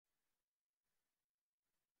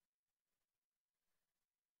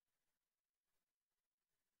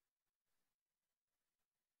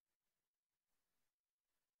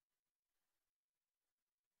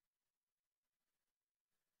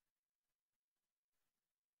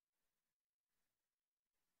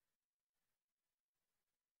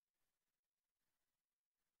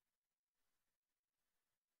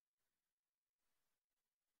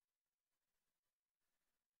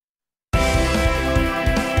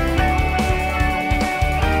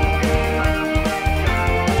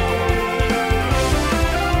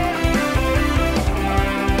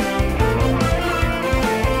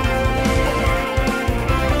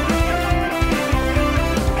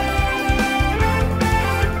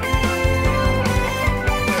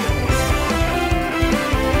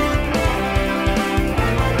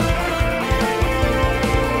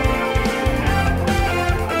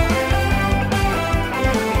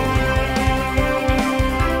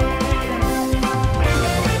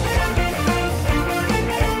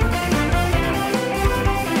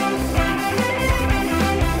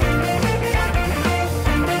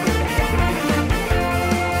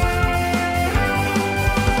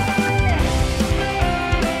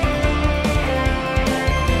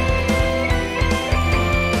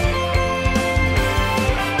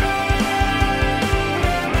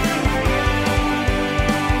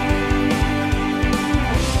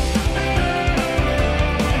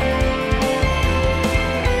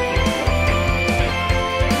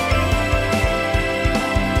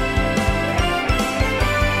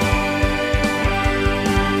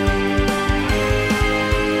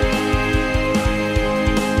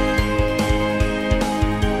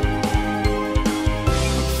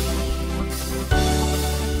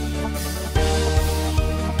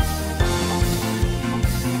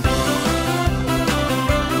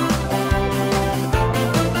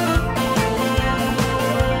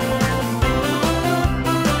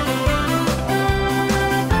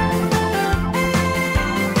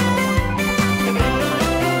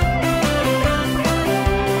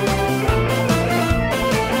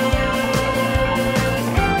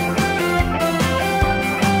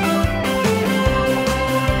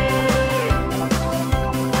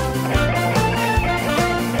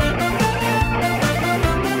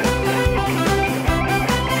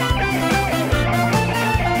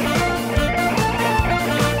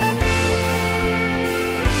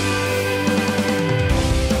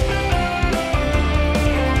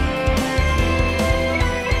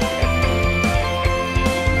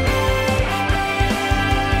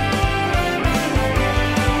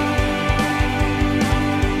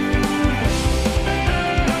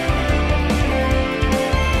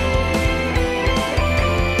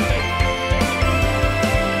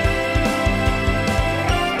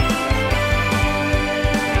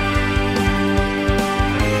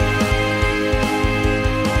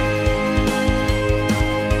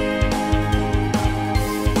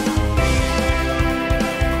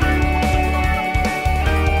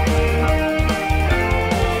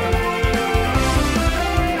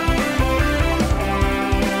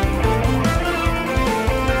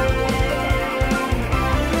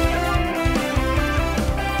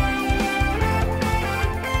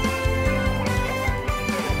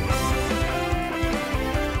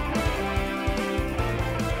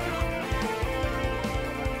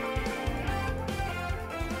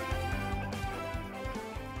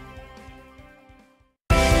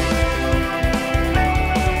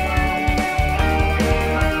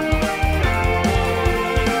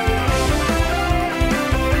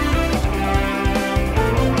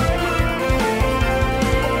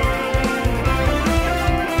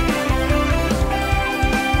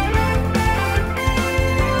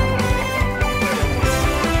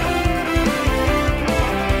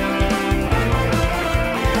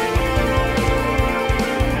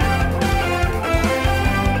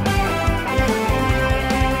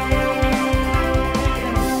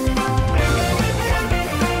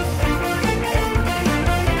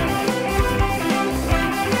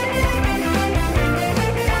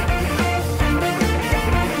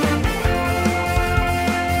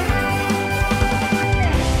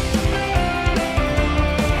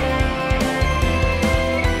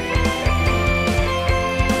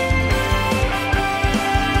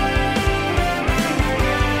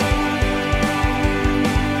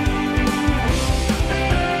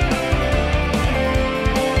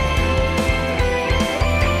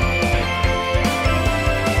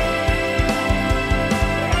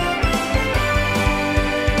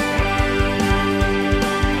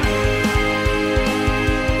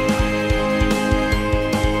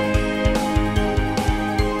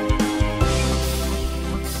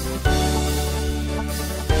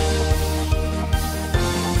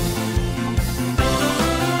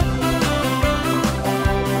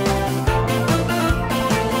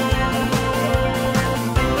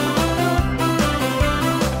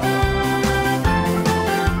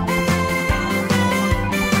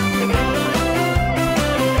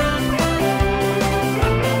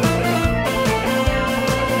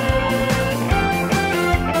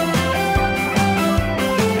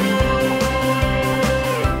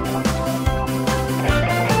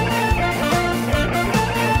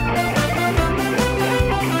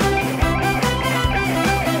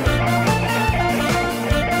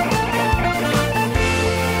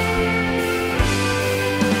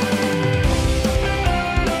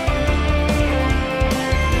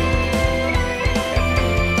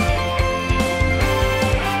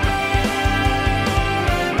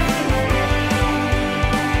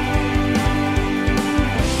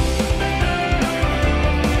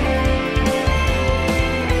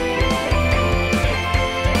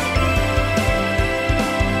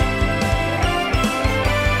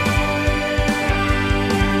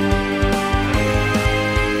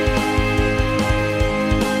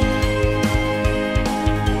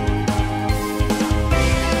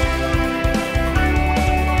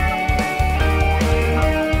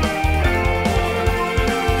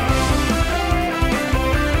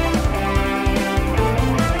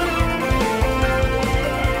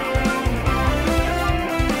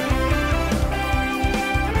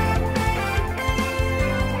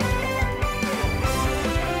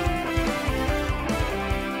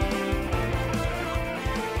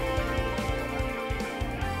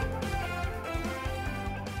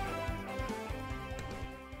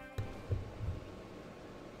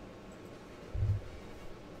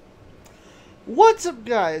What's up,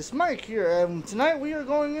 guys? Mike here, and tonight we are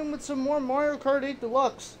going in with some more Mario Kart 8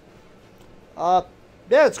 Deluxe. Yeah,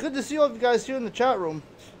 it's good to see all of you guys here in the chat room.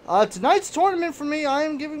 Tonight's tournament for me, I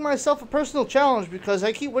am giving myself a personal challenge because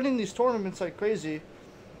I keep winning these tournaments like crazy.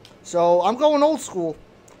 So, I'm going old school.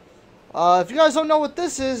 If you guys don't know what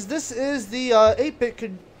this is the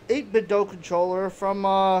 8-bit Do controller from,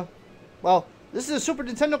 well, this is a Super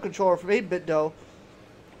Nintendo controller from 8-bit Do.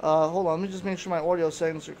 Hold on, let me just make sure my audio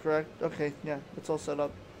settings are correct. Okay, yeah, it's all set up.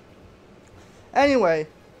 Anyway,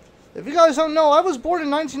 if you guys don't know, I was born in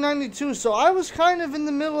 1992, so I was kind of in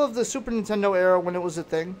the middle of the Super Nintendo era when it was a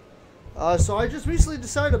thing. So I just recently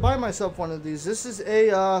decided to buy myself one of these. This is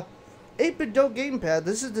a 8-bit Do gamepad.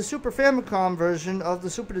 This is the Super Famicom version of the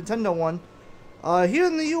Super Nintendo one. Here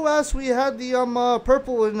in the US, we had the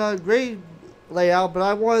purple and gray layout, but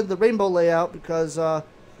I wanted the rainbow layout because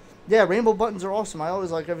yeah, rainbow buttons are awesome. I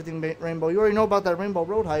always like everything rainbow. You already know about that rainbow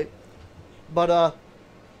road hype. But,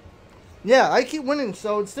 yeah, I keep winning.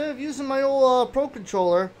 So instead of using my old Pro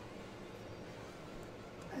controller,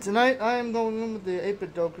 tonight I am going in with the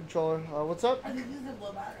 8-bit Do controller. What's up? I think this is a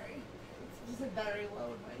low battery. It's just a battery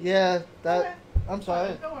low. Yeah, that. Okay. I'm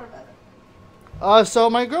sorry. Don't worry about it. So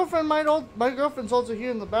my girlfriend's also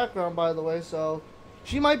here in the background, by the way. So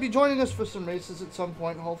she might be joining us for some races at some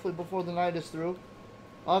point, hopefully before the night is through.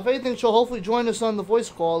 If anything, she'll hopefully join us on the voice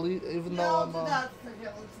call, even though I'll I'm. do that if it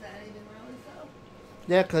looks at anything really, so.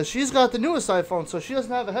 Yeah, because she's got the newest iPhone, so she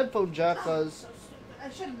doesn't have a headphone jack. Cause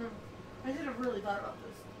I should have really thought about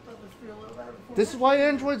this. Thought this through a little better before. this is why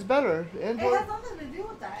Android's better. Android. It has nothing to do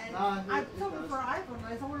with that. And Nah, I told her for an iPhone.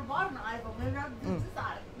 I told her to buy an iPhone. Maybe I'll do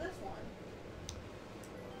this one.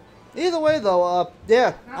 Either way, though,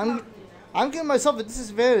 yeah, I'm giving myself a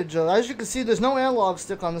disadvantage. As you can see, there's no analog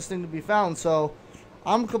stick on this thing to be found, so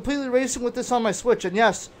I'm completely racing with this on my Switch. And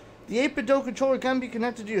yes, the 8-bit Do controller can be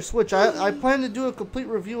connected to your Switch. I plan to do a complete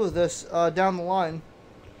review of this down the line.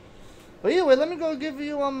 But anyway, let me go give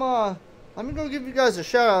you guys a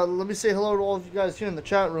shout out. Let me say hello to all of you guys here in the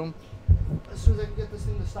chat room as soon as I can get this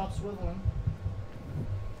thing to stop swiveling.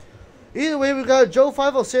 Either way, we got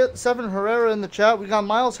Joe507 Herrera in the chat. We got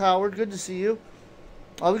Miles Howard. Good to see you.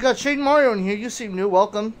 We got Shane Mario in here. You seem new.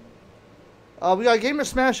 Welcome. We got Gamer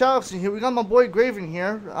Smash Alex in here. We got my boy Graven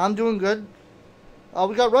here. I'm doing good.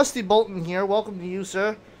 We got Rusty Bolton here. Welcome to you,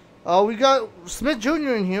 sir. We got Smith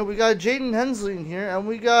Jr. in here. We got Jaden Hensley in here. And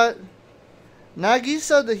we got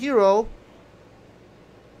Nagisa the Hero.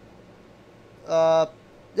 Yeah,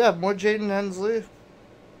 more Jaden Hensley.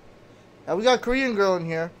 And we got Korean Girl in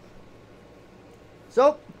here.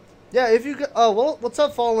 So, yeah, if you well, what's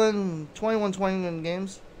up, Fallen 2120 in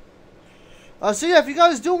games? So yeah, if you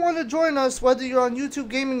guys do want to join us, whether you're on YouTube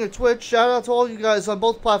Gaming or Twitch, shout out to all you guys on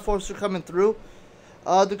both platforms for coming through.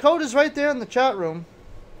 The code is right there in the chat room.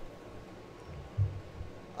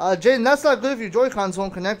 Jaden, that's not good if your Joy-Cons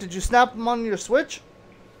won't connect. Did you snap them on your Switch?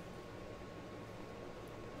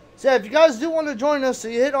 So yeah, if you guys do want to join us, so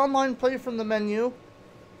you hit online play from the menu,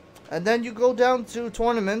 and then you go down to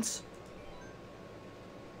tournaments.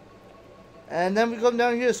 And then we come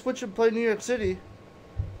down here to Switch and play New York City.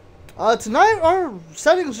 Tonight our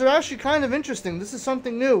settings are actually kind of interesting. This is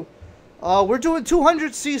something new. We're doing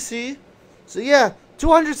 200cc. So yeah,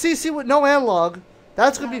 200cc with no analog.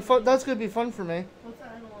 That's gonna be fun. That's gonna be fun for me. What's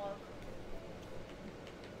analog?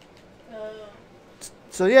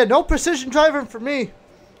 So yeah, no precision driving for me.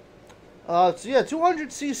 So yeah,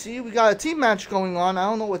 200cc. We got a team match going on. I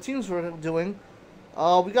don't know what teams we're doing.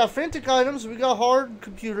 We got frantic items. We got hard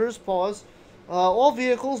computers. Pause. All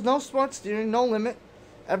vehicles. No smart steering. No limit.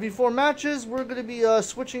 Every 4 matches, we're going to be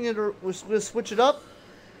switching it, or we're going to switch it up.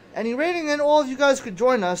 Any rating, and all of you guys could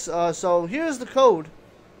join us. So here's the code.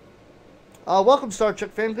 Welcome, Star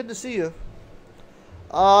Trek fan. Good to see you.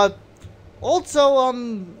 Also,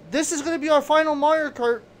 this is going to be our final Mario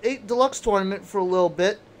Kart 8 Deluxe tournament for a little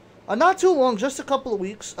bit. Not too long, just a couple of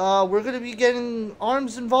weeks. We're going to be getting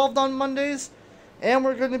ARMS involved on Mondays, and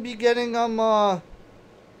we're going to be getting in on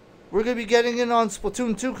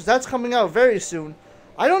Splatoon 2 because that's coming out very soon.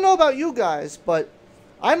 I don't know about you guys, but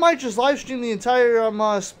I might just live stream the entire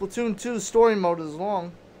Splatoon 2 story mode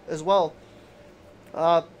as well.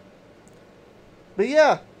 But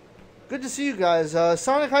yeah, good to see you guys.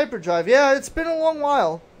 Sonic Hyperdrive, yeah, it's been a long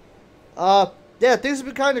while. Yeah, things have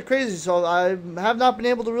been kind of crazy, so I have not been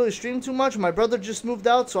able to really stream too much. My brother just moved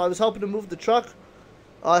out, so I was helping to move the truck,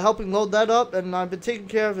 helping load that up, and I've been taking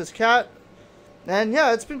care of his cat. And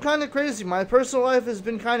yeah, it's been kind of crazy. My personal life has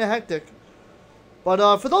been kind of hectic.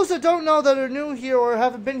 But for those that don't know, that are new here or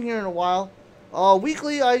haven't been here in a while,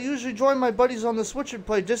 weekly I usually join my buddies on the Switch and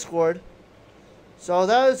Play Discord. So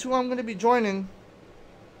that is who I'm going to be joining.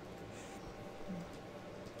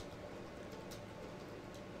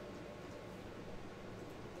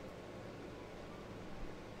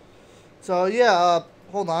 So yeah,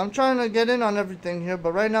 hold on. I'm trying to get in on everything here,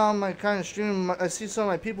 but right now I'm like kind of streaming. I see some of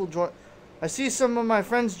my people join. I see some of my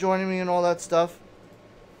friends joining me and all that stuff.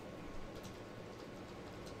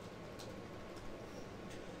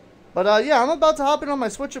 But yeah, I'm about to hop in on my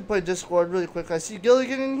Switch and Play Discord really quick. I see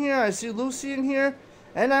Gilligan in here. I see Lucy in here.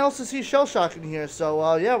 And I also see Shellshock in here.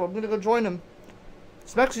 So yeah, I'm going to go join him.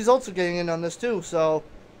 Smexy's also getting in on this too. So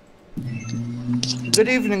good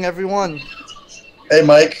evening, everyone. Hey,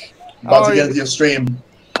 Mike. About to get into your stream.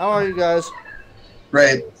 How are you guys?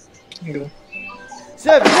 Great. So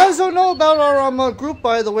yeah, if you guys don't know about our group,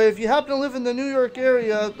 by the way, if you happen to live in the New York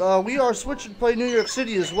area, we are Switch and Play New York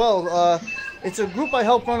City as well. It's a group I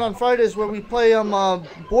help run on Fridays where we play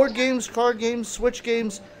board games, card games, Switch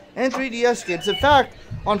games, and 3DS games. In fact,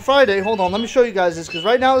 on Friday, hold on, let me show you guys this, because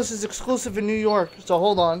right now this is exclusive in New York, so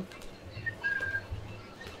hold on.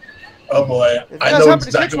 Oh boy, if you guys happen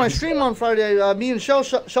to catch my stream on Friday, me and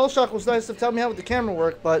Shellshock was nice to tell me how the camera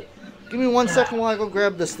worked, but give me 1 second while I go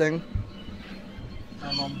grab this thing.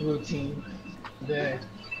 I'm on blue team today.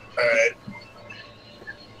 Alright.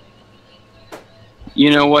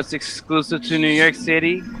 You know what's exclusive to New York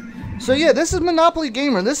City? So yeah, this is Monopoly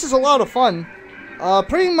Gamer. This is a lot of fun.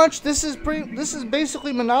 Pretty much this is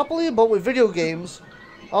basically Monopoly, but with video games.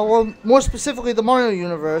 Well, more specifically, the Mario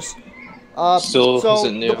universe. So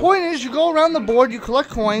the point is, you go around the board, you collect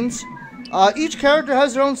coins. Each character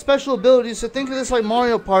has their own special abilities, so think of this like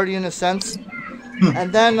Mario Party in a sense.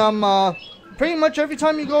 And then pretty much every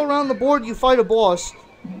time you go around the board, you fight a boss.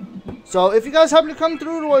 So if you guys happen to come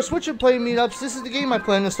through to our Switch and Play meetups, this is the game I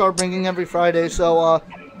plan to start bringing every Friday. So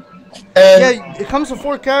yeah, it comes with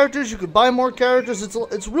 4 characters. You could buy more characters.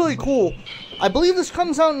 It's really cool. I believe this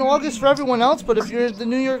comes out in August for everyone else, but if you're at the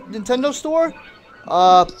New York Nintendo store,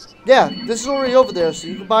 yeah, this is already over there. So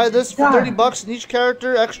you can buy this for $30 and each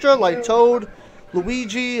character extra, like Toad,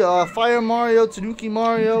 Luigi, Fire Mario, Tanuki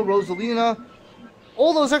Mario, Rosalina.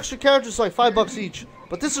 All those extra characters are like $5 each.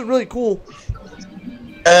 But this is really cool.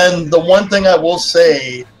 And the one thing I will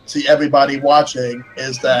say to everybody watching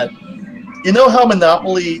is that, you know how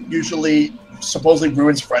Monopoly usually supposedly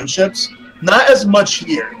ruins friendships? Not as much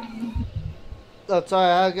here. Oh,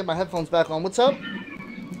 sorry, I gotta get my headphones back on. What's up?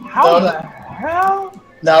 How the hell?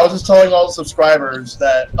 Now, I was just telling all the subscribers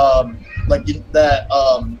that,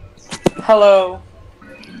 Hello.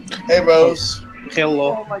 Hey, Rose.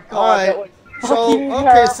 Hello. Oh my god. Alright. So,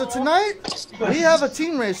 okay, so tonight we have a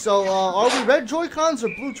team race. So, are we red Joy-Cons or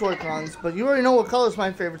blue Joy-Cons? But you already know what color is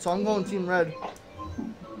my favorite, so I'm going team red.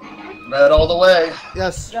 Red all the way.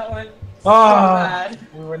 Yes. That one. Ah.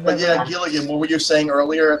 But yeah, Gilligan, what were you saying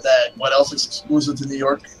earlier that what else is exclusive to New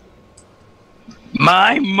York?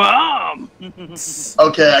 My mom.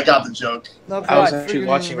 Okay, I got the joke. Okay, I was actually friggin'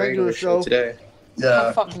 watching a regular show today.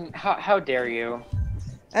 Yeah. How dare you?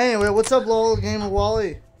 Anyway, what's up, Lowell Gamer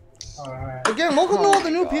Wally? Alright. Again, welcome to all the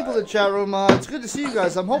new people in the chat room. It's good to see you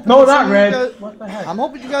guys. I'm hoping. No, that some not of you red. guys- What the heck? I'm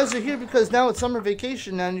hoping you guys are here because now it's summer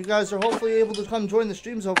vacation and you guys are hopefully able to come join the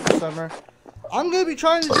streams over the summer. I'm gonna be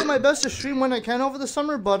trying to do my best to stream when I can over the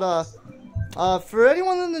summer, but for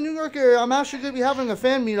anyone in the New York area, I'm actually gonna be having a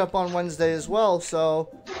fan meetup on Wednesday as well. So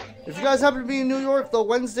if you guys happen to be in New York, though,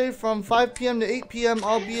 Wednesday from 5 p.m. to 8 p.m.,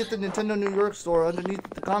 I'll be at the Nintendo New York store underneath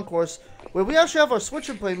the concourse, where we actually have our Switch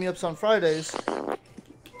and Play meetups on Fridays.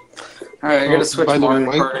 Alright, I gotta switch by the way,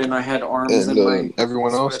 Mario Mike, Kart and I had arms And in my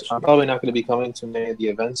everyone else, Switch. I'm probably not going to be coming to many of the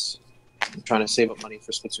events. I'm trying to save up money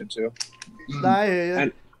for Splatoon 2. I hear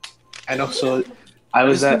you. And also, I I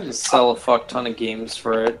was was at... gonna sell a fuck ton of games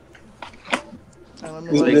for it. And let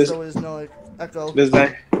me let This- so is no echo. This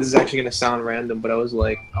is actually going to sound random, but I was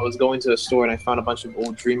going to a store and I found a bunch of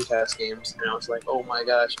old Dreamcast games, and I was like, oh my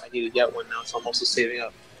gosh, I need to get one now, so I'm also saving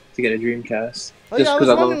up to get a Dreamcast. Oh yeah, I was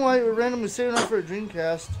because wondering why you were randomly saving up for a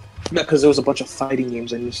Dreamcast. Yeah, because there was a bunch of fighting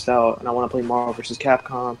games I missed out, and I want to play Marvel vs.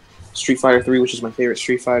 Capcom, Street Fighter 3, which is my favorite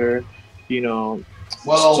Street Fighter, Soul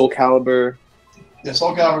Calibur. Yeah,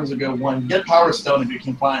 Soul Calibur is a good one. Get Power Stone if you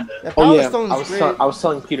can find it. Yeah, Power Oh yeah, Stone's great. I was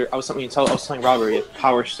telling Peter, I was telling Robert, yeah,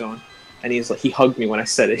 Power Stone, and he hugged me when I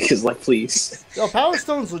said it. He's like, please. Yo, Power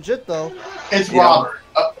Stone's legit though. It's Yeah. Robert.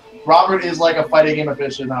 Robert is like a fighting game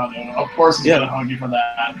aficionado. Of course he's Yeah. gonna hug you for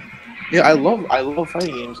that. Yeah, I love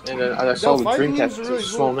fighting games, and then I saw Yo, the fighting Dreamcast. games are really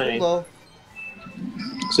There's so cool many, though.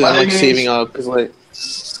 so I'm Fighting games- saving up because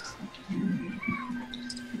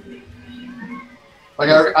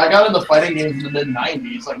I got into fighting games in the mid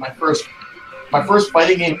 '90s. Like my first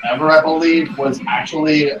fighting game ever, I believe, was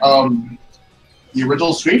actually the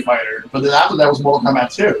original Street Fighter. But then after that was Mortal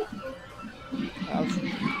Kombat 2.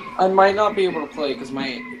 I might not be able to play because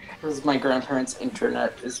my Because my grandparents'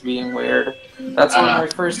 internet is being weird. That's when my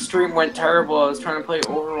first stream went terrible. I was trying to play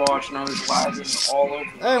Overwatch and I was lagging all over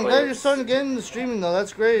the Hey, I'm glad place. you're starting to get into streaming though.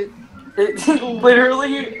 That's great. It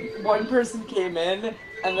literally, one person came in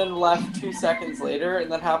and then left 2 seconds later,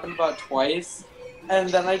 and that happened about twice. And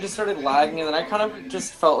then I just started lagging, and then I kind of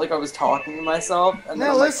just felt like I was talking to myself. And then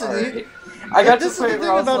Now I'm listen, like, all right. I got to this is the the point thing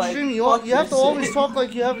where I was about like, streaming. fuck You have to this always shit. talk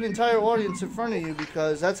like you have an entire audience in front of you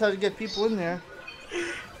because that's how to get people in there.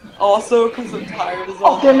 Also, because I'm tired as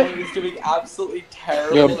all hell, he was doing absolutely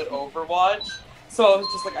terrible at Overwatch. So I was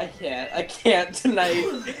just like, I can't tonight.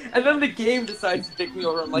 And then the game decides to take me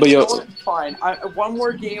over. I'm like, you know what? Fine. One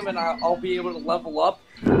more game and I'll be able to level up.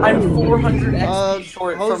 I'm 400 XP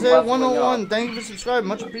short from Jose leveling 101, up. thank you for subscribing.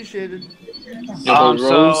 Much appreciated.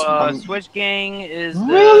 Switch Gang is the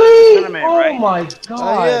Really? tournament, right? Oh my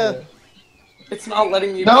god. Yeah. It's not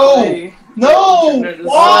letting me No! play. No!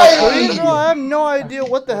 Why? Bro, I have no idea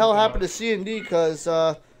what the hell happened to C&D because,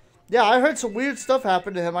 yeah, I heard some weird stuff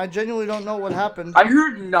happen to him. I genuinely don't know what happened. I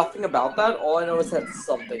heard nothing about that. All I know is that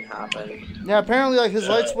something happened. Yeah, apparently, like, his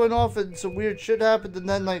lights went off and some weird shit happened, and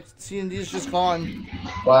then, like, C&D's just gone.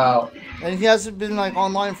 Wow. And he hasn't been, like,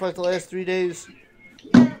 online for, like, the last 3 days.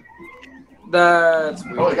 That's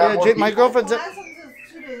weird. Oh, we got Yeah, more Jake, my people. girlfriend's... Last one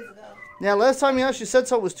was 2 days ago. Yeah, last time he actually said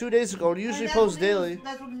something was 2 days ago. He usually And posts that's when he was- daily.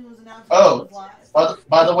 That's when he was announcing Oh. it was live.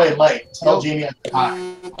 By the way, Mike, tell Yo. Jamie I said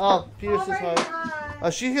hi. Oh, Peter says hi. Hi.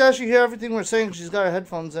 She can actually hear everything we're saying 'cause she's got her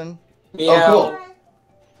headphones in. Yeah. Oh, cool.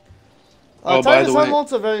 Oh, by Titus, the way- I'm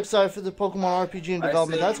also very excited for the Pokemon RPG in I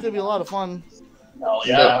development. see. That's going to be a lot of fun. Hell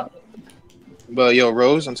yeah. But yo,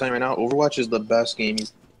 Rose, I'm telling you right now, Overwatch is the best game you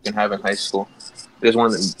can have in high school. It is one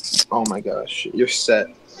of the. Oh my gosh, you're set.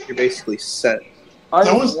 You're basically set. I've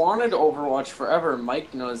That was- wanted Overwatch forever.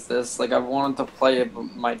 Mike knows this. Like, I've wanted to play it, but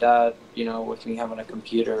my dad, with me having a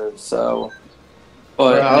computer, so.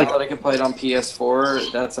 But Right. now that I can play it on PS4,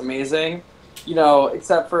 that's amazing.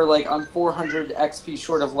 Except for, like, I'm 400 XP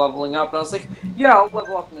short of leveling up, and I was like, yeah, I'll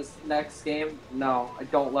level up in this next game. No, I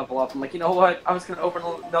don't level up. I'm like, you know what? I was going to open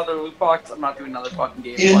another loot box. I'm not doing another fucking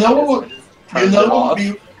game. You Fuck know this. what- I just You turned know it what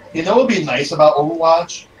off. would be nice about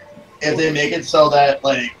Overwatch? If they make it so that,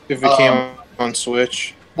 like, If it came on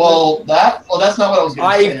Switch. that's not what I was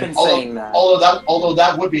gonna say. I've been saying that. Although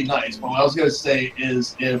that would be nice, but what I was gonna say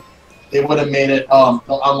is if they would have made it the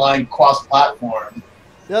online cross-platform.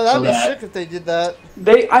 Yeah, that'd So be that- sick if they did that.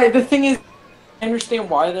 The thing is, I understand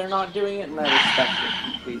why they're not doing it, and I respect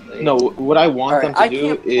it completely. No, what I want Alright, them I to do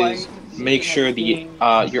can't play is make sure the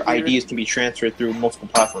your IDs can be transferred through multiple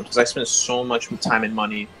platforms. Because I spend so much time and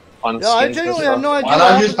money on Yeah, I skins. genuinely have no idea. Why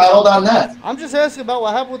what not use happened. Battle.net? I'm just asking about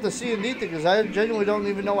what happened with the C&D thing because I genuinely don't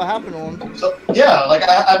even know what happened to him. So yeah, like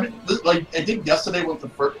I think yesterday was the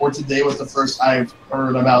first, or today was the first I've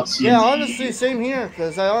heard about CD. Yeah, honestly, same here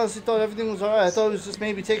because I honestly thought everything was alright. I thought it was just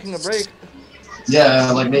maybe taking a break.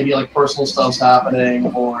 Yeah, like maybe like personal stuff's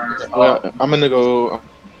happening or. I'm gonna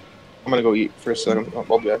go eat for a second.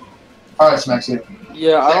 I'll be back. All right, Smexy.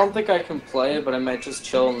 Yeah, I don't think I can play it, but I might just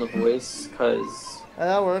chill in the voice, because Yeah,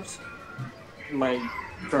 that works. my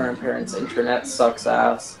grandparents' internet sucks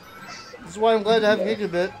ass. This is why I'm glad to have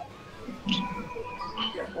Gigabit.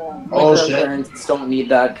 My Oh, shit. grandparents don't need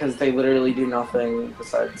that, because they literally do nothing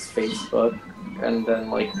besides Facebook, and then,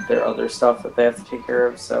 like, their other stuff that they have to take care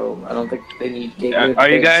of, so I don't think they need gigabit. Are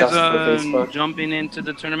you They're guys just for Facebook. jumping into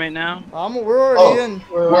the tournament now? We're already Oh. in.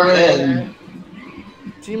 We're in.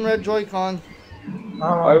 Team Red Joy-Con.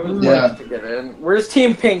 I would Yeah. like to get in. Where's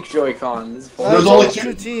Team Pink Joy-Cons? There's only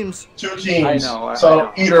two teams. 2 teams. I know. So I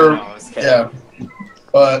know, either, I was kidding. yeah.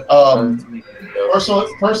 But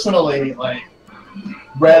personally, like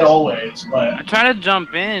red always. But I tried to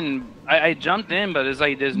jump in. I jumped in, but it's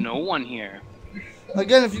like there's no one here.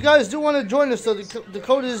 Again, if you guys do want to join us, though, the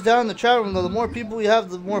code is down in the chat room. Though, the more people we have,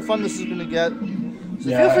 the more fun this is going to get. So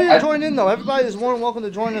Yeah, feel free to join in, though. Everybody is more than welcome to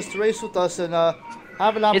join us to race with us and have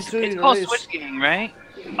an It's opportunity to called race. Switch Gang, right?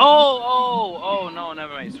 Oh, no,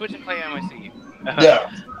 never mind. Switch and play NYC. yeah.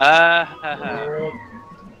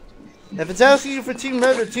 If it's asking you for Team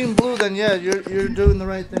Red or Team Blue, then yeah, you're doing the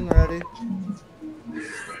right thing already.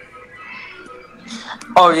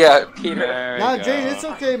 Oh, yeah, Peter. There Nah, we go. Jane, it's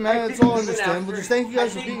okay, man. It's all understandable. Just thank you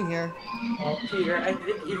guys for being here. Peter, I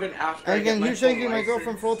think even after And I get again, my huge full thank you to my license-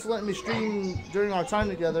 girlfriend for also letting me stream during our time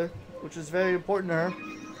together, which is very important to her.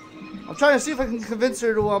 I'm trying to see if I can convince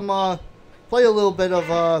her to play a little bit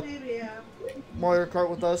of Maybe, yeah. Mario Kart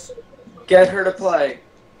with us. Get her to play.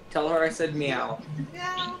 Tell her I said meow.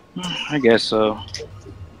 Yeah. I guess so.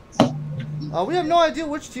 We have no idea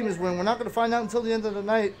which team is winning. We're not going to find out until the end of the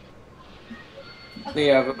night.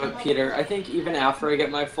 Yeah, but Peter, I think even after I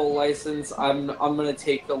get my full license, I'm gonna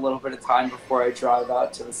take a little bit of time before I drive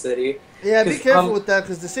out to the city. Yeah, be 'Cause, careful with that,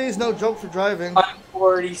 because the city's no joke for driving. I'm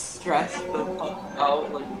already stressed the fuck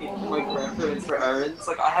out, like taking my grandparents for errands.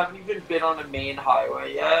 Like I haven't even been on a main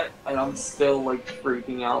highway yet, and I'm still like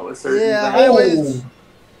freaking out with certain Yeah, things.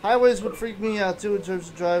 highways would freak me out too in terms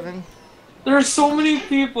of driving. There's so many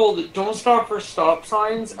people that don't stop for stop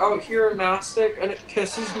signs out here in Mastic, and it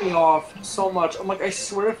pisses me off so much. I'm like, I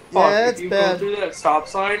swear to fuck, Yeah, if it's you bad. go through that stop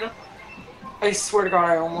sign, I swear to God,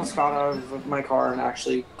 I almost got out of my car and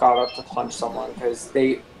actually got up to punch someone because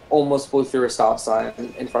they almost blew through a stop sign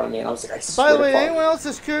in front of me, and I was like, I swear By the way, to fuck. anyone else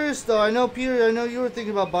is curious though, I know Peter, I know you were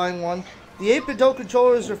thinking about buying one. The 8-bit Dope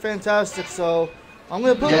controllers are fantastic, so I'm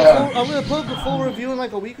gonna put up a full review in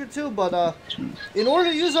like a week or two. But in order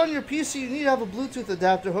to use on your PC, you need to have a Bluetooth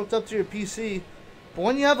adapter hooked up to your PC. But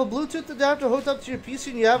when you have a Bluetooth adapter hooked up to your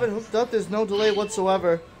PC and you have it hooked up, there's no delay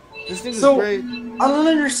whatsoever. This thing is great. I don't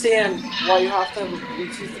understand why you have to have a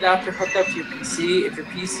Bluetooth adapter hooked up to your PC if your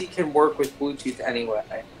PC can work with Bluetooth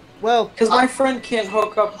anyway. Well, because my friend can't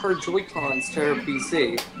hook up her Joy-Cons to her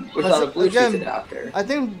PC without a Bluetooth adapter. I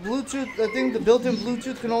think the built-in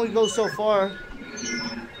Bluetooth can only go so far.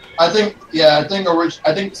 I think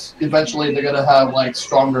eventually they're gonna have like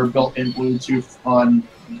stronger built-in Bluetooth on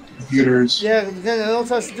computers. Yeah, again, it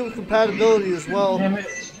also has to do with compatibility as well. Damn it.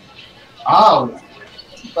 Oh, what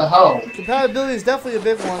the hell? Compatibility is definitely a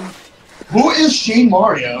big one. Who is Sheen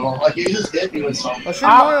Mario? Like, he just hit me with something. Oh, Sheen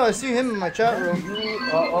Mario, I see him in my chat room.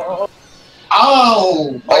 Ow!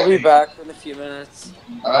 I'll be back in a few minutes.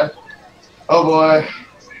 Alright. Oh boy.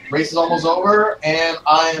 Race is almost over, and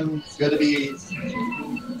I'm gonna be...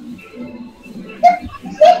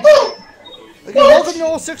 Again, welcome to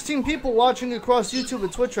all 16 people watching across YouTube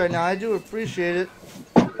and Twitch right now. I do appreciate it.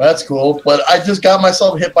 That's cool, but I just got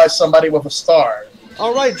myself hit by somebody with a star.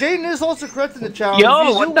 Alright, Jaden is also correct in the challenge.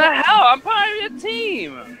 Yo, what the hell? I'm part of your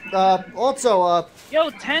team. Yo,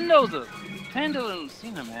 Tendo's and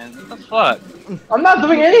Cena, man. What the fuck? I'm not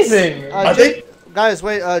doing anything. Guys,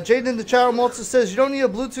 wait. Jaden in the chat room also says you don't need a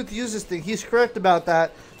Bluetooth to use this thing. He's correct about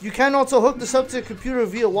that. You can also hook this up to the computer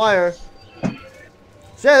via wire.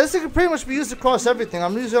 So yeah, this thing can pretty much be used across everything.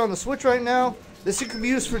 I'm using it on the Switch right now. This thing can be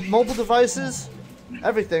used for mobile devices.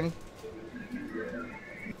 Everything.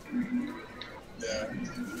 Yeah.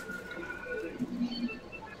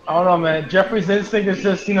 I don't know, man. Jeffrey's instinct is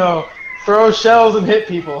just, throw shells and hit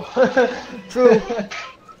people. True.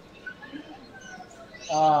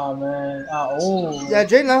 Oh, man. Oh. Yeah,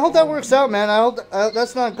 Jaden, I hope that works out, man. I hope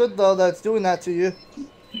that's not good, though, that's doing that to you.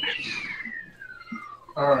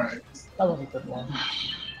 Alright. That was a good one.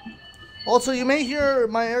 Also, you may hear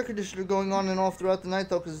my air conditioner going on and off throughout the night,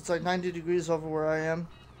 though, because it's like 90 degrees over where I am.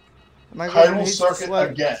 My girlfriend Chiral hates to circuit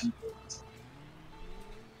sweat. again.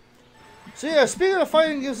 So yeah, speaking of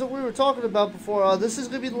fighting games that we were talking about before, this is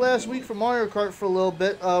going to be the last week for Mario Kart for a little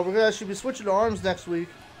bit. We're going to actually be switching to ARMS next week.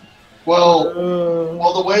 Well,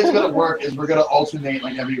 the way it's gonna work is we're gonna alternate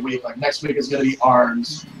like every week. Like next week is gonna be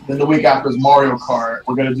ARMS. Then the week after is Mario Kart.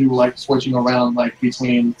 We're gonna do like switching around like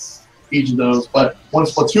between each of those. But when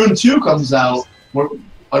Splatoon 2 comes out, we're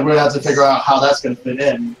gonna have to figure out how that's gonna fit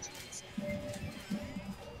in.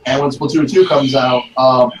 And when Splatoon 2 comes out,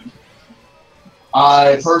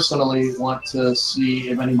 I personally want to see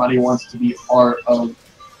if anybody wants to be part of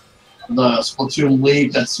the Splatoon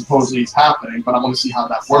League that supposedly is happening, but I want to see how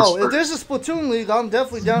that works. Oh, if there's a Splatoon League, I'm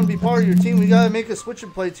definitely down to be part of your team. We gotta make a switch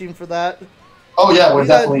and play team for that. Oh yeah, we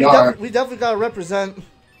definitely are. We definitely gotta represent.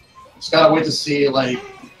 Just gotta wait to see, like,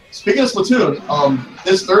 speaking of Splatoon,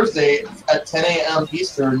 this Thursday at 10 a.m.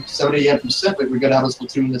 Eastern, 7 a.m. Pacific, we're gonna have a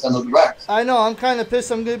Splatoon Nintendo Direct. I know, I'm kind of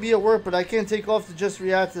pissed I'm gonna be at work, but I can't take off to just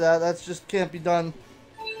react to that. That's just can't be done.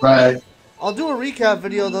 Right. I'll do a recap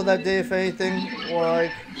video though that day if anything, or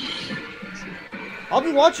like, I'll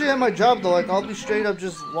be watching it at my job though. Like I'll be straight up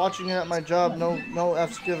just watching it at my job. No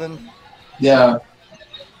F's given. Yeah.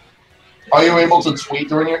 Are you able to tweet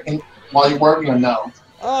during while you're working or no?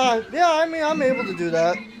 Yeah. I mean, I'm able to do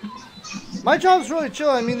that. My job's really chill.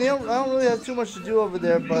 I mean, I don't really have too much to do over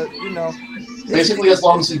there, but you know. Basically, as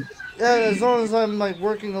long as you. Yeah, as long as I'm like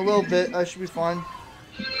working a little bit, I should be fine.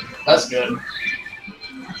 That's good.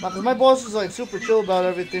 Because my boss is like super chill about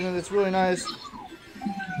everything, and it's really nice.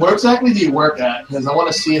 Where exactly do you work at? Because I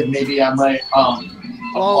want to see if maybe I might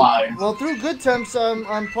apply. Well, through Good Temps,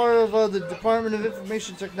 I'm part of the Department of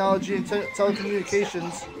Information Technology and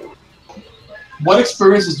Telecommunications. What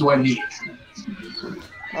experiences do I need?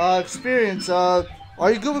 Experience. Are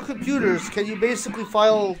you good with computers? Can you basically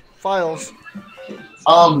file files?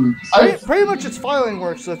 Pretty much it's filing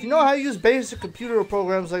work. So if you know how to use basic computer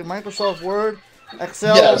programs like Microsoft Word, XL.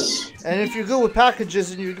 Yes. And if you're good with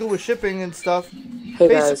packages and you're good with shipping and stuff, Hey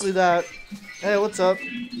basically guys. that. Hey, what's up?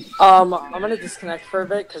 I'm gonna disconnect for a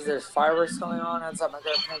bit because there's fireworks going on outside my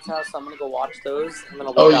grandparents' house, so I'm gonna go watch those, and then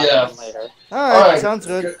I'll be back on later. Alright, sounds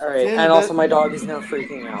good. Alright, and also my dog is now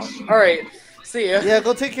freaking out. Alright, see ya. Yeah,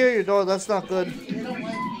 go take care of your dog, that's not good.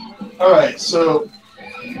 Alright, so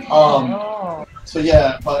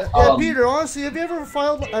yeah, but yeah, Peter, honestly, have you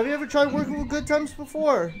ever tried working with Good Temps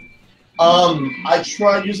before? I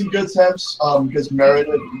tried using Good Temps, because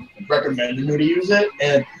Meredith recommended me to use it,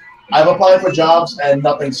 and I've applied for jobs and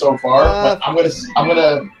nothing so far. But I'm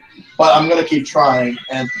gonna keep trying.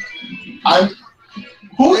 And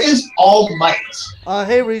who is All Might?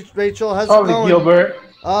 Hey Rachel, how's it going? Gilbert.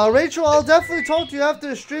 Rachel, I'll definitely talk to you after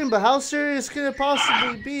the stream. But how serious can it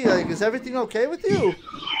possibly be? Like, is everything okay with you?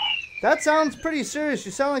 That sounds pretty serious.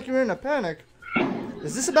 You sound like you're in a panic.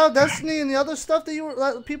 Is this about Destiny and the other stuff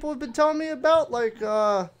that people have been telling me about? Like,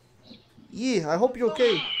 yeah, I hope you're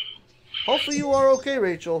okay. Hopefully you are okay,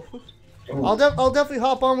 Rachel. I'll definitely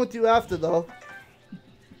hop on with you after, though.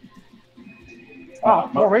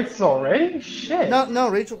 Oh, no, Rachel already? Shit. No,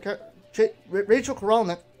 Rachel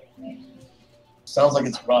Koralnik. Sounds like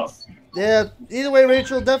it's rough. Yeah, either way,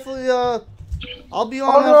 Rachel, definitely, I'll be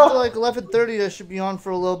on after like 11:30. I should be on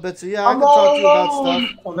for a little bit, so yeah, I can talk to you about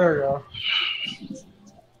stuff. Oh, there we go.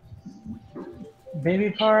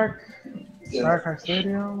 Baby Park. Park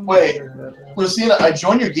Stadium. Wait, Lucina, I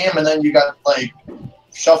joined your game and then you got like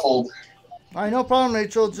shuffled. Alright, no problem,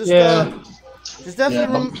 Rachel. Just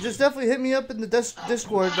definitely hit me up in the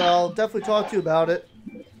Discord. I'll definitely talk to you about it.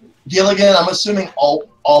 Gilligan, I'm assuming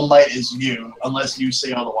All Might is you, unless you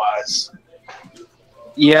say otherwise.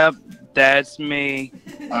 Yep, that's me.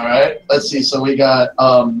 All right, let's see. So we got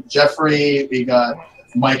Jeffrey, we got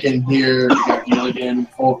Mike in here, we got Gilligan,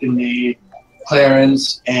 Folk and me,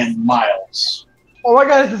 Clarence, and Miles. Oh my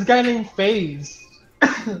God, it's this guy named FaZe.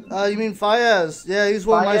 You mean Fayez? Yeah, he's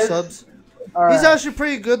one of my subs. He's actually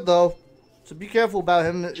pretty good though, so be careful about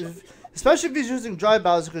him, especially if he's using dry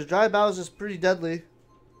Bowser, because dry Bowser is pretty deadly.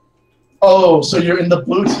 Oh, so you're in the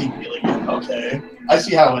blue team, Gilligan. Okay, I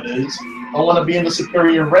see how it is. I want to be in the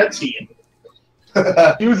superior red team.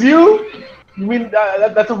 Use you? You mean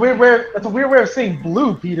that's a weird way? That's a weird way of saying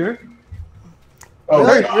blue, Peter. Oh,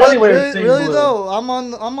 really though, I'm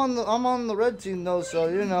on the red team though, so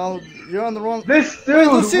you know you're on the wrong. This dude,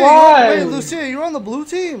 wait, Lucia, you're on the blue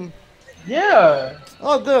team. Yeah.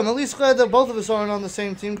 Oh, good. I'm at least glad that both of us aren't on the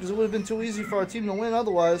same team because it would have been too easy for our team to win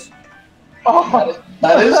otherwise. Oh,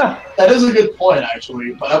 that is a good point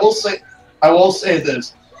actually. But I will say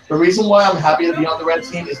this: the reason why I'm happy to be on the red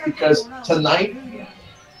team is because tonight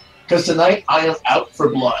I am out for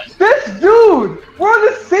blood. This dude, we're on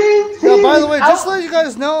the same team. Yeah, by the way, just to let you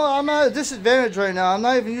guys know, I'm at a disadvantage right now. I'm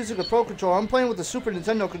not even using a Pro Controller. I'm playing with the Super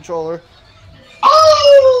Nintendo controller.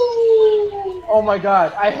 Oh my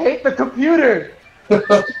God, I hate the computer. So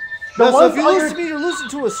if you lose to me, you're losing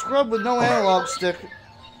to a scrub with no analog stick.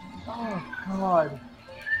 Oh God,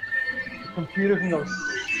 the computer can go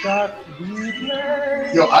suck these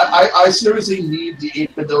man. Yo, I seriously need the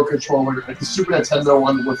 8-bit controller, like the Super Nintendo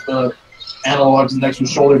one with the analogs and extra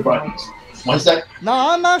shoulder buttons. One sec. No,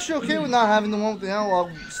 I'm actually okay with not having the one with the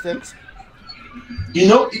analog sticks. You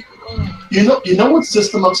know what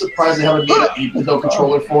system I'm surprised they haven't made an 8-bit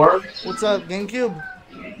controller for? What's up, GameCube?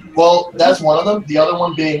 Well, that's one of them. The other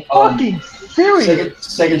one being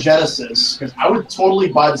Sega Genesis, because I would totally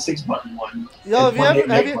buy the 6-button one. Yo,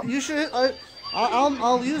 you should.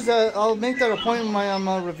 I'll use that. I'll make that a point in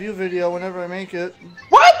my review video whenever I make it.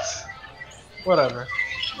 What? Whatever.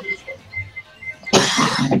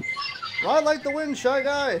 Ride like the wind, shy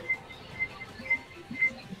guy.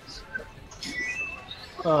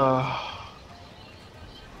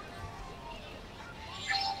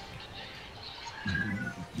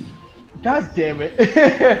 God damn it.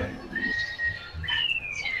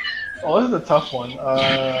 Oh, this is a tough one.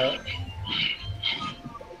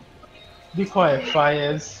 Be quiet,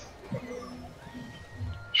 Fayez.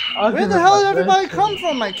 Where the hell did everybody come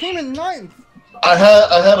from? I came in 9th. I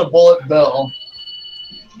had a bullet bill.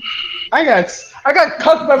 I got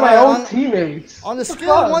cut by my own teammates. On a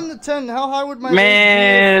scale of 1 to 10, how high would my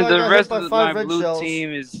man? The rest of my blue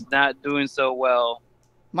team is not doing so well.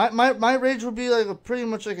 My rage would be like pretty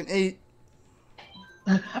much like an 8.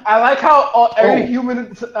 I like how every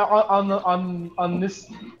human on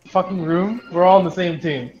this fucking room, we're all on the same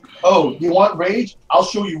team. Oh, you want rage? I'll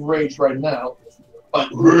show you rage right now. But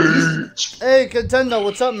rage. Hey, Contendo,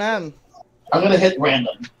 what's up, man? I'm gonna hit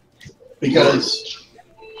random because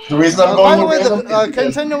the reason I'm going with random.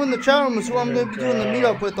 Contendo in the chat room is who I'm gonna be doing the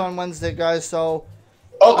meetup with on Wednesday, guys. So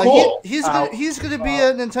Oh, cool. He's gonna be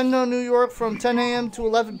at Nintendo New York from 10 a.m. to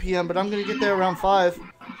 11 p.m. But I'm gonna get there around 5.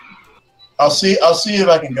 I'll see if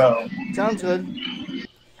I can go. Sounds good.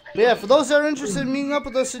 But yeah, for those that are interested in meeting up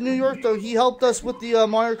with us in New York, though, he helped us with the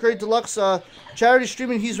Mario Kart Deluxe charity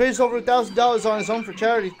streaming. He's raised over $1,000 on his own for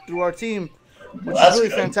charity through our team, which is really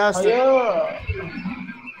fantastic. Oh,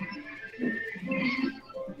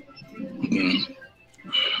 yeah.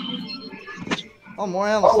 Oh, more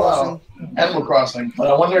Animal Crossing. Wow. Animal Crossing. But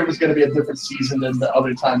I wonder if it's going to be a different season than the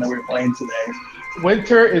other time that we were playing today.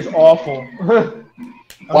 Winter is awful.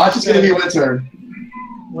 Watch, it's going to be winter.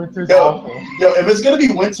 Winter's awful. Yo, if it's going to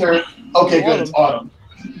be winter, okay, good, it's autumn.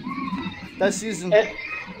 That season.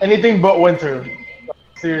 Anything but winter.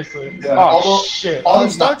 Seriously. Yeah. Oh, shit.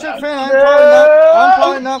 Star Trek fan, I'm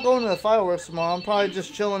probably not going to the fireworks tomorrow. I'm probably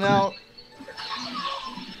just chilling out.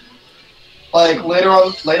 Like, later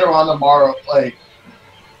on tomorrow, like,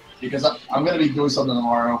 because I'm gonna be doing something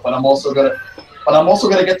tomorrow, but I'm also gonna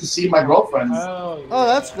get to see my girlfriend. Oh,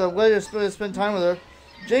 that's good. Way to spend time with her.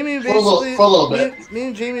 Jamie basically for a little bit. Me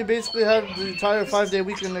and Jamie basically had the entire 5-day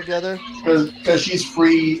weekend together. Because she's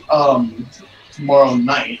free tomorrow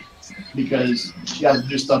night because she has to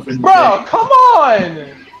do stuff in. Bro, come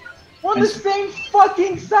on! We're on the same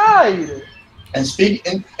fucking side. And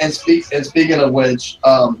speaking of which,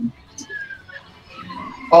 oh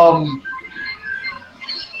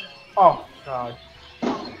God.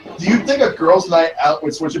 Do you think a girls' night out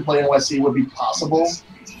with Switch and Play NYC would be possible?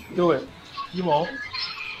 Do it. You won't.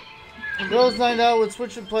 Girls' night out with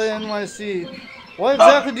Switch and Play NYC. What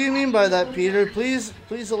exactly do you mean by that, Peter? Please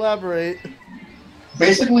elaborate.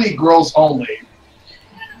 Basically, girls only.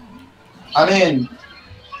 I mean,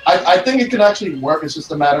 I think it can actually work. It's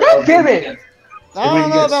just a matter of. Damn it! I don't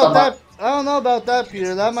know about that. I don't know about that,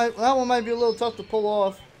 Peter. That one might be a little tough to pull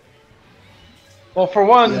off. Well, for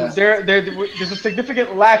one, there's a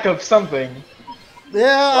significant lack of something.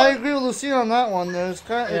 Yeah, I agree with Lucille on that one. There's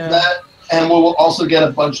kind of that, and we'll also get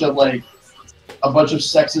a bunch of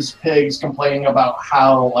sexist pigs complaining about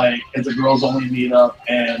how it's a girls only meetup,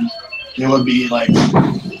 and it would be like,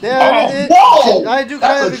 whoa! I do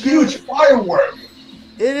kind of agree. That's a huge firework.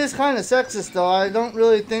 It is kind of sexist, though. I don't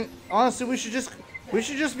really think. Honestly, we should just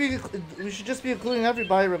be including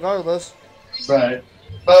everybody, regardless. Right.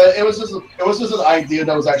 But it was just an idea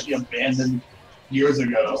that was actually abandoned years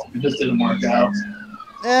ago. It just didn't work out.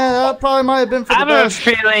 Yeah, that probably might have been for the best.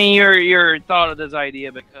 I have a feeling you're thought of this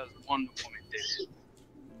idea because Wonder Woman did it.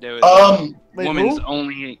 There was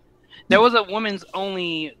there was a women's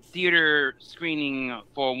only theater screening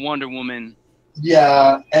for Wonder Woman.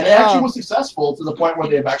 Yeah, and it actually was successful to the point where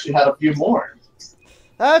they've actually had a few more.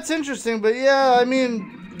 That's interesting, but yeah, I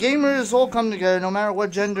mean, gamers all come together, no matter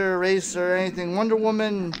what gender, race, or anything. Wonder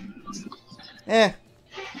Woman, But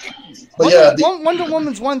Wonder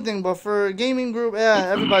Woman's one thing, but for a gaming group,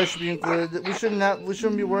 everybody should be included. We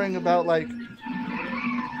shouldn't be worrying about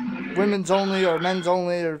women's only or men's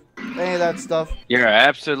only or any of that stuff. You're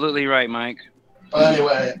absolutely right, Mike.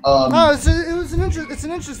 Anyway, it's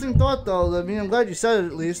an interesting thought, though. I mean, I'm glad you said it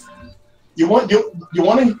at least. You want to.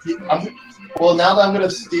 Well, now that I'm going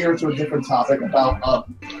to steer to a different topic about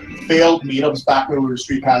failed meetups back when we were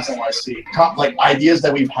Street Pass NYC, ideas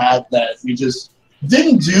that we've had that we just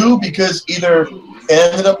didn't do because either it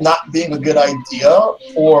ended up not being a good idea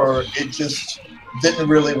or it just didn't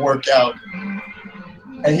really work out.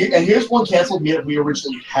 And here's one canceled meetup we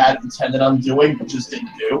originally had intended on doing, but just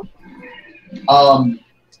didn't do.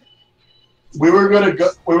 We wanted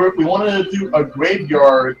to do a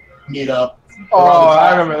graveyard meetup. Oh,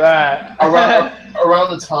 I remember that.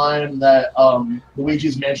 around the time that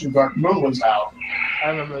Luigi's Mansion Dark Moon was out. I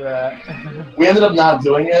remember that. We ended up not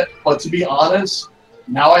doing it, but to be honest,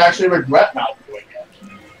 now I actually regret not doing it.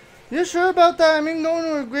 You sure about that? I mean, going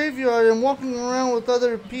to a graveyard and walking around with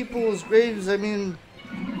other people's graves, I mean,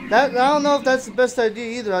 I don't know if that's the best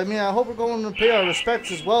idea either. I mean, I hope we're going to pay our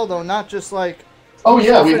respects as well, though, not just oh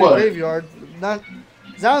yeah, we would. Graveyard. I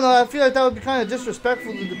don't know, I feel like that would be kind of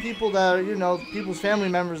disrespectful to the people that are, people's family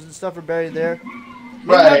members and stuff are buried there.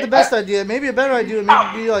 Maybe not the best idea. Maybe a better idea would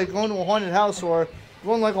maybe be going to a haunted house or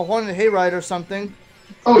going a haunted hayride or something.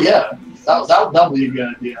 Oh yeah, that would be a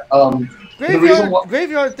good idea.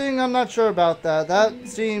 Graveyard thing, I'm not sure about that. That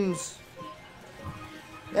seems...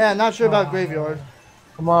 Yeah, not sure about graveyard.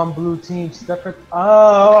 Come on, blue team, step it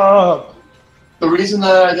up. The reason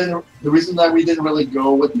that we didn't really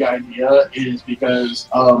go with the idea is because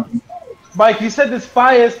Mike, you said this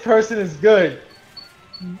biased person is good.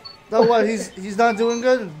 No, what? He's not doing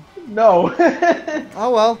good? No.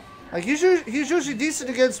 Oh well. He's usually decent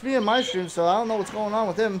against me in my stream, so I don't know what's going on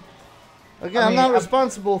with him. Again, I'm not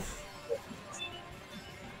responsible.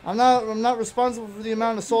 I'm not responsible for the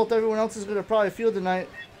amount of salt everyone else is gonna probably feel tonight.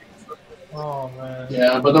 Oh man.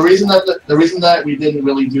 Yeah, but the reason that we didn't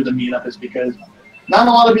really do the meetup is because not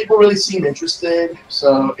a lot of people really seemed interested,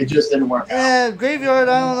 so it just didn't work out. Yeah, graveyard.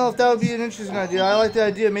 I don't know if that would be an interesting idea. I like the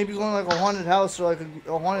idea of maybe going like a haunted house or like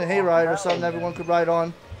a haunted hayride or something everyone could ride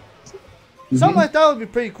on. Something like that would be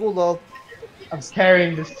pretty cool though. I'm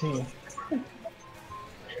carrying this team.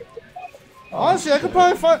 Honestly, I could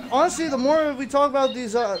probably find. Honestly, the more we talk about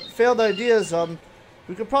these failed ideas,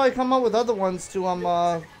 we could probably come up with other ones to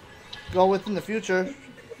go with in the future.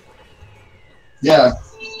 Yeah.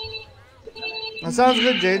 That sounds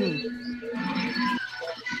good, Jaden.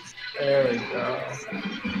 There we go.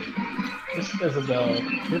 This Isabel.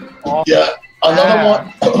 Yeah. Another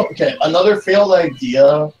one. Okay. Another failed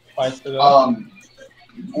idea.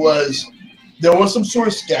 Was there was some sort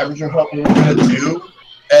of scavenger hunt we were gonna do,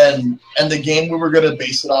 and the game we were gonna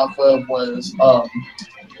base it off of was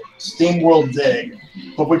Steam World Dig,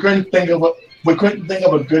 but we couldn't think of a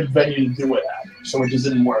good venue to do it at, so it just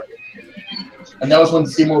didn't work. And that was when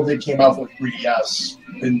Steam World Dig came out for 3DS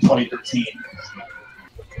in 2013.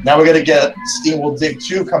 Now we're gonna get Steam World Dig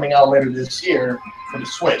 2 coming out later this year for the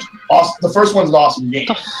Switch. The first one's an awesome game.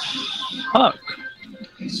 Fuck.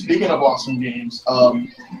 Speaking of awesome games,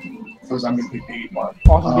 because I'm gonna pick the one.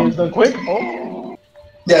 Awesome games done quick. Oh.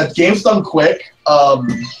 Yeah, games done quick.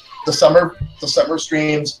 The summer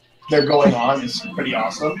streams they're going on is pretty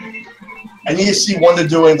awesome. I need to see when they're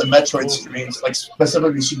doing the Metroid streams, like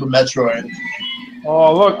specifically Super Metroid.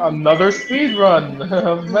 Oh look, another speed run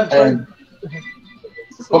of Metroid.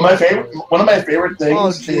 One of my favorite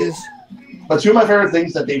things. But two of my favorite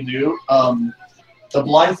things that they do, the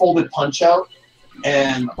blindfolded punch out.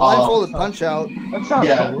 And blindfolded punch out. That sounds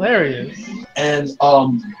hilarious. And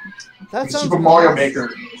that sounds Super Mario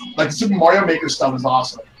Maker, like the Super Mario Maker stuff is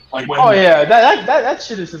awesome. Like when that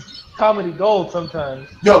shit is just comedy gold sometimes.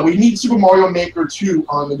 Yo, we need Super Mario Maker 2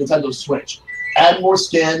 on the Nintendo Switch. Add more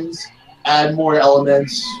skins, add more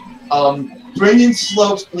elements. Bring in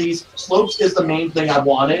slopes, please. Slopes is the main thing I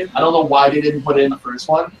wanted. I don't know why they didn't put it in the first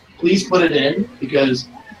one. Please put it in because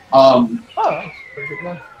I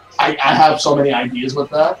have so many ideas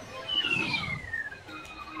with that,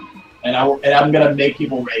 and I'm gonna make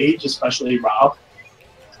people rage, especially Rob.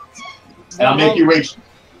 And I'll make you rage.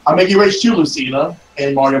 I'll make you rage too, Lucina,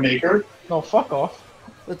 in Mario Maker. No, fuck off.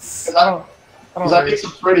 Because I make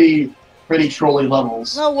some pretty trolly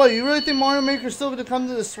levels. No, what? You really think Mario Maker's still gonna come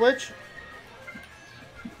to the Switch?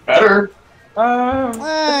 Better. It's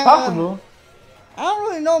possible. I don't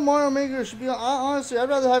really know Mario Maker should be. Honestly, I'd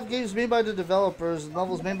rather have games made by the developers,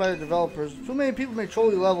 levels made by the developers. Too many people make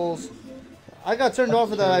trolly levels. I got turned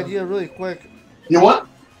off of that idea really quick. You what?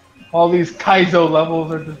 All these Kaizo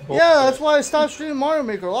levels are just bullshit. Yeah, that's why I stopped streaming Mario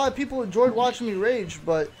Maker. A lot of people enjoyed watching me rage,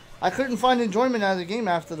 but I couldn't find enjoyment out of the game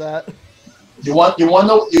after that. You want to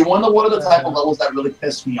know what are the type of levels that really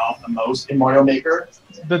pissed me off the most in Mario Maker?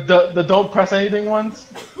 The don't press anything ones?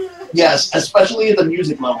 Yes, especially the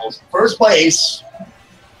music levels. First place.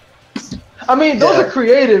 I mean, those are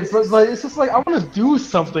creative, but like it's just like I want to do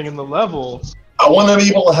something in the level. I want to be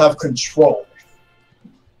able to have control.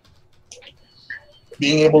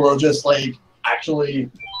 Being able to just like actually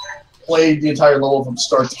play the entire level from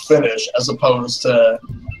start to finish, as opposed to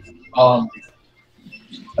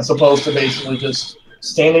basically just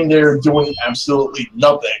standing there doing absolutely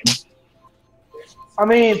nothing. I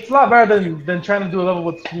mean, it's a lot better than trying to do a level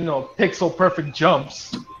with, pixel perfect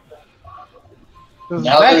jumps.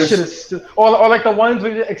 That shit is or like the ones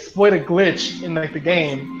where you exploit a glitch in like the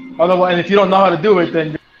game. Otherwise, and if you don't know how to do it,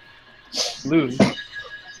 then you lose.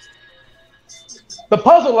 The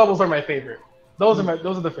puzzle levels are my favorite. Those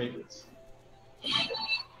are the favorites.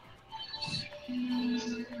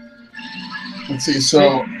 Let's see.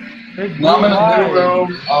 So now I'm in a new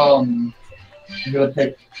room. I'm gonna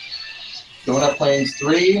pick Donut Plains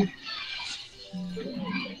 3.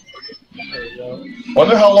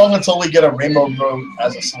 Wonder how long until we get a Rainbow Road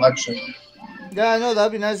as a selection. Yeah, I know,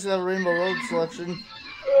 that'd be nice to have a Rainbow Road selection.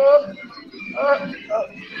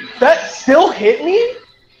 That still hit me?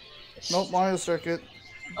 Nope, Mario Circuit.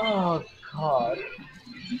 Oh, God.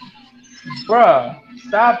 Bruh,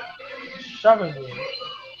 stop shoving me.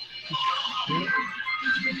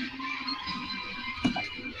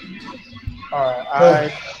 Alright,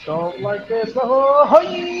 I don't like this. Oh,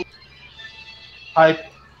 hi! Hype.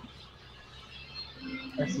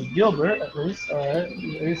 I see Gilbert, at least. Alright,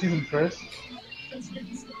 maybe see him first.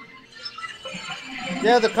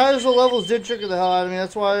 Yeah, the Kaizo levels did trigger the hell out of me.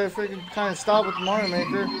 That's why I freaking kind of stopped with Mario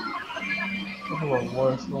Maker. Those are the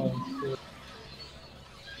worst ones, dude.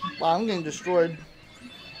 Wow, I'm getting destroyed.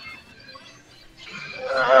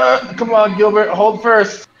 Come on, Gilbert, hold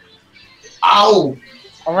first. Ow!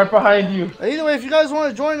 I'm right behind you. Either way, if you guys want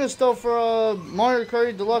to join us though for Mario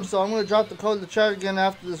Kart Deluxe, so I'm gonna drop the code in the chat again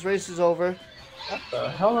after this race is over. What the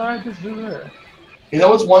hell did I just do there? You know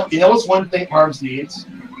what's one thing Arms needs?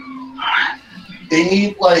 They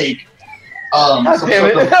need like some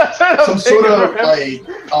sort of like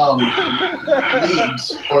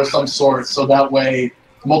leagues or some sort, so that way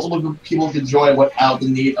multiple people can join without the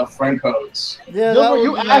need of friend codes. Yeah, no,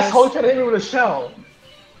 you asshole trying to hit me with a shell.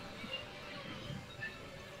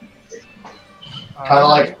 Kind of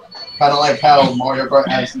like how Mario Kart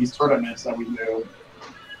has these tournaments that we do.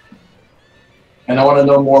 And I want to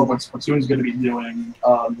know more what Splatoon's going to be doing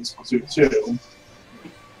in Splatoon 2.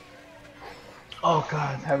 Oh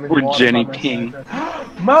God, Or Jenny King.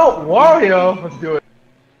 Mount Wario, let's do it.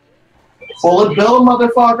 Bullet Bill,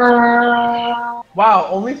 motherfucker! Wow,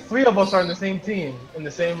 only 3 of us are in the same team, in the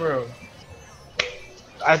same room.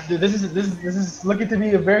 This is looking to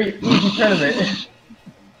be a very easy tournament.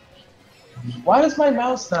 Why does my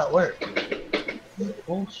mouse not work?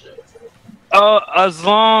 Bullshit. As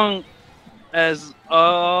long as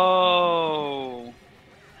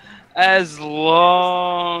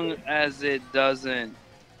it doesn't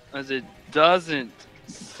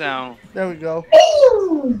sound. There we go.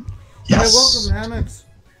 Yes. Hey, welcome, Hammocks.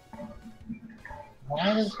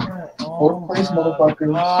 Why is that? Fourth place, motherfucker.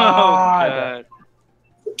 Oh God.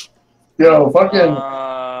 Yo, fucking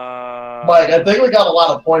Mike, I think we got a lot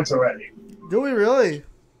of points already. Do we really?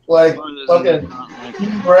 Like, fucking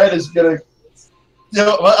Team Red is gonna. You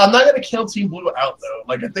know, I'm not gonna kill Team Blue out though.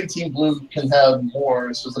 Like, I think Team Blue can have more.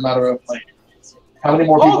 It's just a matter of like how many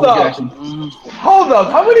more people can actually. Hold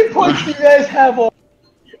up! How many points do you guys have on?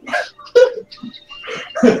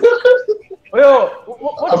 Yo,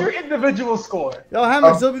 what's your individual score? Yo,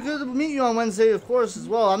 Hammocks, it'll be good to meet you on Wednesday, of course, as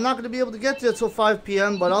well. I'm not going to be able to get there till 5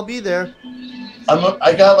 p.m., but I'll be there.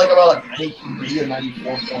 I got like about 93 or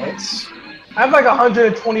 94 points. I have like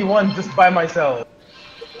 121 just by myself.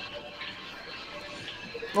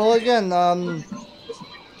 Well, again,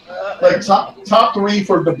 like top 3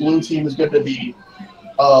 for the blue team is going to be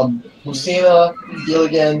Lucina,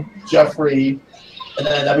 Gilligan, Jeffrey, and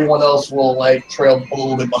then everyone else will like trail a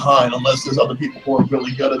little bit behind unless there's other people who are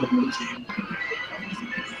really good at the blue team.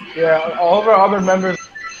 Yeah, all of our other members.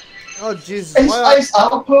 Oh Jesus! Ice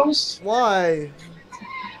Outpost? Why?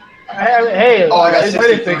 Hey, oh, I got it's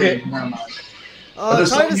 63. Never mind.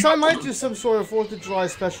 Titus, I might do some sort of 4th of July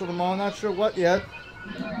special tomorrow. Not sure what yet.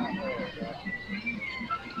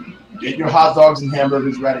 Get your hot dogs and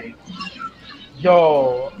hamburgers ready.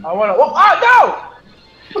 Yo, I wanna. Oh, no!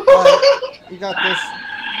 You got this.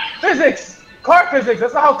 Physics! Car physics!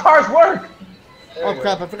 That's not how cars work! Oh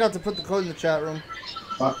crap, I forgot to put the code in the chat room.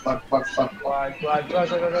 Fuck.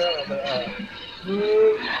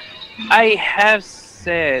 I have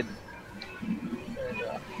said.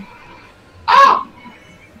 Ah!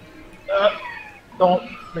 Don't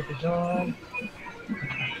make a jump.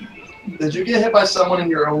 Did you get hit by someone in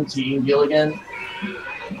your own team, Gilligan?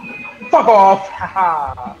 Fuck off!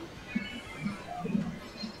 Haha!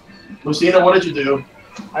 Lucina, what did you do?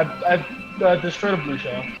 I destroyed a blue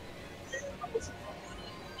shell.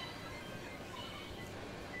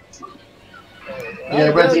 Yeah,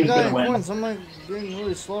 red team's gonna win. Points. I'm like being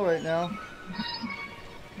really slow right now.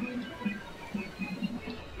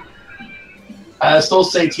 I still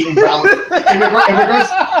say Team Valor.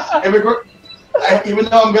 Even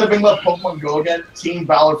though I'm gonna bring up Pokemon Go again, Team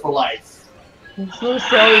Valor for life. I'm so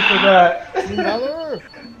sorry for that. Team Valor.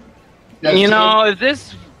 Yeah, You know, if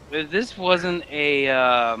this wasn't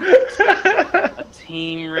a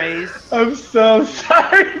team race. I'm so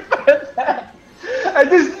sorry for that. I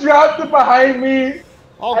just dropped it behind me.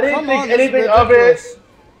 Oh, I didn't think anything of it.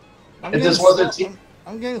 If this wasn't a team,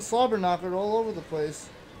 I'm getting slobber knockered all over the place.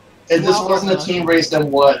 If this wasn't a team race,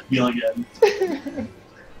 then what, Gilligan?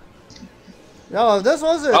 Yo, if this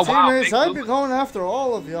wasn't a team race, Big I'd Luke. be going after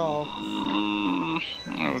all of y'all.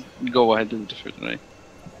 Go ahead and do it for tonight.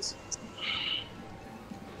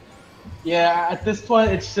 Yeah, at this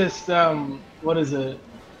point, it's just what is it?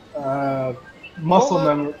 Muscle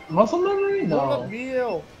memory. Muscle memory? No.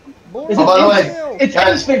 It's by the way, It's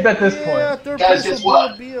instinct at this point. Guys, guess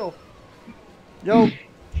what? Yo.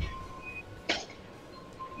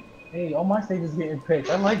 Hey, all my stages getting picked.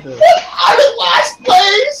 I like this. I'm in last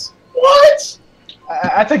place. What?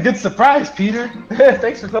 That's a good surprise, Peter.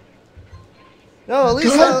 Thanks for coming. No, at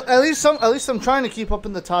least I'm trying to keep up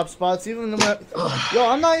in the top spots, even though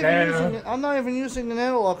I'm not even using an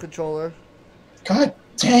analog controller. God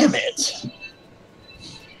damn it!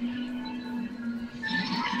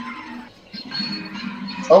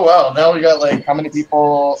 Oh wow, now we got like how many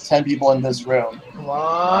people? 10 people in this room. Come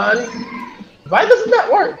on. Why doesn't that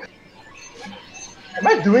work? Am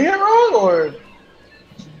I doing it wrong or?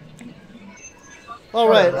 All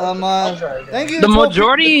right. Thank you. The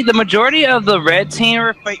majority of the red team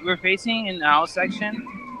we're facing in our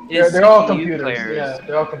section is they're all CPU computers. players. Yeah,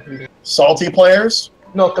 they're all computers. Salty players?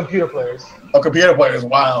 No, computer players. Oh, computer players.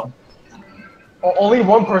 Wow. Only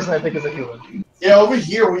one person I think is a human. Yeah, over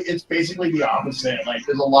here it's basically the opposite. Like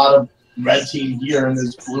there's a lot of red team here and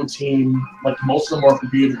there's blue team. Like most of them are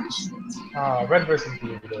computers. Red versus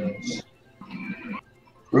blue.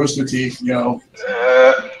 Rooster Teeth, yo.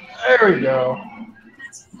 There we go.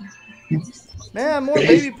 Man, more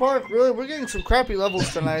Baby Park. Really, we're getting some crappy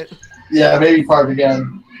levels tonight. Yeah, Baby Park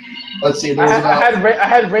again. Let's see. I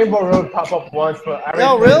had Rainbow Road pop up once, but I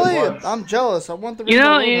no, really? I'm jealous. I want the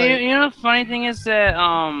Rainbow Road. You know, the funny thing is that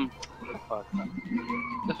how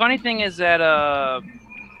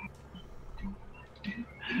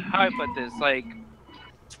I put this, like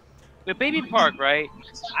with Baby Park, right?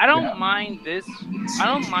 I don't mind this. I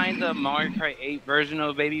don't mind the Mario Kart 8 version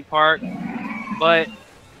of Baby Park, but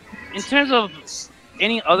in terms of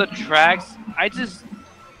any other tracks, I just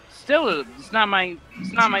still it's not my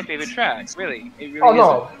favorite track. Really, it really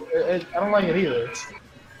isn't. I don't like it either.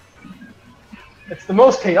 It's the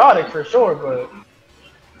most chaotic for sure, but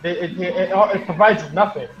it provides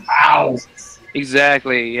nothing. Ow!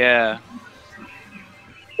 Exactly. Yeah.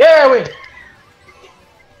 Yeah, wait.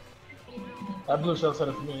 That blue shell said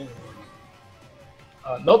it for me.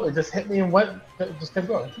 Nope, it just hit me and went. It just kept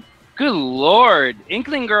going. Good lord,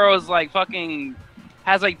 Inkling Girl is like fucking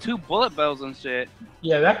has like 2 bullet bills and shit.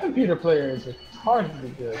 Yeah, that computer player is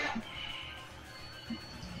retardedly good.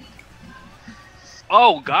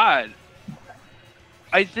 Oh god.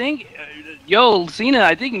 I think, yo, Cena,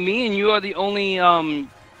 I think me and you are the only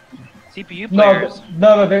CPU players.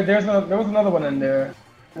 No, there was another one in there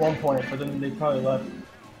at one point, but then they probably left.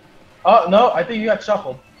 Oh no, I think you got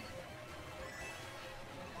shuffled.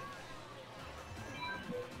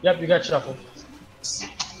 Yep, you got shuffled.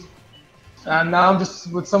 And now I'm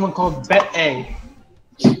just with someone called Bet A.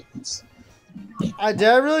 Did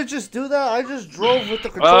I really just do that? I just drove with the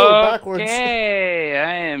controller backwards. Okay,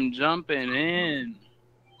 I am jumping in.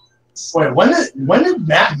 Wait, when did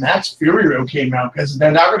Max Fury came out? Because they're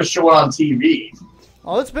not going to show it on TV.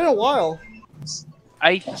 Oh, it's been a while.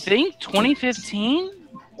 I think 2015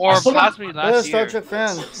 or possibly last year. Star Trek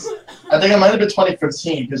fan. I think it might have been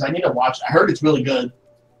 2015 because I need to watch it. I heard it's really good.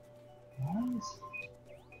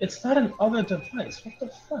 It's not an other device. What the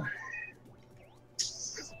fuck?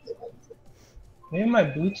 Maybe my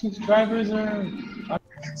Bluetooth drivers are.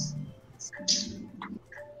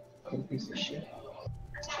 Piece of shit.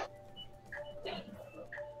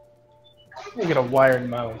 Let me get a wired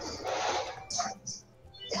mouse.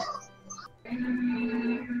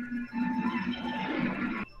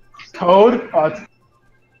 Code?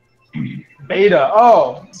 Beta.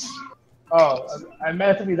 Oh, I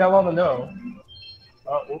meant to be that long to know.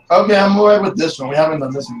 Okay, I'm alright with this one. We haven't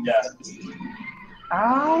done this one yet.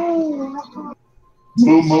 Ow!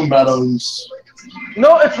 Moon Meadows.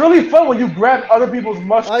 No, it's really fun when you grab other people's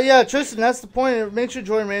mushrooms. Oh yeah, Tristan, that's the point. It makes you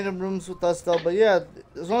join random rooms with us though. But yeah,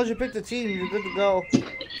 as long as you pick the team, you're good to go.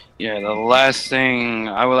 Yeah, the last thing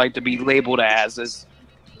I would like to be labeled as is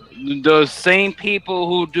the same people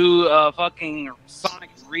who do fucking Sonic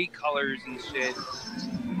recolors and shit.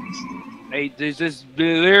 They just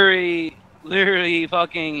literally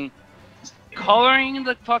fucking coloring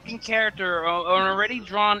the fucking character on an already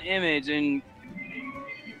drawn image and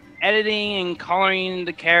editing and coloring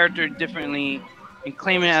the character differently and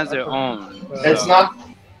claiming it as their own. It's not,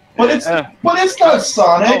 but it's not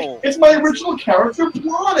Sonic. Oh. It's my original character,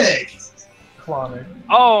 Plonic.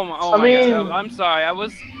 Oh I mean, God. I'm sorry. I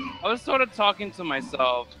was sort of talking to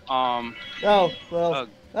myself. Oh well,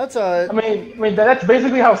 that's alright. I mean that's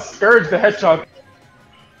basically how Scourge the Hedgehog.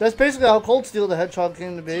 That's basically how Cold Steel the Hedgehog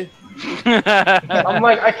came to be. I'm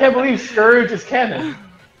like, I can't believe Scourge is canon.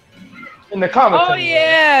 In the comics. Oh anyway.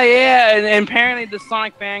 Yeah, and apparently the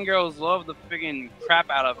Sonic fangirls love the friggin' crap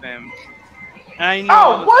out of him. And I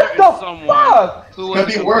know what the fuck? Who could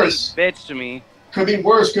be worse. Bitch to me. Could be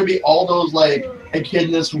worse. Could be all those like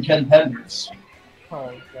echidnas from Ken Penders.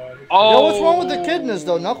 Oh god. Oh. Yo, what's wrong with the echidnas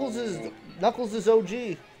though? Knuckles is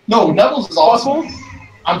OG. No, Knuckles is awesome.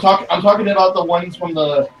 I'm talking about the ones from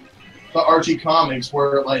the Archie comics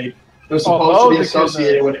where like they're supposed to be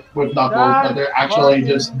associated with Knuckles, but they're actually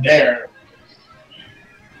just there.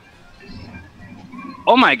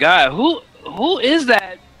 Oh my god, who is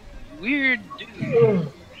that weird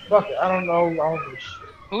dude? Fuck it, I don't know all this shit.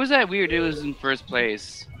 Who was that weird dude who was in first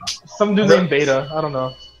place? Some dude named Beta. I don't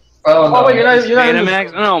know. I don't know. Oh wait, you're not in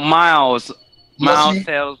Betamax? No, Miles. Miles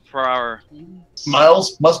sales per hour.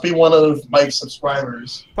 Miles must be one of Mike's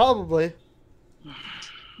subscribers. Probably.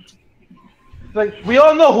 Like we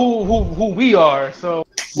all know who we are, so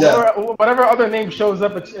whatever other name shows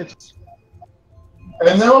up, it's.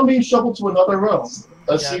 And now I'm being shuffled to another room.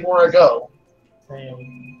 Let's see where I go.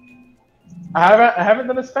 Same. I haven't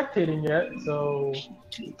done a spectating yet, so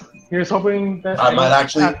here's hoping that I might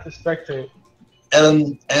actually have to spectate.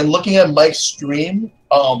 And looking at Mike's stream,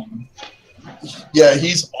 yeah,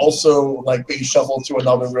 he's also like being shuffled to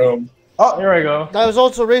another room. Oh, here I go. I was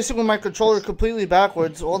also racing with my controller completely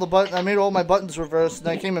backwards. I made all my buttons reversed, and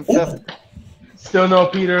I came in 5th. Still no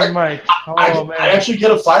Peter and Mike. Oh man! I actually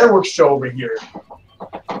get a fireworks show over here.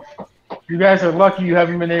 You guys are lucky you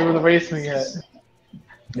haven't been able to race me yet.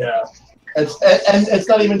 Yeah, and it's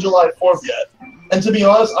not even July 4th yet. And to be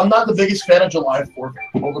honest, I'm not the biggest fan of July 4th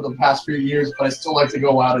over the past few years, but I still like to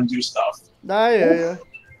go out and do stuff. Yeah.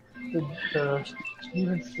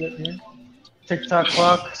 Even split here. TikTok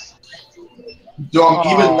clock. Though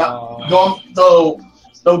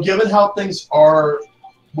given how things are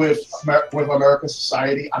with American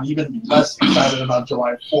society, I'm even less excited about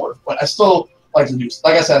July 4th. But I still like to do,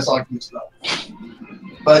 like I said, I still like to do stuff.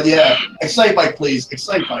 But yeah, Excite Bike, please.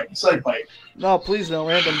 Excite Bike. No, please no,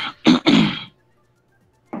 random.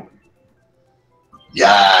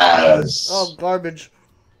 Yes! Oh, garbage.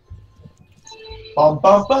 Alright,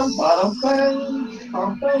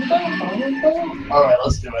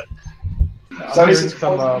 let's do it. I'm hearing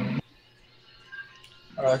some,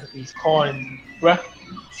 these coins, bruh.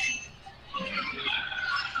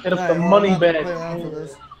 Hit up the money bag.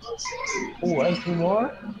 Oh, and 2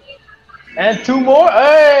 more? And 2 more?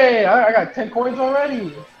 Hey! I got 10 coins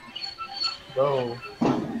already. Go.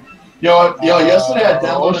 Yo, yesterday I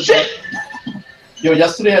downloaded. Oh, shit!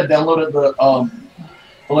 Yesterday I downloaded the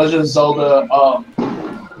Legend of Zelda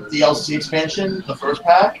DLC expansion, the first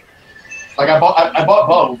pack. Like I bought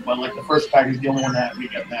both, but like the first pack is the only one that we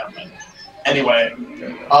get now. But anyway,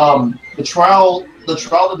 the trial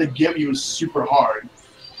that they give you is super hard.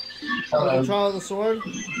 The trial of the sword.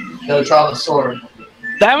 Yeah, the trial of the sword.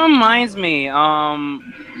 That reminds me. I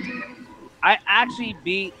actually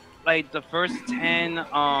beat like the first 10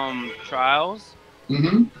 trials.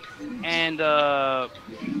 Mm-hmm. And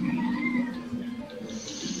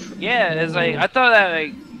yeah, it's like I thought that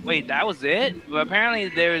like wait, that was it? But apparently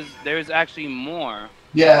there's actually more.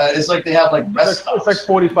 Yeah, it's like they have like rest stops. It's like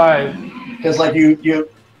 45. Because like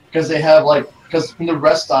because they have like from the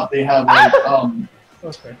rest stop they have like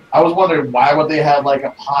Okay. I was wondering why would they have like a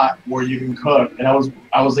pot where you can cook, and I was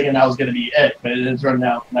thinking that was gonna be it, but it turned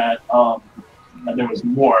out that there was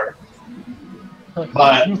more.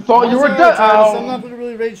 But you thought you were done. I'm not gonna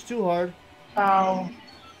really rage too hard. Ow.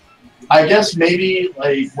 I guess maybe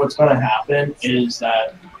like what's gonna happen is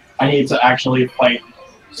that I need to actually fight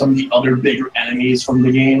some of the other bigger enemies from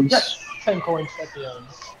the games. Yes, 10 coins at the end.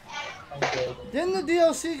 Okay. Didn't the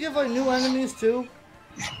DLC give like new enemies too?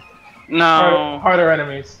 No. Harder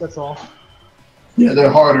enemies. That's all. Yeah,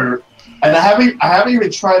 they're harder. And I haven't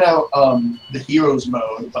even tried out the heroes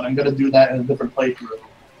mode, but I'm gonna do that in a different playthrough.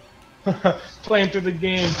 Playing through the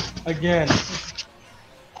game again.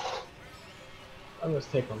 I'm gonna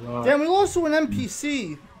take a lot. Damn, we lost to an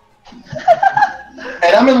NPC.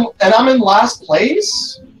 and I'm in last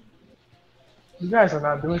place. You guys are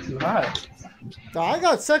not doing too hot. I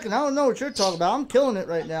got 2nd. I don't know what you're talking about. I'm killing it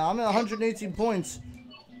right now. I'm at 118 points.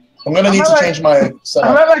 I'm gonna need to change my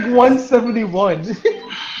setup. I'm at like 171.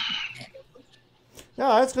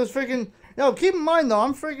 Yeah, that's because freaking. Yo, keep in mind though,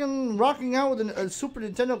 I'm freaking rocking out with a Super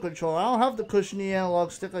Nintendo controller. I don't have the cushiony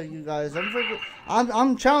analog stick like you guys.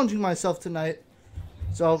 I'm challenging myself tonight.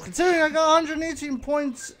 So considering I got 118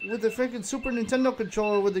 points with the freaking Super Nintendo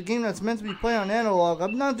controller with a game that's meant to be played on analog,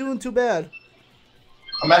 I'm not doing too bad.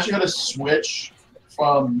 I'm actually gonna switch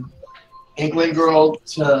from Inkling Girl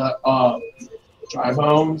to Drive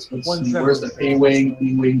Homes. Let's see, where's the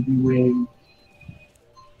B-Wing,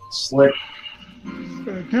 Slick.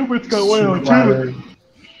 Gilbert's got one on too.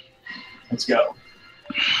 Let's go.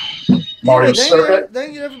 Mario Circuit.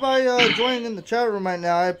 Thank you to everybody joining in the chat room right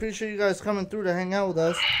now. I appreciate you guys coming through to hang out with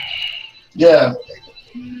us. Yeah.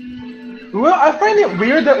 Well, I find it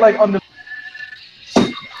weird that like on the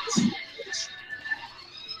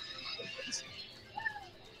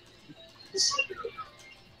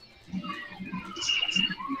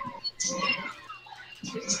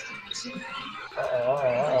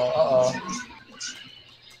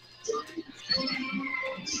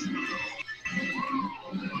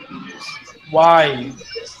Why?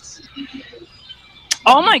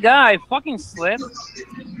 Oh my god, I fucking slipped.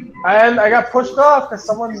 And I got pushed off because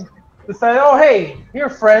someone decided, oh hey, here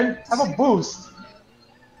friend, have a boost.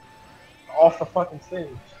 Off the fucking stage.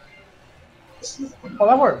 Oh,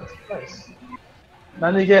 that worked. Nice. Now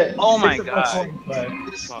you get. Oh my god.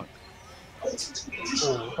 Fuck. Oh,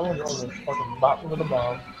 someone almost fucking bopped me with a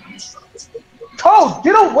bomb. Toad,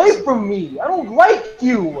 get away from me! I don't like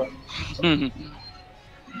you!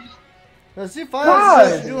 Now, see,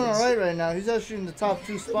 Files is doing alright right now. He's actually in the top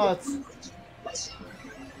 2 spots.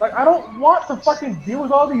 Like, I don't want to fucking deal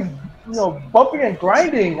with all these, you know, bumping and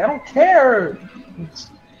grinding. I don't care.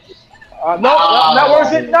 No, not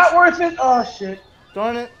worth it. Not worth it. Oh shit.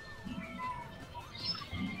 Darn it.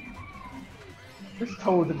 This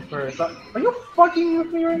Toad's in first. Are you fucking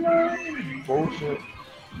with me right now? Bullshit.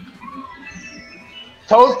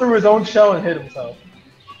 Toad threw his own shell and hit himself.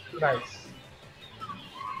 Nice.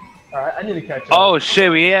 Alright, I need to catch up. Oh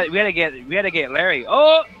shit, we had to get Larry.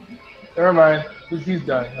 Oh! Never mind. He's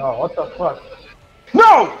done. Oh, what the fuck?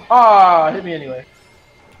 No! Ah, hit me anyway.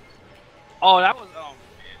 Oh, that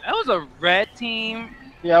was a red team.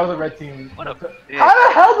 Yeah, that was a red team. What a How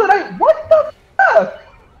the hell did I? What the fuck?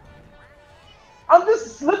 I'm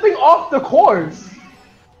just slipping off the course.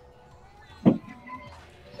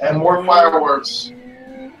 And more fireworks.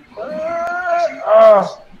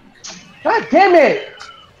 God damn it!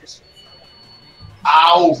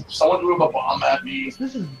 Ow! Someone threw a bomb at me.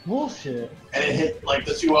 This is bullshit. And it hit like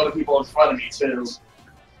the 2 other people in front of me too.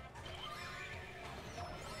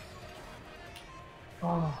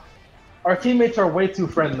 Oh. Our teammates are way too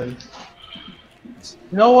friendly.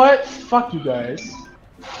 You know what? Fuck you guys.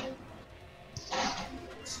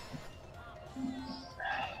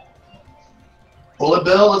 Bullet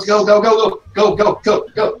Bill, let's go, go, go, go, go, go,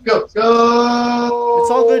 go, go, go!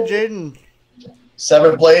 It's all good, Jaden.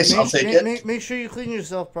 7th place, I'll take it. Make sure you clean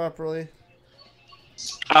yourself properly.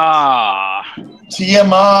 Ah.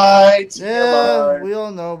 TMI, TMI. Yeah, we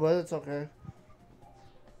all know, but it's okay.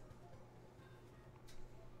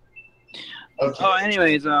 Okay. Oh,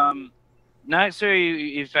 anyways, not sure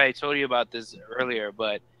if I told you about this earlier,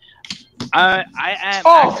 but I am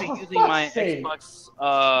actually using my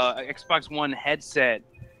Xbox One headset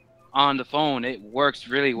on the phone. It works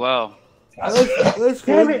really well. That's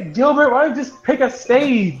Damn it, Gilbert! Why don't you just pick a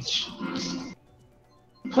stage?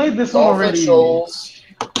 Played this one already.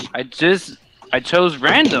 I chose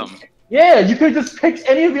random. Yeah, you could just pick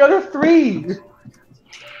any of the other 3.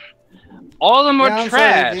 All of them are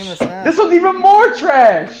trash. This was even more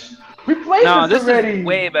trash. We played this already. This is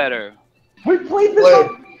way better. We played this.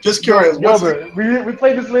 Just curious. Gilbert, we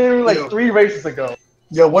played this literally like 3 races ago.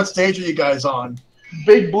 Yo, what stage are you guys on?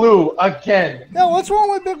 Big Blue again. Yo, what's wrong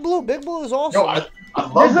with Big Blue? Big Blue is awesome. Yo, I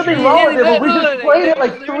love There's nothing wrong with it, but we just played it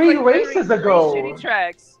like 3 races ago.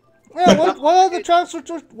 Tracks. Yeah, what are the tracks?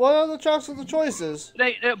 What are the tracks of the choices?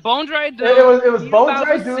 Bone Dry Dude. It was Bone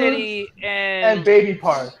Dry Dude City and Baby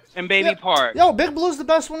Park. Park. Yo, Big Blue's the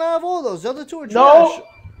best one out of all those. The other 2 are trash.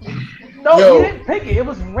 No, you didn't pick it. It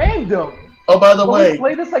was random. Oh, by the way, we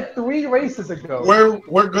played this like 3 races ago.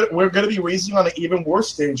 We're gonna be racing on an even worse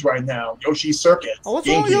stage right now. Yoshi Circuit. Oh, what's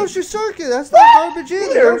wrong with Yoshi Circuit? That's not garbage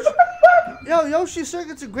either. Yoshi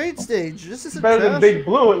Circuit's a great stage. This is better than Big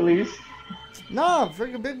Blue, at least. Nah,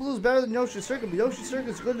 freaking Big Blue's better than Yoshi Circuit, but Yoshi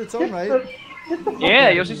Circuit's good in its own right. Yeah,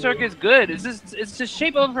 Yoshi Circuit's good. It's the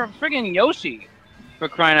shape of a friggin' Yoshi, for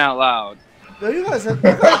crying out loud. Yo, you guys have.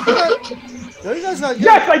 Yo, you guys gotta get.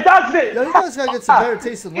 Yes, I dodged it. Yo, you guys gotta get some better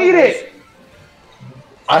taste in levels. Eat it.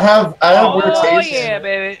 I have weird taste. Oh yeah,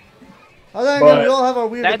 baby. I think we all have our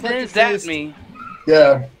weird eclectic taste. Me.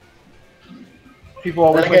 Yeah. People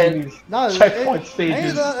always like these checkpoint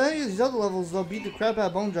stages. Any of these other levels, they'll beat the crap out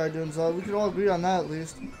of Bone Dry Dunes, so we could all agree on that at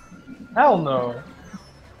least. Hell no.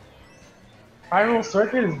 Hyrule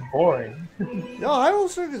Circuit is boring. Yo, Hyrule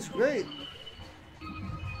Circuit's great.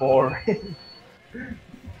 Boring.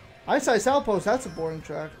 Ice Ice Outpost, that's a boring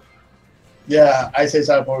track. Yeah, Ice Ice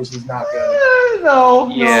Outpost is not good. No.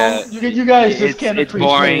 Yeah. You guys just can't appreciate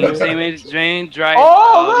boring. it. Same as Drain, Dry.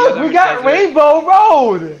 Oh, look, we got Rainbow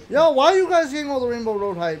Road. Yo, why are you guys getting all the Rainbow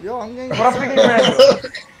Road hype? Yo, I'm getting.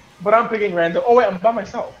 But I'm picking random. Oh wait, I'm by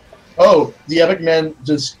myself. Oh, the Epic Man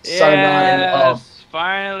just signed on.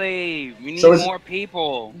 Finally, we need more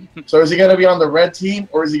people. So is he gonna be on the red team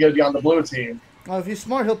or is he gonna be on the blue team? If he's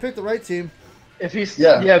smart, he'll pick the right team. If he's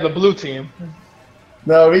the blue team.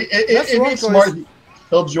 No, if he's smart,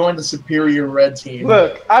 he'll join the superior red team.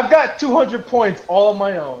 Look, I've got 200 points all on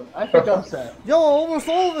my own. I think I'm set. Yo, almost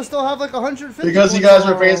all of us still have like 150. Because you guys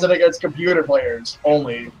are facing against computer players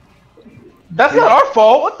only. That's not our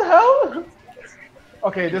fault. What the hell?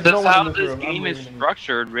 Okay, there's no one in this room. This game is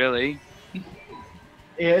structured, really.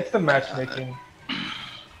 Yeah, it's the matchmaking.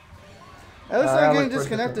 At least I'm getting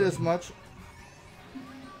disconnected as much.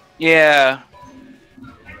 Yeah.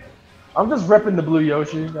 I'm just repping the blue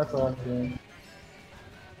Yoshi. That's all I'm doing.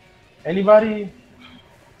 Anybody?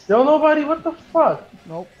 Still nobody? What the fuck?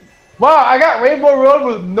 Nope. Wow, I got Rainbow Road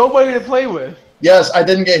with nobody to play with. Yes, I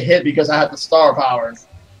didn't get hit because I had the star power.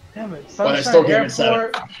 Damn it. But I still Sunshine gave it 7.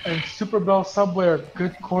 Airport and Super Bell Subway are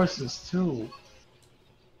good courses too.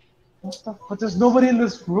 What the fuck? There's nobody in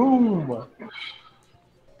this room.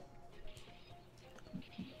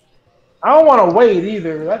 I don't want to wait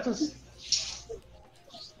either. That's just...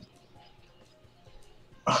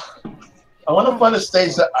 I want to find a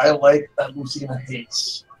stage that I like that Lucina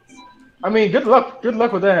hates. I mean, good luck. Good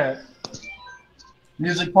luck with that.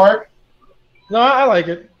 Music Park? No, I like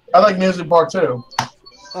it. I like Music Park too.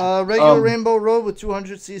 Regular Rainbow Road with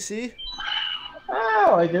 200cc.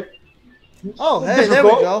 I like it. Oh, hey, there we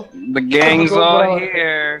go. The gang's all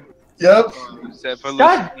here. Yep. Except for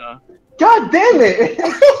Lucina. God damn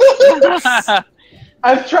it!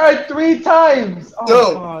 I've tried 3 times. Oh,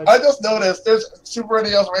 Dude, God. I just noticed there's Super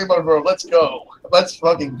NES Rainbow Road. Let's go. Let's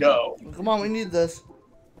fucking go. Come on, we need this.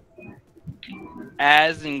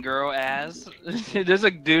 As and girl ass. There's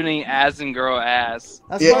a dude named As and girl ass.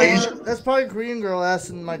 That's probably Korean girl ass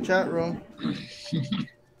in my chat room.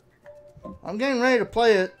 I'm getting ready to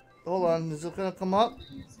play it. Hold on, is it gonna come up?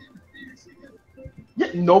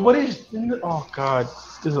 Yeah, nobody's in the... Oh, God.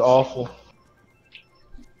 This is awful.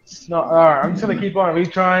 No, alright, I'm just gonna keep on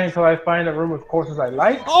retrying until I find a room with courses I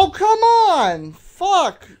like. Oh, come on!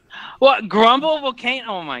 Fuck! What, Grumble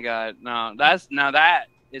Volcano? Oh my god, no, that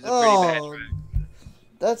is a pretty bad track.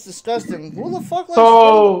 That's disgusting. Who the fuck likes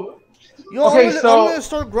So... Yo, okay, I'm gonna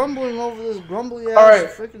start grumbling over this grumbly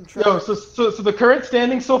ass freaking track. Yo, so the current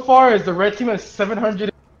standing so far is the red team has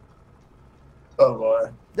 700. Oh boy.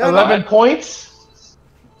 11 points,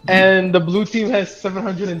 and the blue team has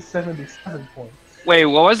 777 points. Wait,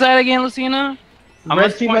 what was that again, Lucina?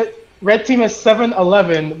 Red team has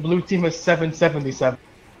 711, blue team has 777.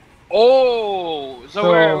 Oh, so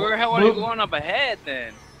we're going up ahead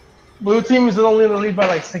then. Blue team is only in the lead by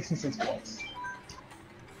like 66 points.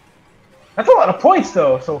 That's a lot of points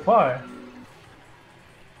though, so far.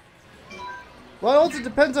 Well, it also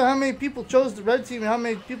depends on how many people chose the red team and how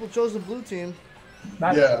many people chose the blue team.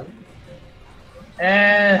 Yeah.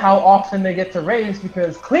 And how often they get to race,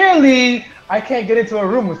 because clearly I can't get into a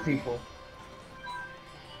room with people.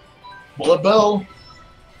 Bullet Bill.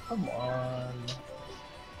 Come on.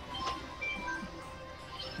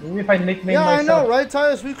 Maybe if I nickname myself. I know, right,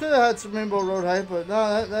 Titus? We could have had some Rainbow Road hype, but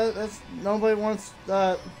no, that's nobody wants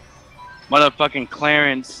that. Motherfucking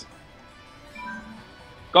Clarence.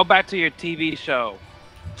 Go back to your TV show.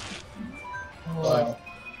 Oh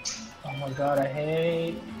my god, I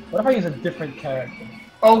hate... What if I use a different character?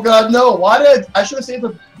 Oh god, no. Why did I should have saved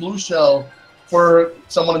the blue shell for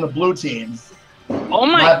someone in the blue team. Oh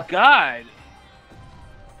my god.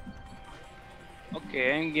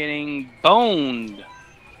 Okay, I'm getting boned.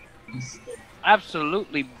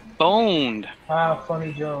 Absolutely boned. Ah,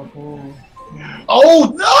 funny joke. Ooh.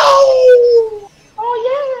 Oh no!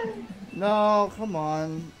 Oh yeah! No, come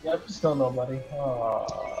on. Yep, still nobody. Oh,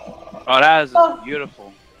 that is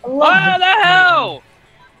beautiful. What the hell?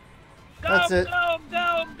 Go, That's it. Go,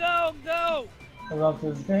 go, go, go! I love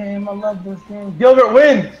this game. I love this game. Gilbert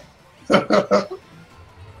wins!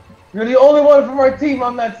 You're the only one from our team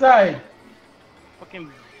on that side.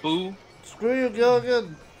 Fucking boo. Screw you,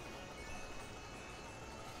 Gilligan.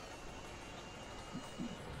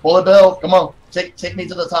 Bullet Bill, come on. Take me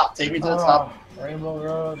to the top. Take me to the top. Rainbow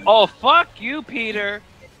Road. Oh, fuck you, Peter.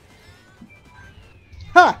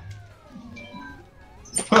 Ha!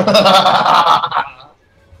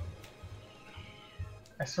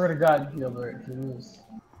 I swear to God, Gilbert, you lose.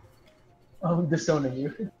 I'm disowning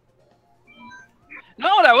you.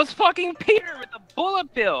 No, that was fucking Peter with the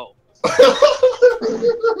bullet bill.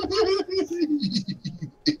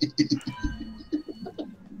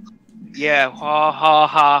 Yeah, ha ha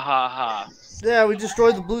ha ha ha. Yeah, we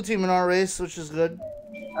destroyed the blue team in our race, which is good.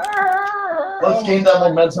 Let's gain that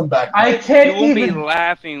momentum back. I can't You won't even... be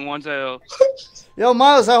laughing once I... Yo,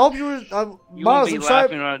 Miles, I hope you were... You Miles, won't be I'm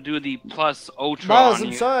laughing sorry. when I do the plus ultra Miles, on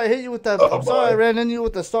I'm you. sorry I hit you with that. I'm sorry I ran into you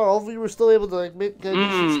with the star. Hopefully you were still able to like get a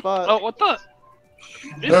decent spot. Oh, what the?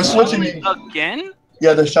 They're switching me again.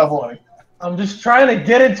 Yeah, they're shuffling. I'm just trying to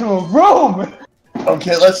get into a room.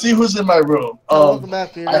 Okay, let's see who's in my room. Welcome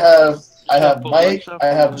back, Peter. I have Mike. I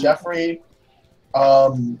have Jeffrey.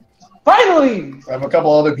 Finally! I have a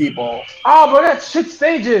couple other people. Oh, but that's shit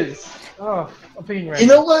stages. Oh, I'm picking right. You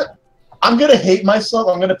know what? I'm gonna hate myself.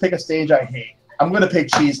 I'm gonna pick a stage I hate. I'm gonna pick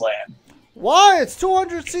Cheeseland. Why? It's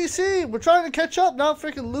 200cc. We're trying to catch up, not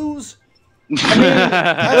freaking lose. I mean,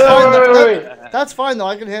 that's fine though.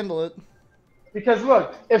 I can handle it. Because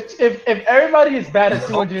look, if everybody is bad at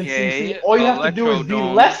 200cc, all you have to do is be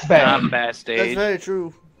less bad. Not a bad stage. That's very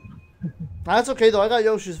true. That's okay though. I got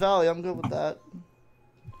Yoshi's Valley. I'm good with that.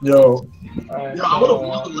 Yo. Right,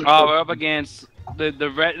 we're up against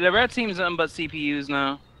the red team's nothing but CPUs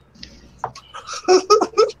now.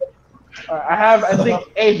 I have, I think,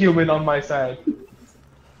 a human on my side.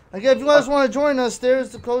 Again, if you guys want to join us, there's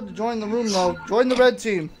the code to join the room though. Join the red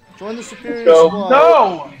team. Join the superior squad.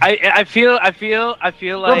 No! I feel like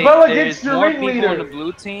there's more people on the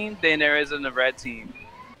blue team than there is in the red team.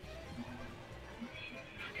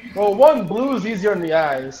 Well, one, blue is easier in the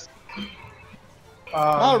eyes.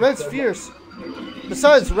 Red's fierce.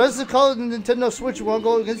 Besides, red's the color of the Nintendo Switch. You want to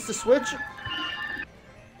go against the Switch?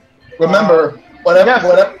 Remember,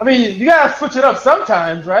 whatever. I mean, you gotta switch it up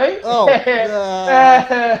sometimes, right? Oh.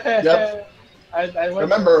 Yep.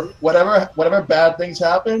 Remember, whatever bad things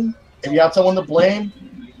happen, if you have someone to blame,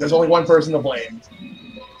 there's only one person to blame.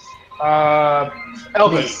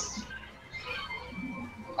 Elvis. Me.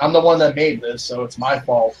 I'm the one that made this, so it's my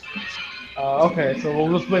fault. Okay, so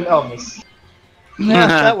we'll just blame Elvis. Yeah,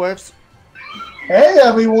 that works. Hey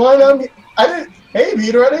everyone, Hey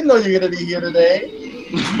Peter, I didn't know you were gonna be here today.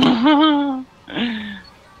 Ow!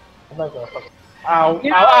 Ow!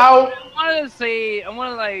 I want to say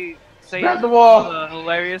grab the wall. The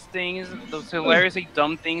hilarious things, those hilariously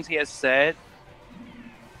dumb things he has said.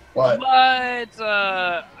 What?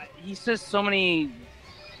 But he says so many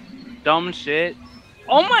dumb shit.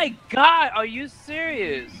 Oh my god, are you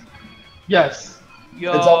serious? Yes.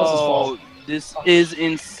 Yo, it's Elvis's fault. This is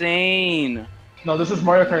insane. No, this is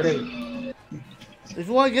Mario Kart 8. If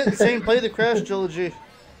you want to get insane, play the Crash trilogy.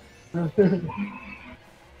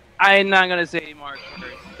 I'm not gonna say Mario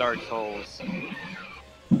Kart Dark Souls.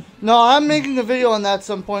 No, I'm making a video on that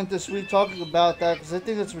some point this week talking about that because I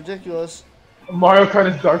think it's ridiculous. Mario Kart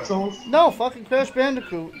is Dark Souls? No, fucking Crash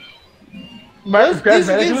Bandicoot. Crash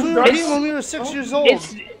Bandicoot we were playing when we were 6 years old.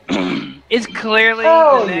 It's clearly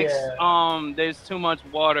the next. Yeah. There's too much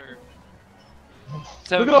water.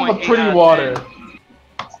 Look at all the pretty water.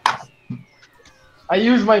 I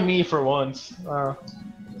used my Mii for once.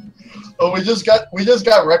 Oh, we just got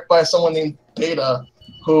wrecked by someone named Beta,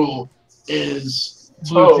 who is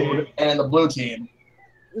Toad and the blue team.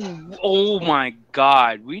 Oh my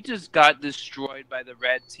god, we just got destroyed by the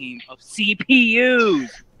red team of CPUs.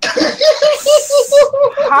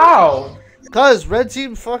 How? Because red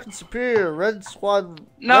team fucking superior. Red squad.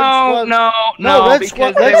 No. Red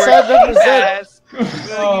squad. Red side represent.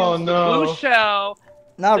 Oh no. Blue shell.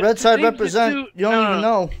 Now red side represent. You don't even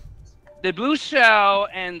know. The blue shell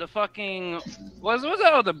and the fucking what's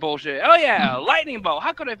that other bullshit? Oh yeah, lightning bolt.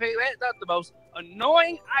 How could I say that? That's the most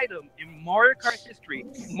annoying item in Mario Kart history.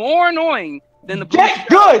 More annoying than the blue Get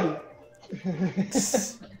good.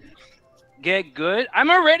 Get good. I'm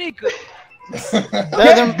already good.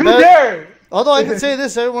 Better. Although I can say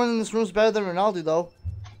this, everyone in this room is better than Ronaldo, though.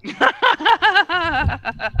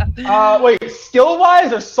 Wait,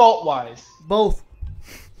 skill-wise or salt-wise? Both.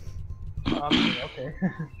 Okay.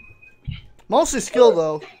 Mostly skill,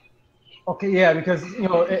 though. Okay, yeah, because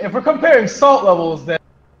if we're comparing salt levels, then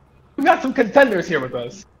we got some contenders here with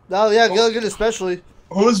us. Oh yeah, Gilligan especially.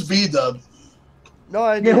 Who's V-Dub? No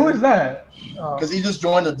idea. Yeah, who is that? Because he just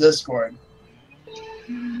joined the Discord.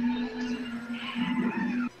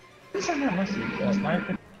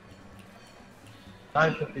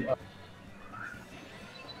 950 up.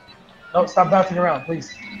 No, stop bouncing around, please.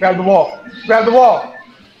 Grab the wall. Grab the wall.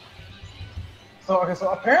 So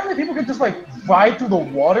apparently people can just ride through the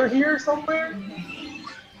water here somewhere,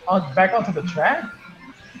 back onto the track.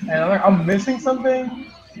 And I'm missing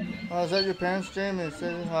something. Oh, is that your parents, Jamie?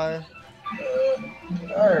 Say hi.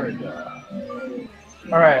 There we go.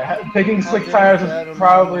 All right, picking slick tires is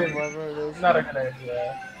probably not a good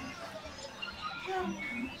idea.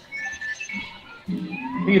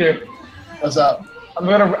 Peter, what's up? I'm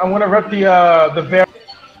gonna rep the bear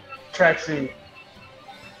tracksuit.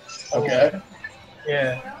 Okay.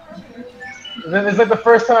 Yeah. It's like the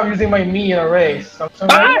first time I'm using my Mii in a race. So I'm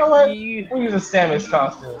like, you know what? We'll use a Samus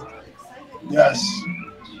costume. Yes.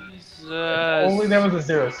 Jesus. Only there was a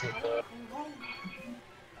Zero suit though.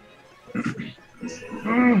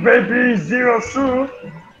 Baby, Zero suit.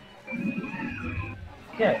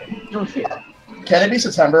 Yeah, Zero suit. Can it be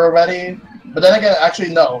September already? But then again,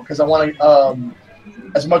 actually no, because I want to.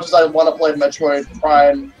 As much as I want to play Metroid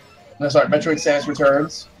Samus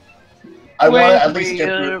Returns, I want to at least get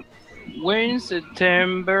through. When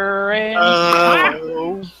September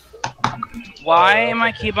Why am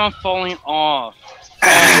I keep on falling off?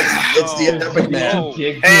 It's the Epic Man.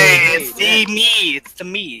 Hey, it's the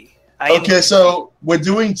me. Okay, so we're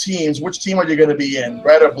doing teams. Which team are you going to be in?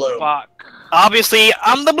 Red or blue? Fuck. Obviously,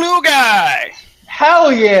 I'm the blue guy.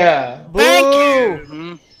 Hell yeah! Boo! Thank you.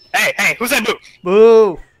 Mm-hmm. Hey, who said boo?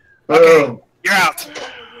 Boo! Okay, you're out.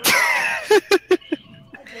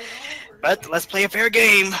 But let's play a fair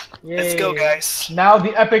game. Yay. Let's go, guys. Now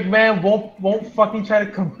the Epic Man won't fucking try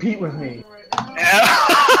to compete with me.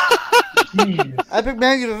 Jeez. Epic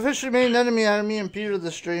Man, you've officially made an enemy out of me and Peter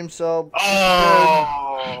the stream, so...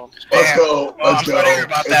 Oh, let's go. Well, Let's I'm go. sorry to hear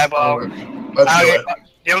about that, Bob. Let's do it.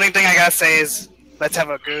 The only thing I gotta say is, let's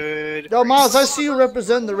have a good... Yo, Miles, I see you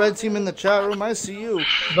representing the red team in the chat room. I see you.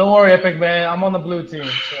 Don't worry, Epic Man. I'm on the blue team,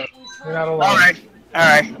 so you're not alone.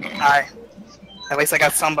 Alright. At least I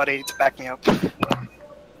got somebody to back me up.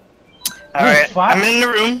 Alright, I'm in the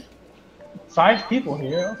room. 5 people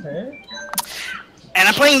here, okay. And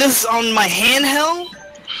I'm playing this on my handheld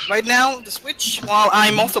right now, the Switch, while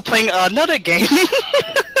I'm also playing another game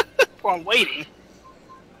while I'm waiting.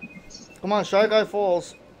 Come on, Shy Guy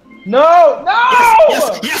Falls. No!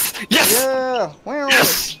 Yes! Yeah! Wow.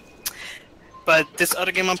 Yes! But this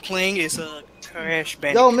other game I'm playing is a Crash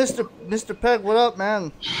Bandicoot. Yo, Mr. Peg, what up,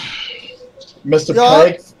 man? Mr.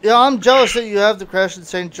 Peg? Yeah, I'm jealous that you have the Crash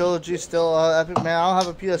Insane Trilogy still, Epic Man. I don't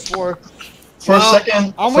have a PS4. For a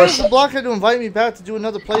second... I'm waiting for Blockhead to invite me back to do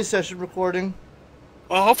another play session recording.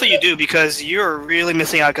 Well, hopefully you do, because you're really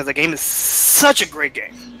missing out, because the game is such a great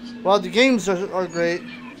game. Well, the games are great.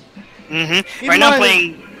 Mm-hmm. Right now I'm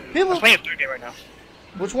playing a third game right now.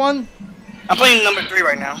 Which one? I'm playing number 3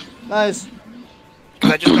 right now. Nice.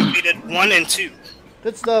 Because I just completed 1 and 2.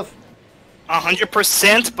 Good stuff.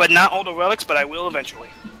 100%, but not all the relics, but I will eventually.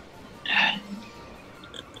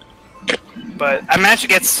 But I managed to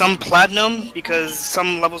get some platinum because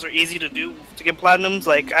some levels are easy to do to get platinums,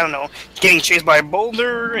 like, I don't know, getting chased by a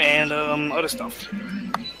boulder and other stuff.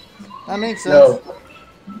 That makes sense.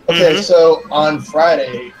 Okay, so on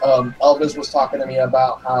Friday, Elvis was talking to me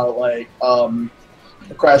about how, like, the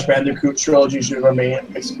Crash Bandicoot trilogy should remain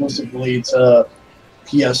exclusively to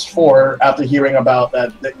PS4 after hearing about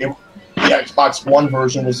that the Xbox One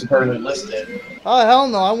version was currently listed. Oh, hell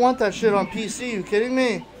no. I want that shit on PC. You kidding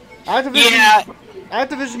me?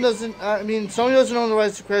 Activision doesn't... I mean, Sony doesn't own the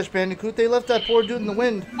rights to Crash Bandicoot. They left that poor dude in the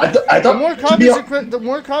wind. The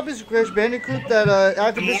more copies of Crash Bandicoot that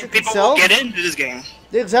Activision can sell... will get into this game.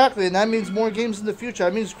 Exactly, and that means more games in the future.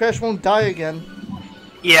 That means Crash won't die again.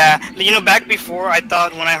 Yeah, you know, back before, I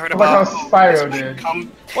thought when I heard about... how Spyro did.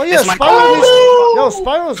 Oh yeah,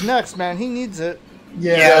 Spyro's next, man. He needs it.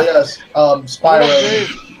 Yes. Spyro...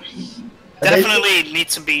 Definitely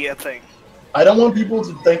needs to be a thing. I don't want people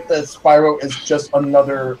to think that Spyro is just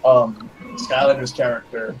another Skylanders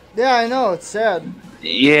character. Yeah, I know. It's sad.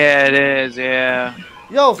 Yeah, it is. Yeah.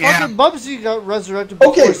 Yo, fucking Bubsy got resurrected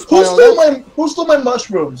before Spyro. Who stole my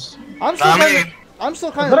mushrooms? I'm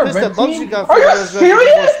still kind of pissed that Bubsy got resurrected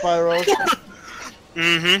before Spyro.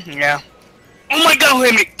 Mm-hmm. Yeah. Oh my God! Wait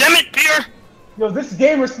a minute! Damn it, Peter! Yo, this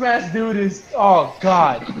Gamer Smash dude is... Oh,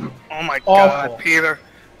 God. Oh my God, Peter.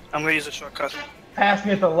 I'm gonna use a shortcut. Passed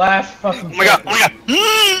me at the last fucking... Oh my God! Oh my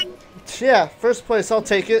God! Yeah, first place. I'll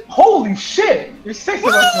take it. Holy shit! There's 6 of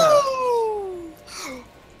us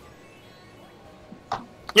now.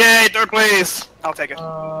 Yay, third place! I'll take it.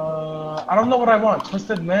 I don't know what I want.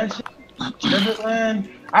 Twisted Mansion? Desert Land?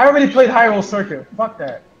 I already played Hyrule Circuit. Fuck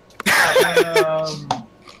that.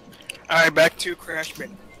 Alright, back to Crash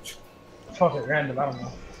Bandicoot. Fuck it, random. I don't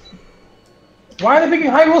know. Why are they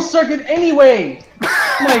picking Hyrule Circuit anyway?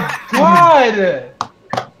 Oh my God!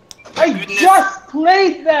 I just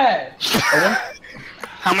played that!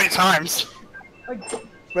 How many times?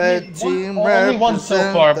 Red team only one so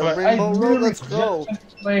far, but I really let's go.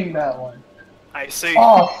 just playing that one. I see.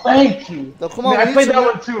 Oh, thank you. No, come on, I played that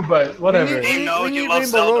one too, but whatever. We need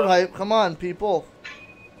Rainbow Road hype. Come on, people.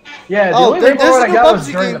 Yeah,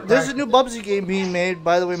 there's a new Bubsy game being made,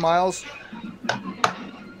 by the way, Miles.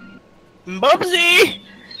 Bubsy!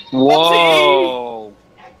 Whoa!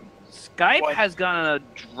 Skype has gotten a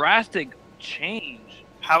drastic change.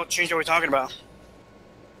 How change are we talking about?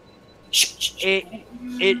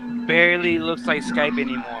 It barely looks like Skype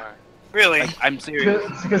anymore. Really? Like, I'm serious.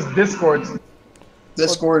 It's because Discord's...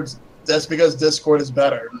 That's because Discord is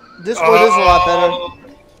better. Discord is a lot better.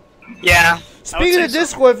 Yeah. Speaking of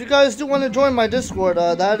Discord, if you guys do want to join my Discord,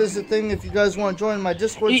 that is the thing. If you guys want to join my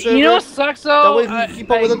Discord server, you know what sucks though? That way you can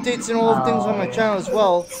keep up with updates and all of things on my channel as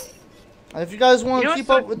well. And if you guys want to keep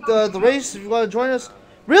up with the race, if you want to join us,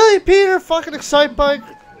 really, Peter, fucking Excite Bike.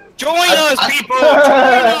 Join us, people!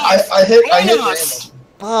 I hit random.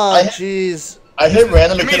 Oh, jeez. I hit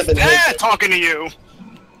random and Give could me have been that hit. talking to you.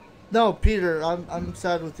 No, Peter, I'm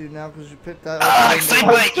sad with you now because you picked that. Excite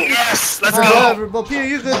Bike, yes, let's go. Whatever. Well, Peter,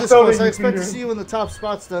 you're good this course. I expect to see you in the top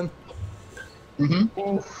spots then.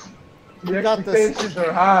 The got this. expectations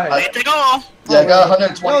are high. They go. Yeah, I got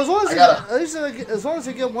 120. No, as long as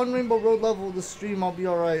I get one Rainbow Road level this stream, I'll be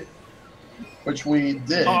all right. Which we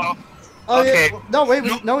did. Oh, okay. Yeah. No,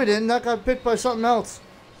 wait, no, we didn't. That got picked by something else.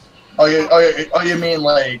 Oh, you mean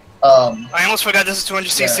like I almost forgot this is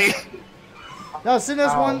 200cc. Yeah. No,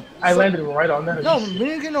 SNES one. I landed right on that. No, we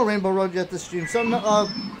didn't get no Rainbow Road yet this stream. Some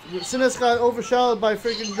SNES got overshadowed by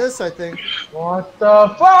freaking this, I think. What the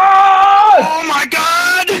fuck? Oh my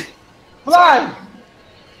god! Fly!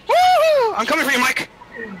 Woo! I'm coming for you, Mike.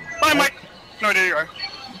 Bye, Mike. No, there you are.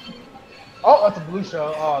 Oh, that's a blue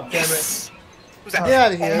shell. Oh, damn Yes. Who's that? Get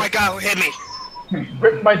out of here. Oh my god, who hit me? it.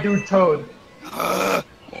 Ripped my dude Toad. Oh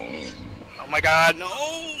my god, no!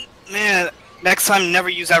 Man, next time never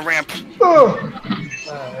use that ramp. There we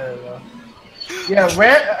go.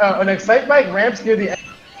 Yeah, an Excite Bike, ramps near the end.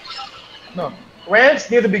 No. Ramps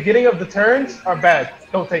near the beginning of the turns are bad.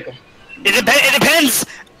 Don't take them. It depends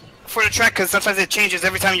for the track, because sometimes it changes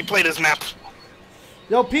every time you play this map.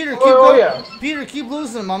 Yo, Peter, keep going. Yeah. Peter, keep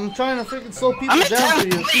losing them. I'm trying to freaking slow people down for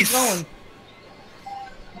you. Keep going.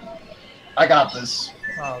 I got this.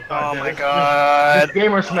 Oh, my god. This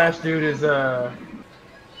Gamer Smash dude is, no.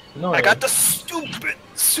 I got the stupid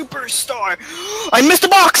superstar. I missed the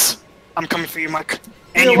box! I'm coming for you, Mike.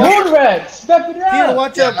 And Peter, Moonrat! Step it out! Peter,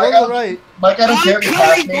 watch out. Go to the right. Mike, I don't care if you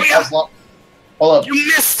pass me as long. Hold up. You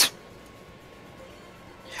missed!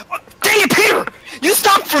 Oh, dang it, Peter! You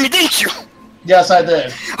stopped for me, didn't you? Yes, I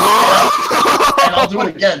did. And I'll do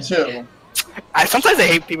it again, too. Sometimes I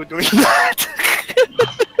hate people doing that.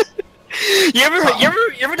 you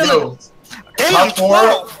ever done top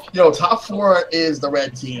four? Yo, top four is the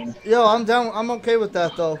red team. Yo, I'm down. I'm okay with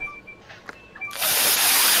that though.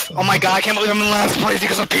 Oh my god, I can't believe I'm in last place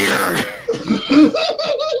because of Peter.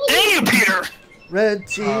 Dang you, Peter. Red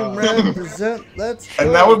team represent. Let's go.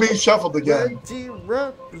 And now we're being shuffled again. Red team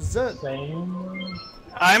represent.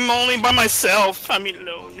 I'm only by myself. I'm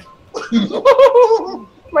alone.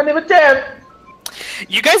 My name is Dan.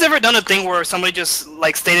 You guys ever done a thing where somebody just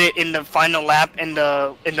like stayed in the final lap in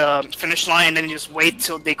the finish line and then you just wait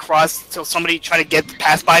till they cross till somebody try to get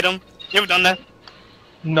passed by them? You ever done that?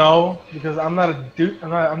 No, because I'm not a dude.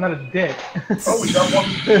 I'm not a dick. Oh, we got one.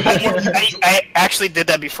 I actually did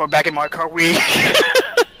that before back in Mario Kart Wii.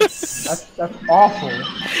 That's awful.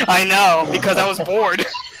 I know because I was bored.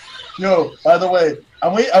 Yo, by the way,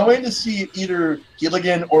 I'm waiting to see if either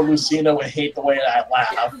Gilligan or Lucina would hate the way that I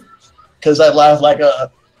laugh. Because I laugh like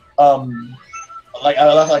a, I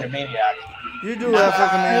laugh like a maniac. You do laugh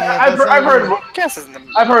like a maniac.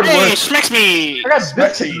 I've heard Hey, worse. smacks me. I got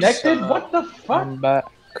disconnected. What the fuck? I'm back.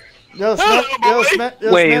 Yo,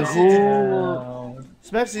 Wait, who?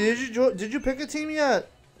 Smexy, did you pick a team yet?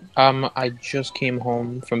 I just came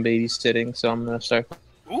home from babysitting, so I'm gonna start.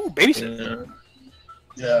 Ooh, babysitting.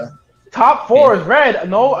 Yeah. Top four is red.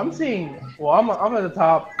 No, I'm seeing. Well, I'm at the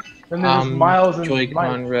top. And there's Miles and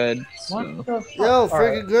Joy-Con red. What the fuck? Yo,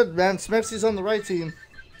 freaking good, man. Smexy's on the right team.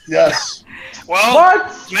 Yes. Well, what?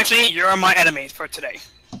 Smexy, you're my enemy for today.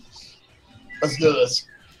 Let's do this.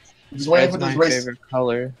 I'm just waiting for this race. Favorite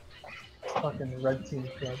color. Fucking red team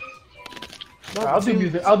club. No, I'll do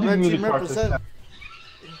music. I'll do music part this time.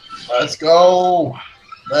 Let's go.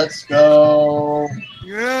 Let's go.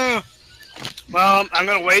 Yeah. Well, I'm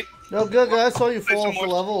gonna wait. No, good guy. I saw you fall off the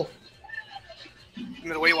level. I'm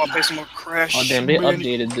gonna wait while I play some more Crash. Oh damn, they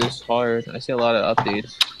updated this hard. I see a lot of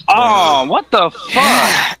updates. Oh, what the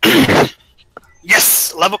fuck?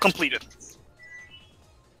 Yes, level completed.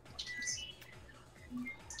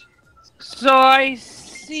 So I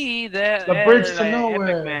see that The bridge to Epic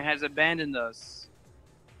nowhere. Man has abandoned us.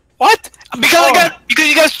 What? Because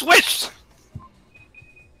you guys switched.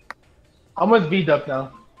 I'm with B-Duck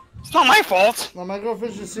now. It's not my fault. Well, my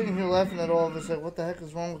girlfriend's just sitting here laughing at all of us. Like, what the heck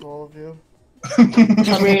is wrong with all of you?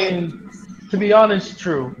 I mean, to be honest,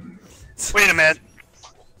 true. Wait a minute.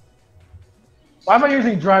 Why am I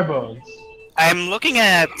using dry bones? I'm looking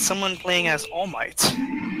at someone playing as All Might.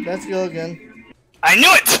 Let's go again. I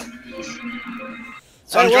knew it.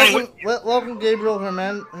 So Hey, I'm joining welcome, Gabriel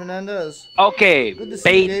Hernandez. Okay, Good to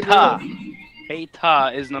see you, Beta. Gabriel.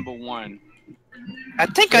 Beta is number 1. I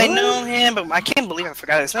think I know him, but I can't believe I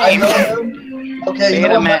forgot his I name. know him. Okay, you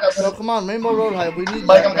know what, Mike? So come on, Rainbow Road Hype. We need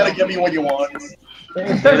Mike, that I'm gonna now. give you what you want. Oh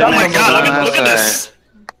my god, look at this.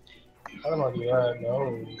 I don't want to do that,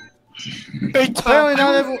 no.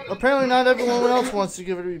 Apparently not everyone else wants to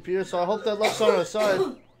give it a repeat, so I hope that luck's on our side.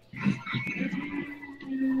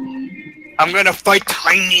 I'm gonna fight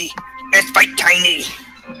Tiny. Let's fight Tiny.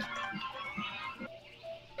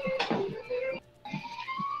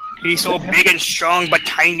 He's so big and strong, but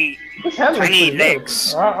tiny. Tiny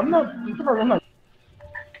legs. I'm not.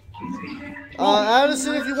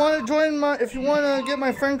 Addison, if you want to join if you want to get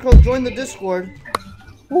my friend code, join the Discord.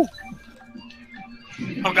 Ooh.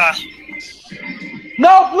 Oh God.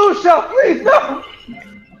 No, Blue Shell, please no.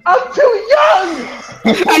 I'm too young.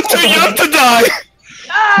 I'm too young to die.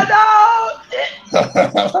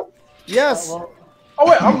 No. Yes. Oh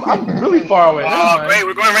wait, I'm really far away. Oh great,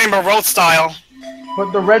 we're going Rainbow Road style.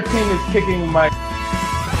 But the red team is kicking my.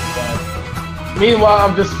 Meanwhile,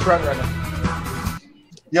 I'm just front running.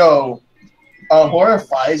 Yo, Horror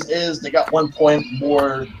Fies is they got 1 point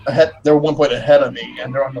more ahead. They're 1 point ahead of me,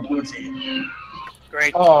 and they're on the blue team.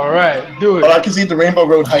 Great. All right, do it. But I can see the Rainbow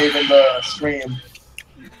Road hype in the stream.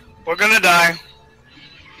 We're gonna die.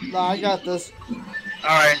 Nah, I got this.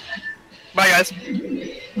 All right. Bye, guys.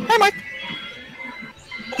 Hey, Mike.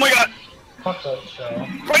 Oh my God. Fuck that show.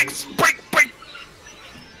 Break.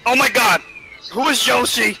 Oh my God. Who is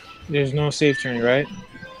Yoshi? There's no safe turn, right?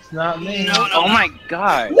 It's not me. No. Oh my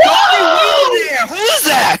God. Whoa! Who is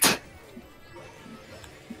that?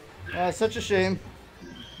 Such a shame.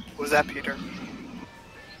 Who's that, Peter?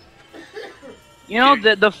 You know,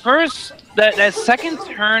 the first, that second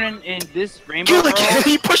turn in this Rainbow Road,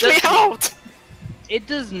 He pushed me out! It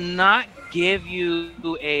does not give you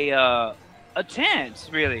a chance,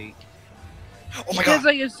 really. Oh my Because God.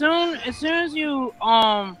 like as soon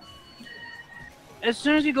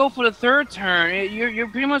as you go for the third turn, you're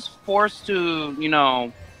pretty much forced to, you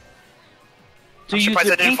know, to use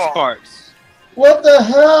your pink sparks. What the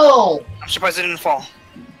hell? I'm surprised it didn't fall.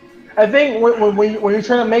 I think when you're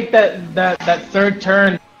trying to make that third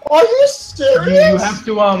turn, are you serious? You have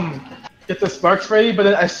to get the sparks ready, but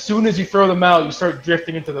then as soon as you throw them out, you start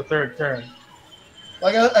drifting into the third turn.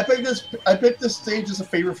 Like I picked this stage as a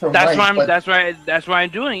favorite for That's Mike, why that's why I'm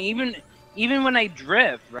doing. Even when I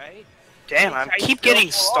drift, right? Damn, I keep getting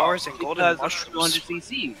stars and golden mushrooms. 200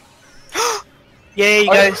 cc. Yay, you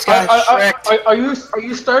guys got correct. Are you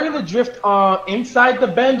starting to drift inside the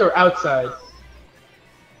bend or outside?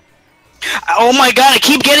 Oh my God, I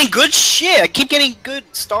keep getting good shit. I keep getting good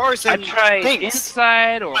stars and I try things.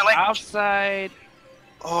 inside or outside.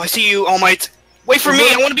 Oh, I see you, All Might. Wait for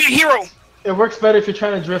me, I want to be a hero. It works better if you're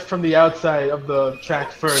trying to drift from the outside of the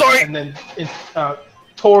track first, Sorry. and then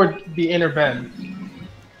toward the inner bend.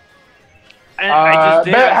 I just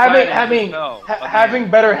did having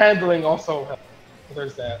better handling also helps.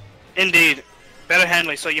 There's that. Indeed, better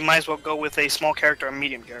handling. So you might as well go with a small character or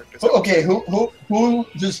medium character. Okay, who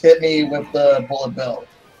just hit me with the bullet bill?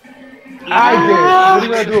 I did. What are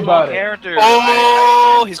you gonna do about it?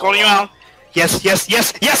 Oh, he's calling you out. Yes.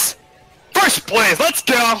 First place, let's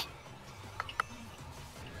go.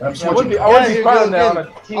 I'm I would be proud of that on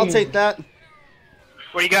a team. I'll take that.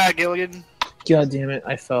 What do you got, Gilligan? God damn it,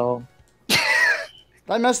 I fell.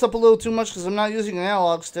 I messed up a little too much because I'm not using an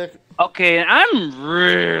analog stick. Okay, I'm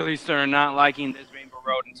really starting not liking this Rainbow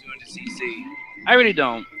Road in 200cc. I really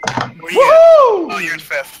don't. Where are you? Oh, you're in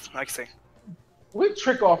fifth. I see. We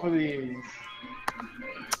trick off of these.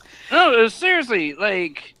 No, seriously,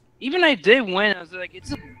 like, even I did win. I was like,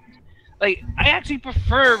 I actually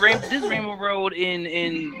prefer this Rainbow Road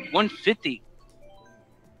in 150.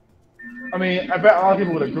 I mean, I bet a lot of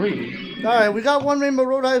people would agree. All right, we got one Rainbow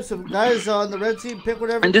Road hype. So guys on the red team, pick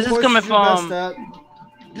whatever. And this is coming from.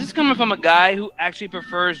 This is coming from a guy who actually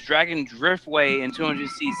prefers Dragon Driftway in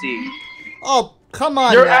 200cc. Oh, come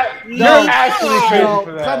on! You're actually crazy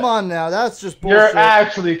for that. Come on now, that's just bullshit. You're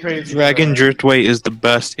actually crazy. Dragon Driftway is the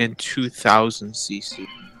best in 2000cc.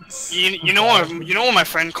 You know what my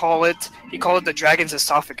friend called it? He called it the dragon's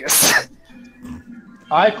esophagus.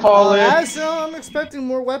 I call it. As I'm expecting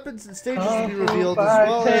more weapons and stages to be revealed, as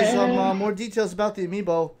well as some more details about the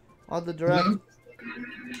amiibo on the direct.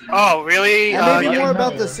 Oh, really? And maybe more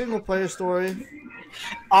about the single-player story.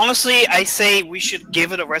 Honestly, I say we should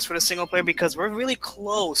give it a rest for the single player because we're really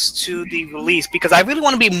close to the release. Because I really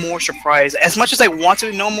want to be more surprised. As much as I want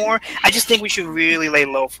to know more, I just think we should really lay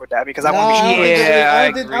low for that because I want to be sure. I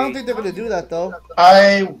don't think they're going to do that though.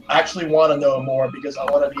 I actually want to know more because I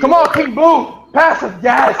want to be. Come on, King Boo! Passive,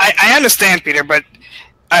 yes! I understand, Peter, but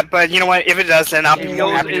you know what? If it does, then I'll be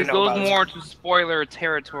more happy to know It goes about more to spoiler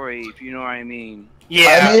territory, if you know what I mean.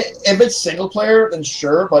 Yeah. I mean, if it's single player, then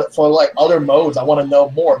sure. But for like other modes, I want to know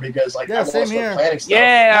more because like I want to start planning stuff.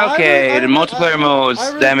 Yeah, okay. The multiplayer modes,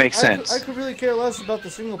 that makes sense. I could really care less about the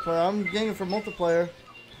single player. I'm getting it for multiplayer.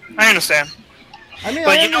 I understand. I mean,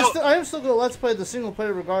 but I am still gonna let's play the single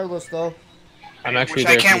player regardless, though. I'm actually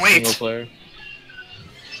there for single player.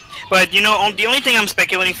 But you know, the only thing I'm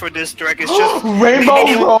speculating for this direct is just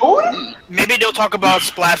Rainbow Road. Maybe they'll talk about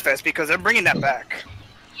Splatfest because they're bringing that back.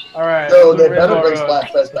 All right. No, they better bring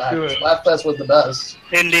Splatfest back. Splatfest was the best.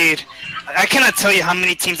 Indeed. I cannot tell you how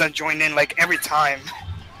many teams I've joined in, like, every time.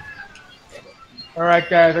 All right,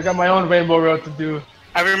 guys. I got my own Rainbow Road to do.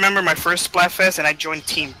 I remember my first Splatfest, and I joined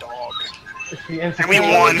Team Dog. And we we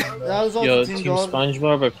won. That was Yo, Team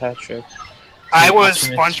SpongeBob or Patrick? I was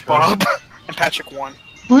SpongeBob, and Patrick won.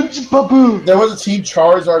 SpongeBob. There was a Team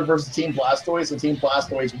Charizard versus Team Blastoise, and Team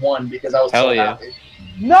Blastoise won because I was so happy.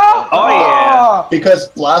 No! Oh, yeah. Because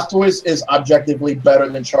Blastoise is objectively better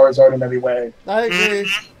than Charizard in every way. I agree.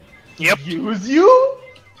 Yep. Use you?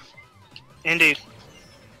 Indeed.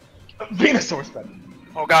 Venusaur's better.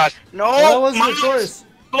 Oh god. No! That wasn't a choice.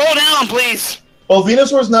 Slow down, please! Well,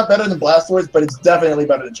 Venusaur's not better than Blastoise, but it's definitely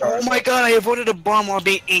better than Charizard. Oh my god, I avoided a bomb while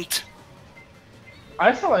being inked.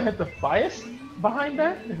 I saw I hit the bias behind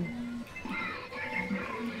that.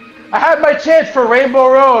 I had my chance for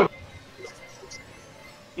Rainbow Road.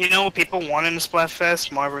 You know what people want in the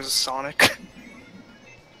Splatfest? Mario vs. Sonic.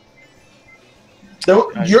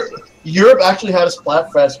 Europe actually had a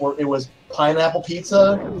Splatfest where it was pineapple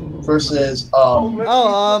pizza versus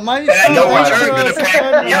Mighty Stump.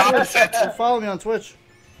 Follow me on Twitch.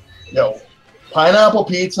 No, pineapple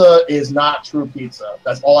pizza is not true pizza.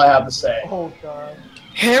 That's all I have to say. Oh god.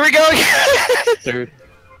 Here we go. Third.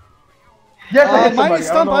 Yes, Mighty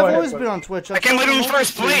Stump. I've always been on Twitch. I can't believe I'm in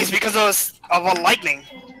first place because of a lightning.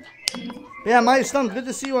 Yeah, Mighty Stump, good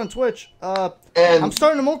to see you on Twitch. And I'm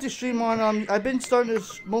starting to multi-stream on. I've been starting to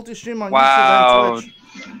multi-stream on Wow. YouTube and Twitch.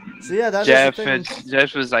 So yeah, that's Jeff, the thing.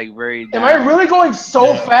 Jeff was like very. Am I really going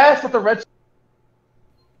so fast with the red?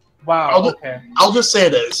 Wow. I'll just say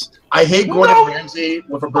this: I hate Gordon Ramsay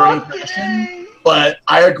with a burning passion, but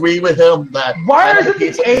I agree with him that why is it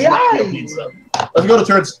pizza the is not AI? real pizza. Let's go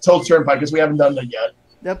to Toad's Turnpike because we haven't done that yet.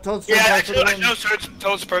 Yep, Toad's Yeah, Turnpike. I know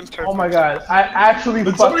Toad's Turnpike. Oh my god! I actually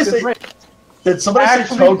fucked this race. Did somebody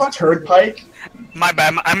say Toad's Turnpike? My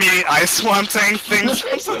bad. I mean, I swam saying things.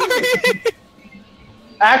 I'm sorry.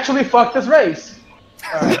 Actually, fuck this race.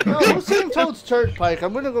 No, I'm saying Toad's Turnpike.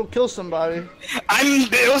 I'm gonna go kill somebody.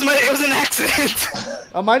 It was an accident.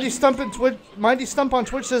 Mighty Stump on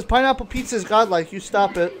Twitch says pineapple pizza is godlike. You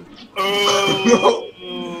stop it.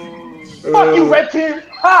 Fuck you, red team!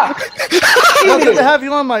 Ha! Well, good to have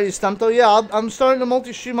you on, Mighty Stump. Though, yeah, I'm starting to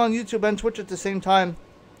multi-stream on YouTube and Twitch at the same time.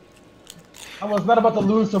 I was not about to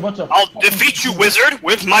lose to a bunch of. I'll defeat you, wizard,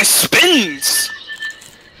 with my spins.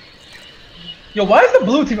 Yo, why is the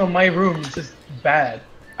blue team on my room just bad?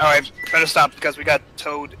 All right, better stop because we got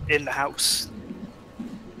Toad in the house.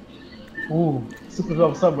 Ooh, Super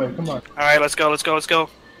Dub Subway, come on. All right, let's go.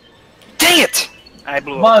 Dang it! I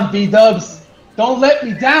blew Come on, B-Dubs. Don't let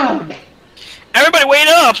me down. Everybody wait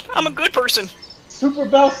up! I'm a good person. Super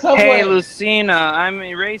Bell Subway. Hey, Lucina, I'm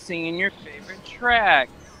racing in your favorite track.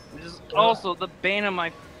 This is also the bane of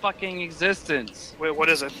my fucking existence. Wait, what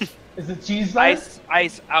is it? Is it cheese Ice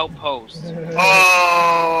Outpost.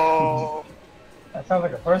 Oh. That sounds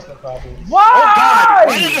like a personal problem. Why? Oh god!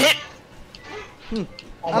 Why did you hit?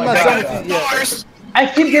 Oh I'm my not God. done with you yet. I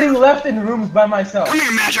keep getting left in rooms by myself. Come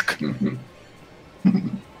here, magic.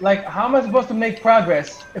 Like, how am I supposed to make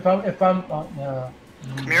progress if I'm? Come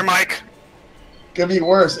here, Mike. Could be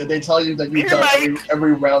worse if they tell you that you've done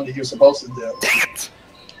every round that you're supposed to do. Dang it!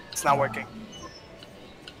 It's not working.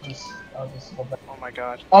 I'll just go back. Oh my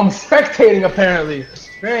god. I'm spectating apparently.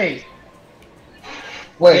 Great.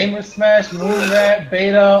 Wait. Gamer Smash, Moonrat,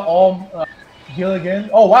 Beta, all Gilligan.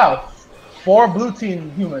 Oh wow, 4 blue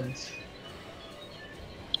team humans.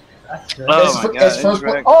 That's good. Oh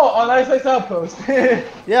my god. On Ice Outpost.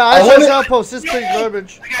 Yeah, Ice Outpost is pretty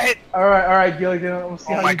garbage. Alright, Gilligan. We'll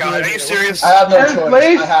see how my you god, do are you serious? I have no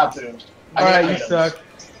choice. I have to. Alright, you suck.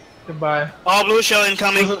 Goodbye. All blue shell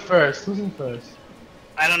incoming. Who's in first?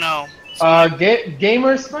 I don't know.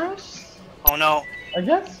 Gamer Smash? Oh no. I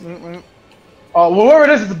guess. Oh, well, whoever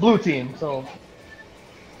it is the blue team. So.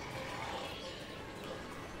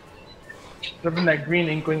 Ripping that green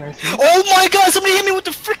inkling I see. Oh my god! Somebody hit me with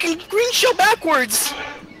the freaking green shell backwards.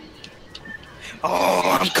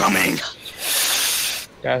 Oh, I'm coming.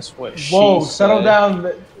 That's what Whoa, she settle said.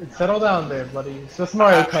 down. Settle down there, buddy. It's just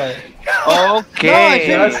Mario Kart.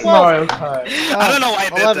 Okay. That's Mario Kart. I don't know why I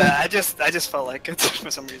did that. I just felt like it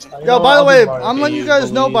for some reason. Yo, by the way, I'm letting you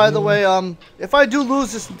guys know, by the way, if I do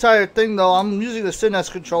lose this entire thing, though, I'm using the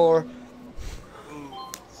SNES controller.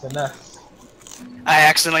 SNES. I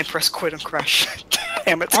accidentally pressed quit and crash.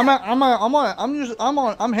 Damn it. I'm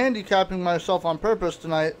handicapping myself on purpose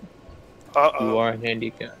tonight. You are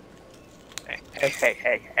handicapped. Hey.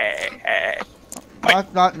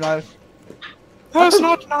 That's not nice. That's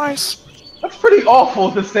not nice. That's pretty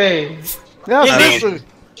awful to say. Yeah, Yeah, seriously.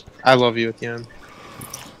 I love you at the end.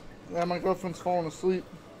 Yeah, my girlfriend's falling asleep.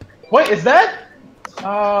 Wait, is that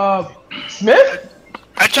Smith?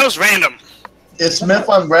 I chose random. Is Smith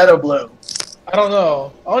on red or blue? I don't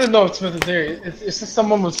know. I don't even know if Smith is here. It's just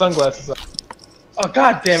someone with sunglasses on. Oh,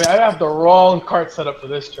 god damn it. I have the wrong cart set up for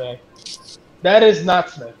this track. That is not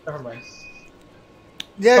Smith. Never mind.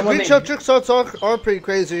 Yeah, Someone green shell named- trick shots are pretty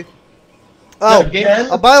crazy. Oh,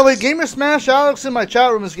 Yeah, by the way, Gamer Smash, Alex in my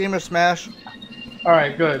chat room is Gamer Smash.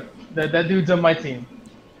 Alright, good. That dude's on my team.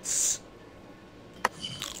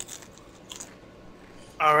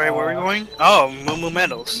 Alright, where are we going? Oh, Moo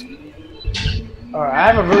Meadows. Alright,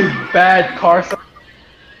 I have a really bad car set.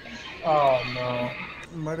 Oh no.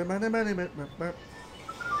 Oh,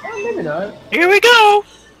 maybe not. Here we go!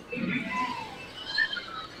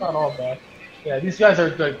 Not all bad. Yeah, these guys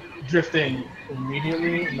are like drifting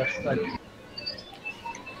immediately. And that's like.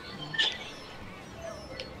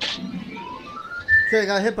 Okay, I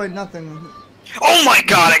got hit by nothing. Oh my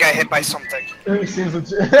god, I got hit by something. It seems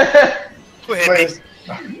legit. Who hit Wait,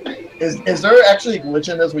 is there actually a glitch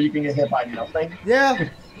in this where you can get hit by nothing? Yeah.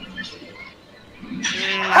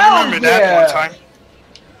 I remember that one time.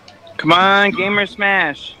 Come on, Gamer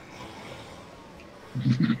Smash.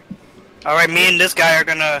 Alright, me and this guy are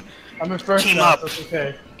gonna I'm in first team now, up. so it's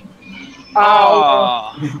okay.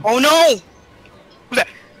 Oh. Oh no! Who's that?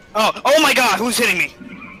 Oh my god, who's hitting me?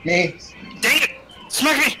 Me. Dang it!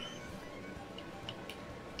 Smack me!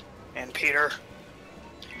 And Peter.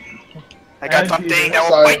 I got And something Peter. that will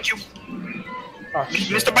Sorry. bite you. Oh,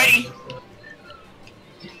 shit. Mr. Bitey!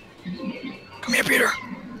 Come here, Peter.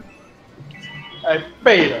 I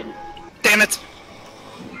beta. Damn it!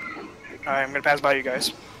 Alright, I'm gonna pass by you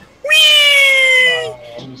guys.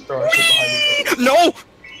 I'm just throwing shit behind me. No!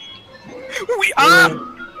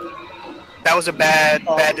 That was a bad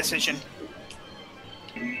decision.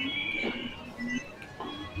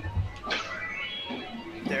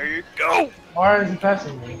 There you go! Why is he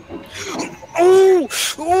passing me? Oh!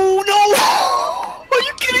 Oh no! Are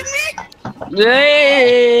you kidding me?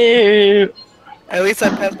 Yay! At least I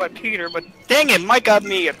passed by Peter, but dang it, Mike got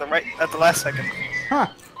me at the last second. Huh.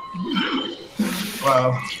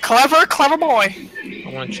 Wow. Clever boy. I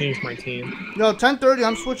want to change my team. Yo, 10:30.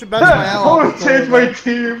 I'm switching back to my I ally. want to change my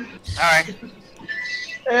team. Alright.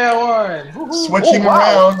 Hey, I won. Woohoo. Switching Oh,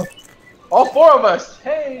 wow. around. All four of us.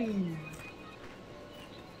 Hey.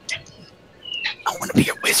 I want to be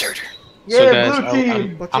a wizard. Yeah, So guys, blue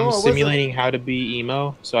team. But I'm you're a wizard. simulating how to be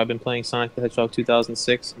emo. So I've been playing Sonic the Hedgehog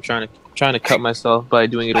 2006. I'm trying to cut myself by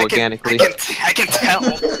doing it organically. I can tell.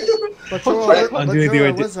 But you're I'm doing the a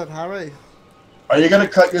idea. wizard, Harry. Are you gonna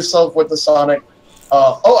cut yourself with the Sonic?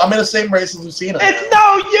 Oh, I'm in the same race as Lucina. It's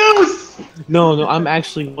no use. No, I'm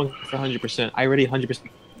actually going for 100%. I already 100%.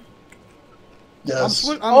 Yes.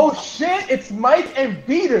 Oh shit! It's Mike and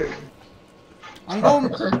Peter. I'm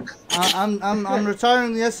going. I'm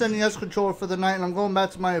retiring the SNES controller for the night, and I'm going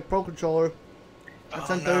back to my Pro controller at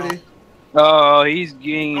 10:30. Oh, he's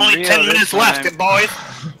getting Only real 10 this minutes time. left,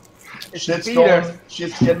 boys. Shit's Peter. going.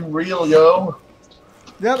 Shit's getting real, yo.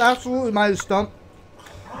 Yep, absolutely, my stump.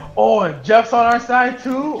 Oh, and Jeff's on our side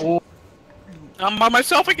too. Oh. I'm by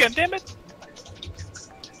myself again, damn it.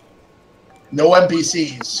 No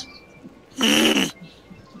NPCs.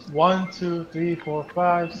 1, 2, 3, 4,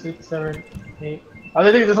 5, 6, 7, 8. I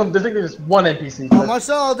think there's one NPC. Oh,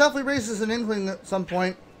 Marcel, I'll definitely race as an inkling at some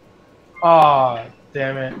point. Ah,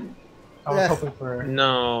 damn it. I was Yeah. hoping for.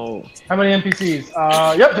 No. How many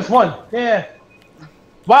NPCs? Yep, just one. Yeah.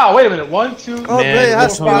 Wow, wait a minute. 1, 2. Oh, Man, great, it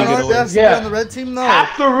has to be we're on totally our gonna desk. win. Yeah. On the red team, no.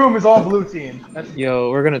 Half the room is all blue team. That's,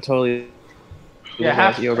 Yo, we're gonna totally. yeah,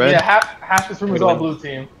 half. Yo, red. Yeah, half this room is all blue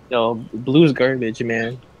team. Yo, blue's garbage,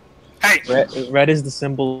 man. Hey. Red is the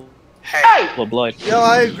symbol Hey. of blood. Yo,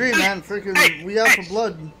 I agree, man. Freaking, we out for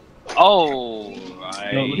blood. Oh,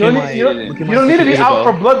 right. No, You don't need, you don't, Look you at my don't need to be Isabel. out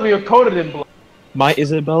for blood when you're coated in blood. My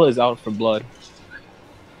Isabel is out for blood.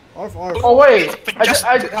 Arf, arf. Oh wait,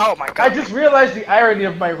 Oh my I god. just realized the irony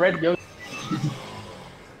of my red Yoshi.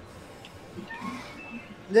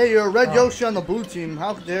 Yeah, you're a red Yoshi on the blue team.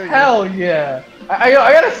 How dare you? Hell yeah! I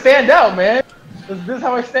gotta stand out, man. This is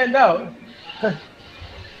how I stand out.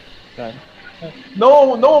 God. No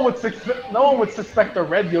one would suspect a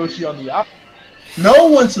red Yoshi on the opposite. No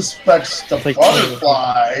one suspects the It's like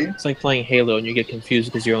butterfly. It's like playing Halo and you get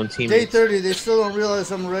confused because your own Day teammates. 30, they still don't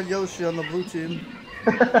realize I'm a red Yoshi on the blue team.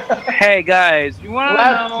 Hey guys, you wanna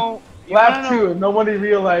Lap- know? You Lap wanna know, 2, nobody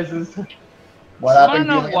realizes. What you wanna happened?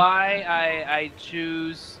 know Gillian? why I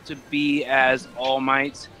choose to be as All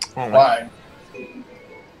Might? Oh my. Why?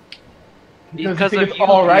 Because of you,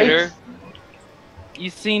 Peter. You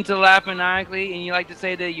seem to laugh maniacally, and you like to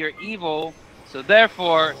say that you're evil, so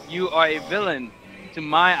therefore you are a villain to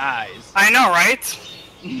my eyes. I know, right?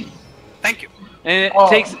 Thank you. And it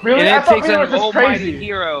takes an almighty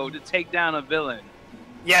hero to take down a villain.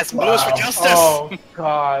 Yes, blues for justice. Oh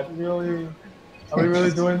God, really? Are we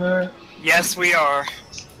really doing that? Yes, we are.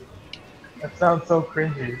 That sounds so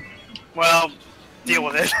cringy. Well, deal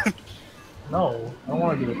with it. No, I don't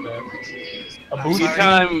want to deal with that. A booty? You're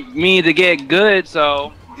telling me to get good,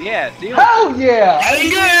 so yeah, deal with it. Hell yeah! Getting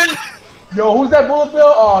good! Yo, who's that bullet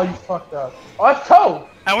bill? Oh, you fucked up. Oh, that's Toe!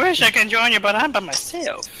 I wish I could join you, but I'm by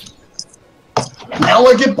myself. Now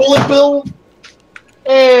I get bullet bill?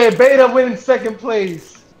 Hey, Beta winning second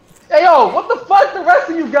place. Hey, yo, what the fuck, the rest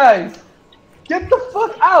of you guys? Get the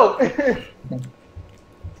fuck out!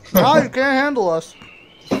 No, you can't handle us.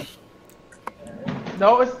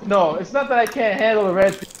 No, it's not that I can't handle the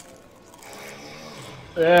red.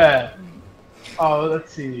 Yeah. Oh,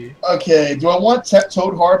 let's see. Okay, do I want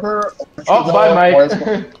Toad Harbor? Oh, bye, Mike.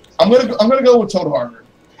 I'm gonna go with Toad Harbor.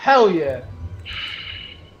 Hell yeah.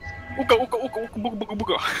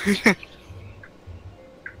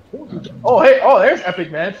 Oh, hey, oh, there's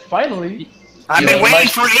Epic, man. Finally. I've been waiting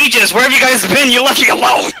for ages. Where have you guys been? You left me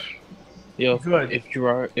alone. Yo, good. If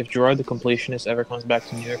Gerard the completionist ever comes back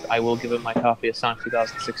to New York, I will give him my copy of Sonic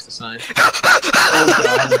 2006 to sign.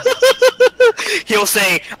 He'll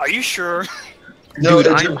say, "Are you sure?" Dude,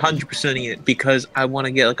 I'm 100%ing it because I want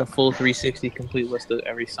to get like a full 360 complete list of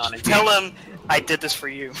every Sonic game. Tell him I did this for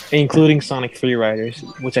you, including Sonic Free Riders,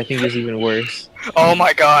 which I think is even worse. Oh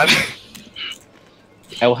my god!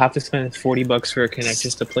 I will have to spend $40 for a Kinect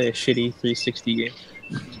just to play a shitty 360 game.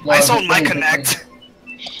 I sold my Kinect.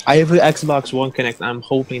 I have an Xbox One Kinect. I'm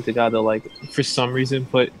hoping to God they'll like, for some reason,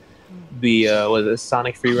 put the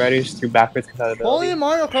Sonic Free Riders through backwards compatibility. Holy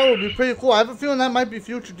Mario Kart would be pretty cool. I have a feeling that might be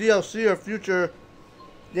future DLC or future.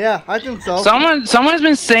 Yeah, I think so. Someone's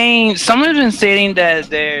been stating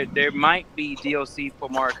that there might be DLC for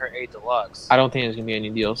Mario Kart 8 Deluxe. I don't think there's gonna be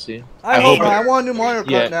any DLC. I hope not. I want a new Mario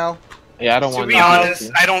Kart now. Yeah, I don't want. To be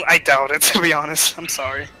honest, I doubt it. To be honest, I'm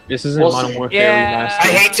sorry. This isn't Modern Warfare Remastered. I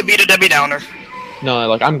hate to be the Debbie Downer. No,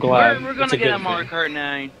 like I'm glad. We're gonna get a Mario Kart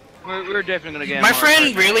 9. We're definitely gonna get. My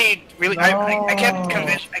friend really. I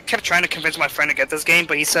kept trying to convince my friend to get this game,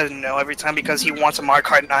 but he said no every time because he wants a Mario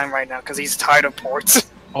Kart 9 right now because he's tired of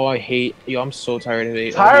ports. Oh, I'm so tired of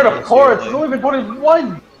it. Tired of ports? It's only been ported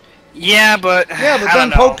one. Yeah, but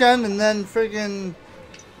then Pokken and then friggin'.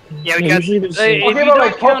 Yeah, we got. Okay, but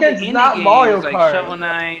like Pokken's not Mario Kart. Like Shovel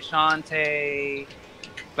Knight, Shantae,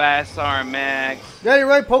 Fast RMX. Yeah, you're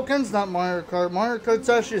right. Pokken's not Mario Kart. Mario Kart's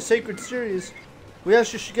actually a sacred series. We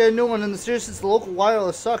actually should get a new one in the series since the local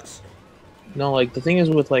wireless sucks. No, like the thing is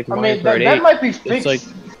with like Mario Kart 8, that might be it's like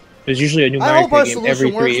there's usually a new Mario Kart game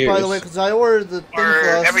every 3 years. By the way, because I ordered the thing for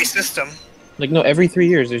us. Every system. Like no, every 3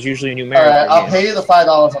 years there's usually a new Mario Kart. I'll pay you the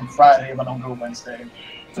 $5 on Friday, but don't go Wednesday.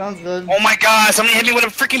 Sounds good. Oh my god! Somebody hit me with a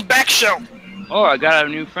freaking back show. Oh, I got a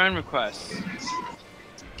new friend request.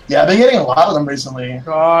 Yeah, I've been getting a lot of them recently.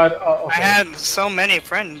 God, okay. I had so many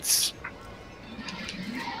friends.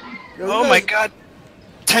 Yo, oh my god.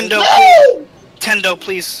 Tendo, Tendo,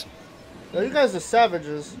 please. Yo, you guys are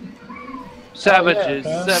savages. Savages,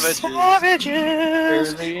 savages.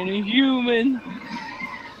 Barely any human.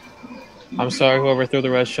 I'm sorry, whoever threw the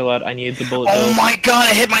red shell out. I needed the bullet. Oh my god,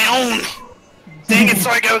 I hit my own. Dang it,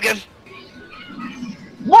 sorry, go again.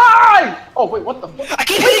 Why? Oh wait, what the fuck? I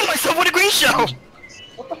keep hitting myself with a green shell.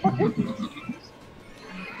 What the fuck hit me?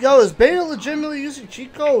 Yo, is Beta legitimately using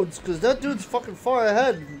cheat codes? Because that dude's fucking far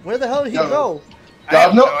ahead. Where the hell did he go?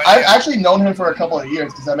 I've actually known him for a couple of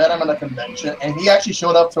years because I met him at a convention, and he actually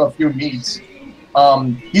showed up to a few meets.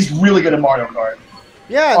 He's really good at Mario Kart.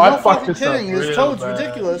 Yeah, no fucking kidding. His code's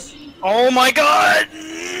ridiculous. Oh my god!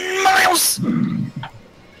 Miles!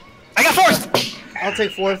 I got fourth! I'll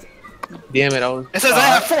take fourth. Damn it, I was... It says I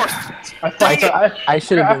have fourth! I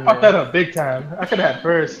should have been fucked that up big time. I could have had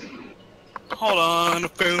first. Hold on,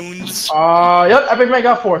 phones. Yep, Epic Man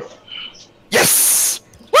got fourth. Yes!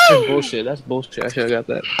 That's bullshit. That's bullshit. I should have got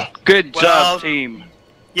that. Good job, team.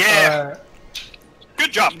 Yeah.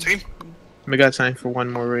 Good job, team. We got time for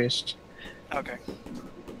one more race. Okay.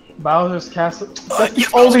 Bowser's Castle. That's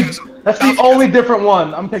the only different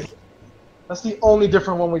one. I'm picking. That's the only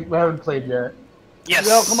different one we haven't played yet. Yes.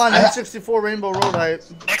 Yo, come on, N64 Rainbow Road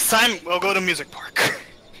Height. Next time we'll go to Music Park.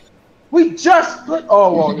 We just played.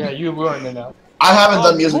 Oh well, yeah, you ruined it now. I haven't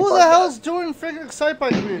done Music Park. Who the hell's doing freaking Excite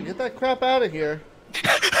Bike Community? Get that crap out of here.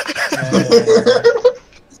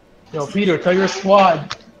 Yo, Peter, tell your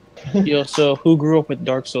squad. Yo, so who grew up with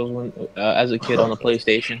Dark Souls when, as a kid on the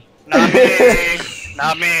PlayStation? Not me.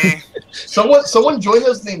 Not me. Someone joined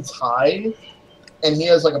us named Ty, and he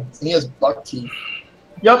has buck teeth.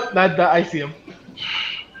 Yep, that I see him.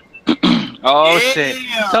 Oh shit!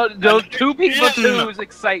 So those two people twos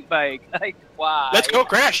excite bike. Like why? Let's go,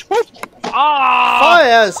 Crash! Woo! Oh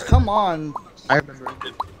yes, come on. I remember.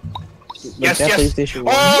 Yes, that yes. PlayStation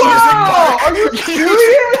 1. Oh, are you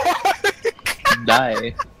serious?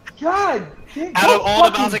 Die. God, Out of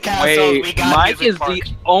all the Bowser castles, we Wait, got Mike Music is Park. the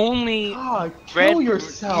only God, red. kill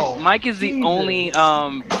yourself. Mike is the Jesus. only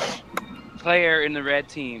player in the red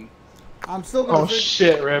team. I'm still gonna. Oh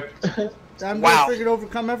shit, Rip. I'm Wow. gonna freaking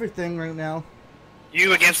overcome everything right now.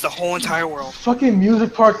 You against the whole entire world. Fucking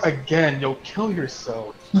Music Park again. Yo, kill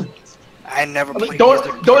yourself. I never played.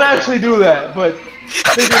 Don't actually do that, but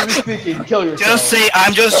figuratively speaking, kill yourself. Just say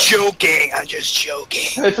I'm just joking. I'm just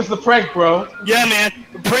joking. It's just a prank, bro. Yeah, man.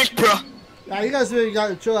 Prank, bro. Now you guys really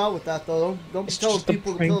gotta chill out with that though. Don't be telling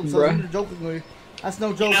people to kill themselves even jokingly. That's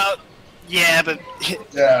no joke. You know, yeah, but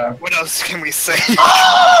Yeah. what else can we say?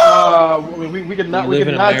 We could not say.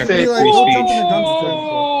 Be like, go jump in the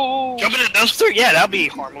dumpster. Jump in a dumpster? Yeah, that'd be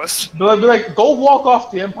harmless. Be like, go walk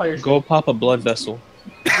off the Empire State. Go pop a blood vessel.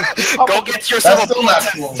 Go get yourself a blood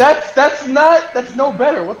test. That's no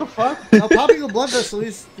better. What the fuck? Now, popping a blood vessel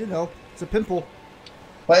is, it's a pimple.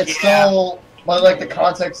 But it's still, but like the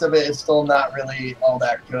context of it is still not really all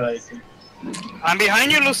that good. I'm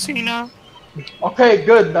behind you, Lucina. Okay,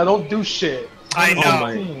 good. Now don't do shit. I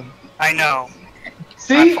know. I know.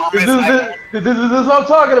 See, this is what I'm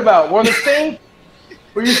talking about. We're on the same.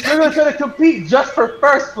 Where you're still gonna compete just for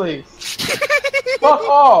first place. Fuck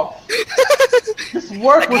off. Just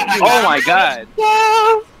work with me. Oh my god.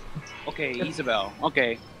 Okay, Isabel.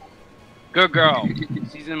 Okay. Good girl.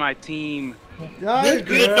 She's in my team. Yeah,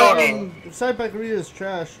 Good doggy. the side pack Rita is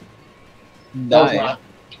trash. Die.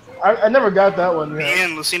 I never got that one Me yet.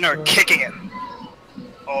 and Lucina are kicking it.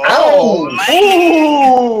 Ow!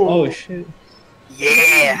 Oh shit.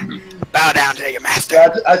 Yeah. Bow down to your master. Yeah,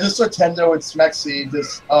 I just saw Tendo and Smexy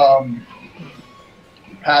just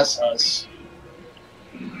pass us.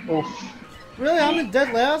 Oof. Really? I'm in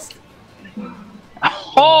dead last?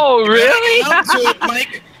 Oh, really? Up to it,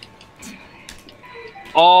 Mike.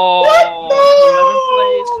 Oh,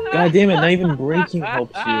 11th place. God damn it! Not even breaking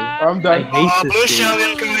helps you. I'm I done. hate Blue this shell game.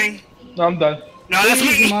 incoming. No, I'm done. No, that's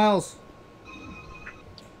Easy, me. Miles.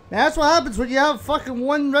 Man, that's what happens when you have fucking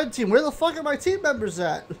one red team. Where the fuck are my team members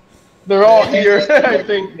at? They're all here, I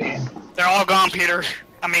think. They're all gone, Peter.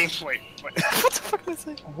 I mean, wait. What the fuck did I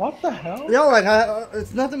say? What the hell? Yo, like,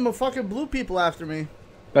 it's nothing but fucking blue people after me.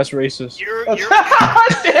 That's racist. You're Damn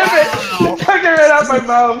it! Took it right out my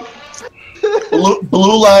mouth.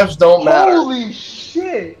 Blue lives don't matter. Holy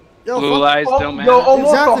shit! Yo, Blue fuck, lives don't matter. Yo, almost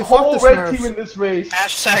Exactly, the whole fuck the red Smurfs. team in this race.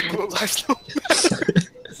 Hashtag blue lives don't matter.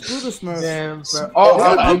 screw the Smurfs. Damn, bro.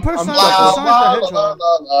 Oh, one person I'm has La, to la, sign the la, hedgehog.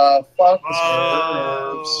 la, la, fuck the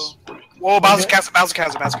Smurfs. Whoa, Bowser's Castle, Bowser's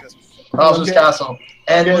Castle, Bowser's Castle. Bowser's Castle.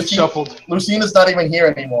 And getting shuffled. Lucina's not even here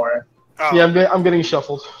anymore. Oh. Yeah, I'm getting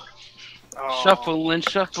shuffled. Oh. Shuffling.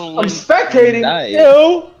 I'm spectating. Nice.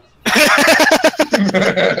 Ew.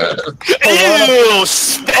 Ew,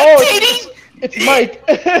 spectating? It's Mike.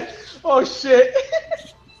 Oh shit.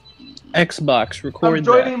 Xbox, record I'm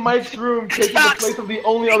joining that. Mike's room, taking the place of the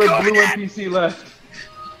only other blue NPC left.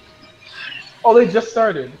 Oh, they just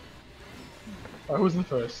started. Alright, who's in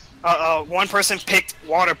first? One person picked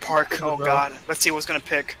Water Park. Oh god. Let's see who's gonna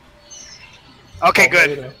pick. Okay, good.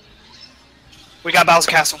 Later. We got Bowser's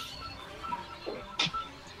Castle.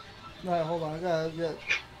 Alright, hold on. I gotta get.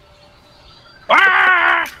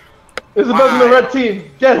 Ah! Isabel's in the red team.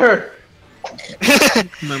 Get her.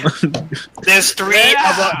 There's three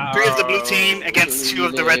of the blue team against two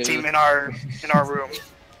of the red team in our room.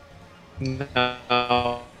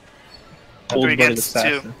 No. Three against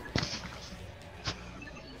two.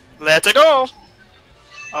 Let's go.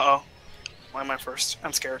 Uh-oh. Why am I first?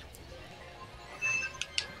 I'm scared.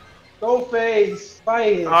 Go phase.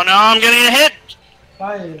 Fight. Oh no, I'm getting a hit.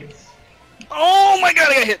 Fight. Oh my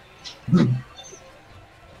god, I got hit.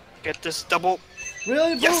 Get this double.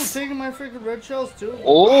 Really, Blue? Yes. Taking my freaking red shells too?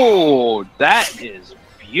 Oh, that is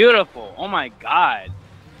beautiful. Oh my god.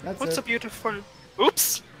 That's What's it. a beautiful?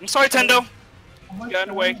 Oops. I'm sorry, Tendo. Got in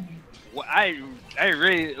the way. Well, I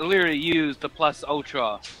really literally used the plus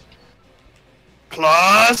ultra.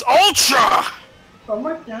 Plus Ultra. Oh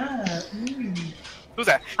my god. Who's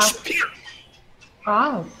that? Peter.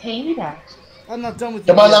 Oh, Peter. I'm not done with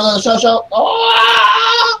you. Come on, yet. no, show.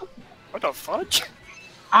 Oh! What the fudge?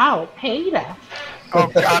 Oh, Peter. Oh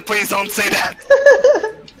god, please don't say that.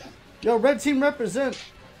 Yo, red team represent.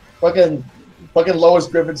 Fucking Lois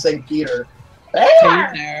Griffin saying Peter.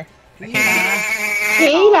 Peter.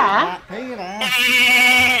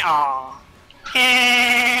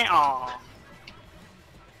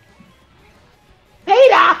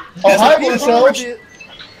 Oh, hi, Blue Shell.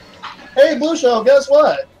 Hey, Blue Shell, guess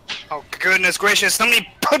what? Oh, goodness gracious. Somebody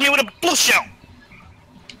put me with a blue shell.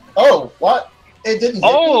 Oh, what? It didn't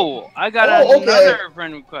hit me? I got another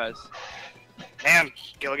friend request. Man,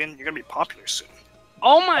 Gilligan, you're going to be popular soon.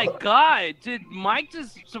 Oh my god, did Mike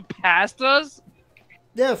just surpass us?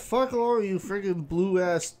 Yeah, fuck all of you friggin'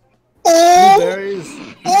 blue-ass blueberries.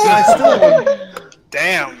 I still won.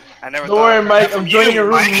 Damn, I never Don't thought worry, of Mike. that I'm from joining you, your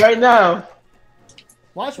room Mike. right now.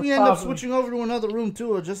 Watch me end up switching over to another room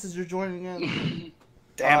too, just as you're joining in.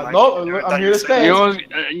 Damn, Mike. No, I'm here to stay. You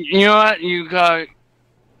know what? You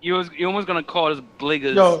almost gonna call us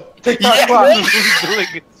bliggers. Yo, TikTok clock.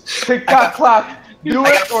 TikTok clock. Do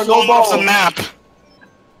it or no balls. The map.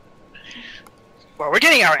 Well, we're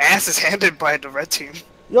getting our asses handed by the red team.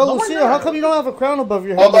 Yo, Lucia, how come you don't have a crown above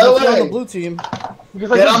your head? Oh, by the when you're way, on the blue team.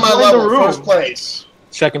 Get on my level, first place.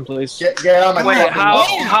 Second place. Get on my Wait, fucking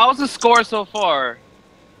level. how's the score so far?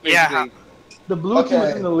 Yeah. The blue team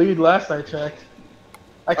was in the lead last I checked.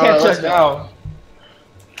 I can't check now.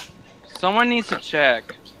 Someone needs to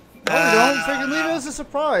check. No, don't freaking leave it as a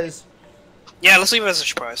surprise. Yeah, let's leave it as a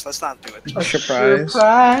surprise. Let's not do it. A surprise.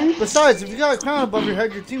 Besides, if you got a crown above your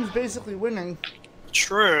head, your team's basically winning.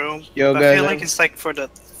 True. Yo, I guys. feel like it's like for the...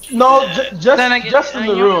 No, just in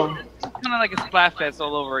the room. It's kind of like a Splatfest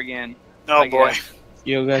all over again. Oh boy.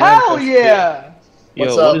 Yo, guys. Hell yeah!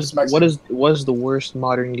 Yo, what is the worst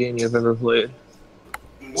modern game you've ever played?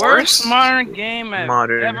 Worst modern game I've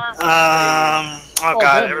ever oh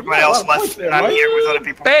god, everybody else left and I'm here with other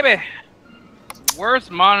people. Baby!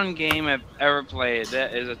 Worst modern game I've ever played.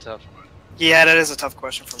 That is a tough one. Yeah, that is a tough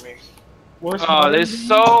question for me.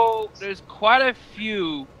 There's quite a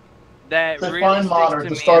few that Define really modern. sticks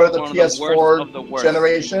The to start me of the as one PS4 of the worst.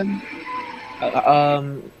 generation.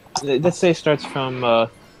 Let's say it starts from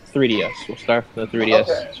 3DS. We'll start from the 3DS.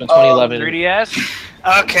 Okay. So 2011.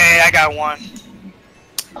 3DS? Okay, I got one.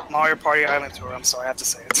 Mario Party Island Tour. I'm sorry, I have to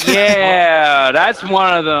say it. Yeah, that's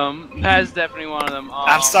one of them. That's definitely one of them.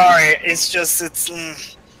 I'm sorry. It's just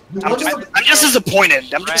I'm just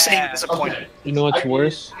disappointed. I'm just saying disappointed. You know what's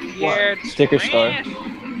worse? Yeah, Sticker Star.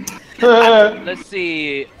 Let's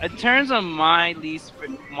see. In terms of my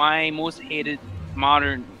most hated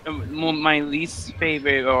modern, my least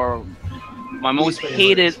favorite or my most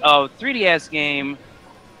hated 3DS game.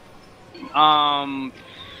 Oh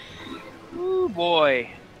boy.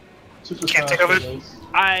 Can't think of it.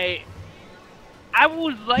 I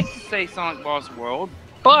would like to say Sonic Lost World,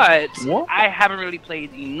 but I haven't really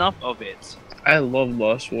played enough of it. I love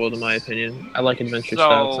Lost World in my opinion. I like adventure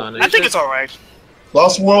style Sonic. I think it's alright.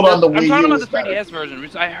 Lost World on the Wii U. I'm talking about the 3DS version,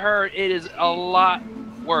 which I heard it is a lot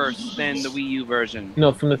worse than the Wii U version.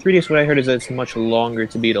 No, from the 3DS, what I heard is that it's much longer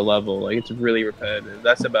to beat a level. Like, it's really repetitive.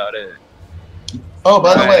 That's about it. Oh,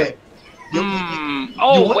 by the way.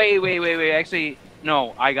 Wait. Actually,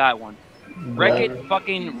 no, I got one. Wreck-It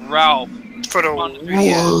fucking Ralph for the on the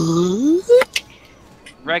 3DS.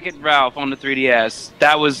 Wreck-It Ralph on the 3DS.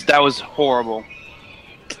 That was horrible.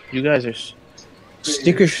 You guys are...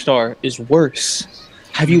 Sticker Star is worse.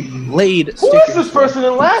 Have you played Who is this person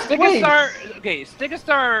in last place? Sticker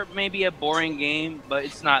Star may be a boring game, but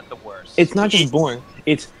it's not the worst. It's not just boring.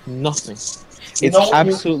 It's nothing. It's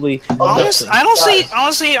absolutely nothing.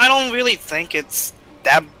 Honestly, I don't really think it's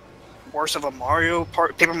that worse of a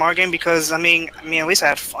Paper Mario game because I mean, at least I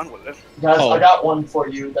had fun with it. Guys, I got one for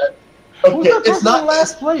you. It's not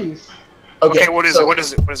last place. Okay, what is it?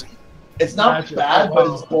 It's not bad,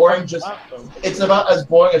 but it's boring. It's about as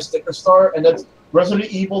boring as Sticker Star, and that's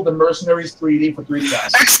Resident Evil: The Mercenaries 3D for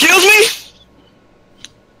 3DS. Excuse me?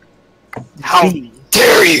 How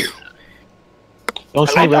dare you? Don't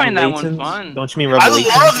you mean Revelations? Don't you mean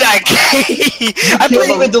Revelations? I love that game. I can't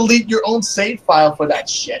even delete your own save file for that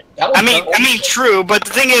shit. I mean, true, but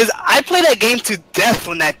the thing is, I played that game to death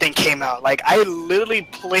when that thing came out. Like, I literally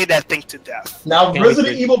played that thing to death. Now,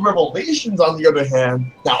 Resident Evil Revelations, on the other hand,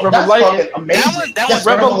 that's fucking amazing. That was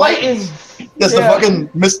Revelations. That's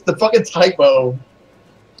the fucking typo.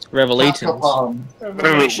 Revelations.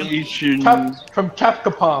 Revelations. From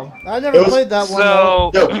Capcom. I never played that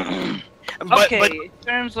one. In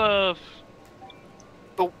terms of...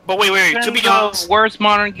 But wait, to be honest... worst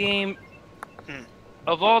modern game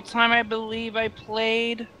of all time, I believe I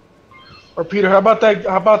played... Or Peter, how about that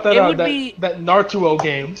that Naruto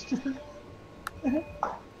game?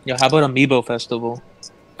 Yo, how about Amiibo Festival?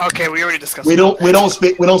 Okay, we already discussed. We don't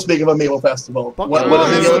speak of Amiibo Festival. What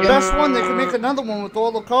is the best one? They could make another one with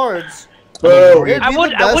all the cards. Boo. I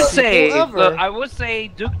would say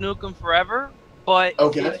Duke Nukem Forever, but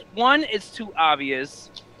it's too obvious,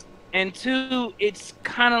 and two, it's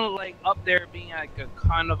kind of like up there being like a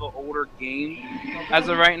kind of an older game as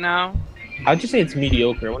of right now. I'd just say it's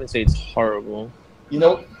mediocre. I wouldn't say it's horrible. You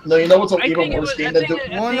know what's an even worse game than Duke?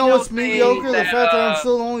 Want to know what's mediocre? The fact that I'm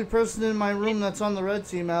still the only person in my room that's on the red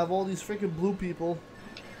team. I have all these freaking blue people.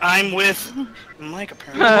 I'm with Mike,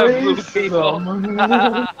 apparently. Blue people. Yo,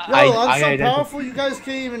 I'm so powerful, you guys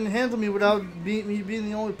can't even handle me without me being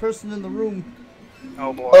the only person in the room.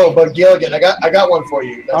 Oh, boy. Oh, but Gilligan, I got one for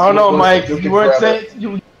you. I don't know, Mike. You weren't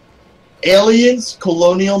saying... Aliens,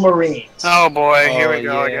 Colonial Marines. Oh, boy. Here we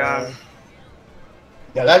go again.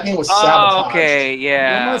 Yeah, that game was sabotaged. Oh, okay,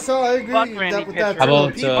 yeah. Well, Marcel, I agree with that. How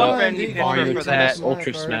about Mario Tennis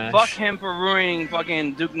Ultra Smash? Fuck him for ruining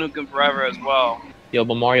fucking Duke Nukem Forever as well. Yo,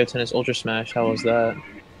 but Mario Tennis Ultra Smash, how was that?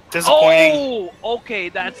 Disappointing. Oh, okay,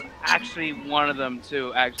 that's actually one of them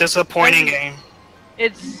too. Actually, disappointing game.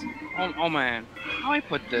 It's oh man, how do I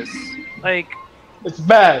put this? Like, it's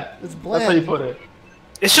bad. It's bland. That's how you put it.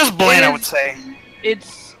 It's just bland, I would say.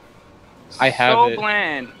 It's I have so it.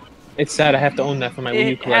 bland. It's sad. I have to own that for my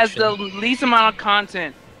Wii U collection. It has the least amount of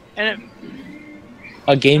content, and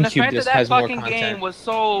a GameCube disc has more content. Game was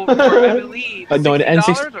sold for, I believe, no, an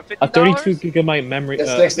N60, or $50? A 32 gigabyte memory.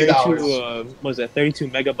 $60. What was that? 32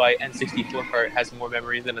 megabyte N64 card has more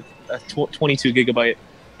memory than a 22 gigabyte.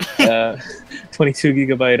 22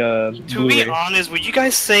 gigabyte. To be honest, would you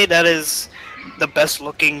guys say that is the best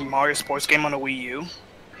looking Mario sports game on the Wii U?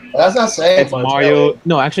 That's not saying it's much, Mario. Really.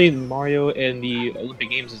 No, actually, Mario in the Olympic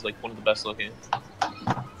Games is like one of the best looking.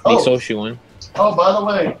 The Soshi one. Oh, by the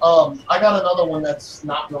way, I got another one that's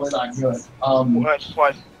not really that good.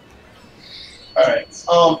 What? Alright,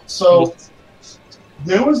 so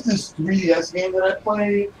there was this 3DS game that I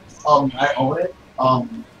played. I own it.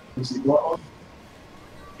 Let's see, do I own it?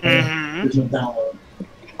 There's no download.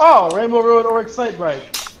 Oh, Rainbow Road or Excite Bright.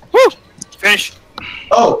 Woo! Finish.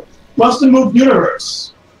 Oh, Bust and Move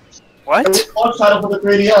Universe. What? Launch title for the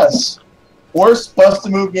 3DS. Worst Bust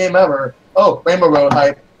and Move game ever. Oh, Rainbow Road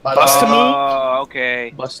hype. Bust a Move? Oh,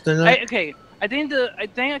 okay. Bust a Move? Okay, I think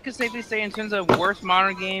I could safely say in terms of worst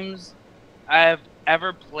modern games I've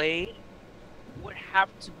ever played would have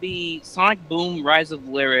to be Sonic Boom: Rise of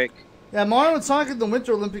Lyric. Yeah, Mario and Sonic in the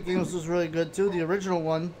Winter Olympic Games was really good too. The original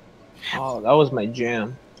one. Oh, that was my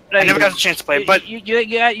jam. I never got a chance to play, but you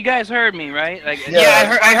guys heard me, right? Like,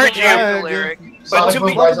 yeah, I heard you. Lyric. But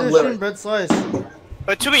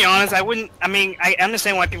to be honest, I wouldn't. I mean, I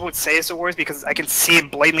understand why people would say it's the worst because I can see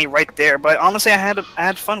it blatantly right there. But honestly, I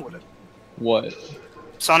had fun with it. What?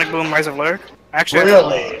 Sonic Boom: Rise of Lyric. Actually,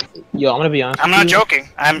 really? Yo, I'm gonna be honest. I'm not joking.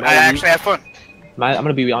 I actually had fun. I'm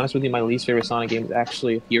gonna be honest with you. My least favorite Sonic game is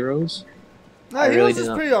actually Heroes. No, Heroes is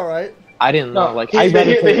pretty alright. I didn't know. Like,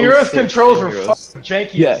 the Heroes controls were fucking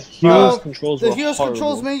janky. Yeah, Heroes controls were The Heroes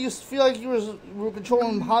controls made you feel like you were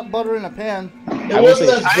controlling hot butter in a pan. It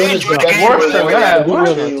wasn't as good as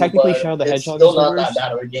the technically, Shadow the Hedgehog is the worst.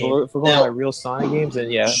 If we're going by real Sonic games,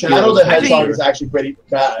 then yeah. Shadow the Hedgehog is actually pretty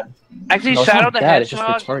bad. Actually, Shadow the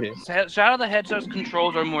Hedgehog's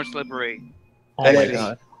controls are more slippery. Oh my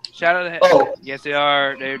god. Shadow the Hedgehog. Yes, they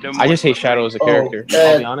are. They're more I just hate Shadow as a character.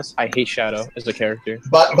 I'll be honest, I hate Shadow as a character.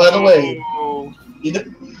 But by the way,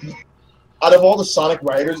 out of all the Sonic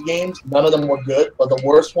Riders games, none of them were good. But the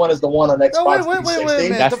worst one is the one on Xbox 360.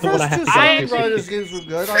 That's the first two Sonic Riders games were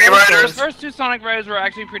good. The first two Sonic Riders were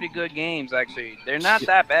actually pretty good games. Actually, they're not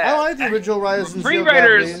that bad. I like the original Riders. Free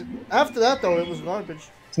Riders. After that, though, it was garbage.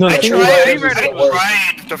 No, I tried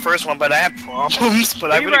the first one, but I had problems.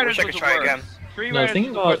 But I really wish I could try again. No, the thing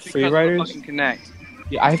about Free Riders, yeah,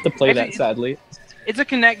 I have to play that, sadly. It's a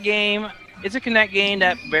Kinect game. It's a Kinect game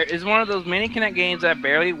that is one of those many Kinect games that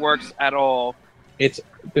barely works at all.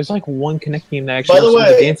 There's like one Kinect game that actually. By the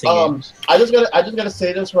way, dancing games. I just gotta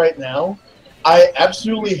say this right now. I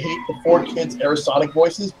absolutely hate the 4Kids era Sonic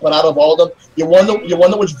voices, but out of all of them, you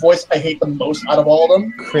wonder which voice I hate the most out of all of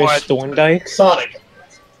them? Chris Thorndike. Sonic.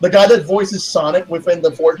 The guy that voices Sonic within the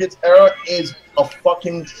 4Kids era is a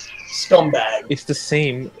fucking scumbag. It's the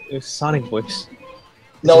same Sonic voice.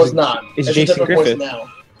 No, it's not. It's Jason Griffith. Now.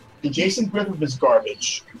 The Jason Griffith is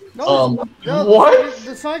garbage. No, what?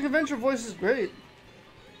 The Sonic Adventure voice is great.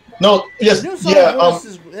 No, yes,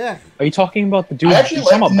 yeah. Are you talking about the dude? I actually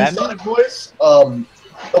like the new Sonic voice. The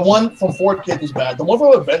one from 4Kids was bad. The one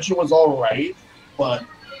from Adventure was alright, but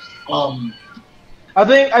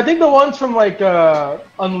I think the ones from like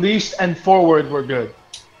Unleashed and Forward were good.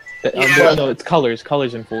 No, it's Colors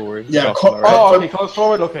and Forward. Yeah, okay, Colors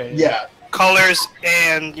Forward. Okay. Yeah. Colors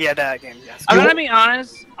and that game. Yes. I'm gonna be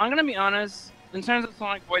honest. In terms of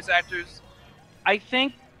Sonic voice actors, I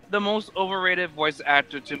think the most overrated voice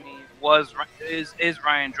actor to me is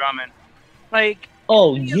Ryan Drummond. Like,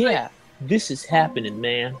 oh yeah, this is happening,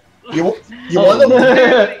 man. You want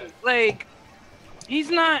to like he's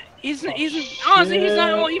not honestly he's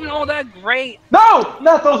not even all that great. No,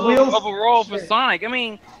 not those wheels of a role for Sonic. I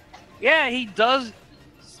mean, yeah, he does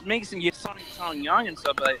make some Sonic sound young and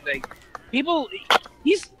stuff, but like people,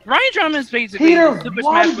 Ryan Drummond's basically the Super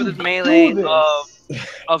Smash Bros. Melee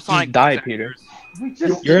of Sonic. Just die, Peter.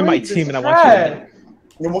 You're in my team, and I want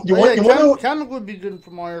you to. Kamek would be good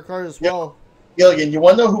for Mario Kart as well. Gilligan, you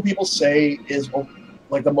want to know who people say is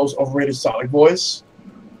like the most overrated Sonic voice?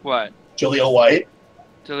 What? Jaleel White.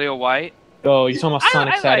 Jaleel White? Oh, you're talking about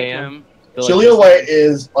Sonic Saturn. Jaleel White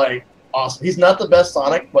is like awesome. He's not the best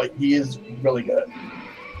Sonic, but he is really good.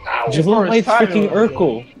 Jaleel White's freaking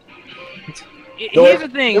Urkel. Here's the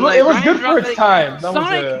thing. It was good for its time.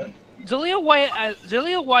 Sonic,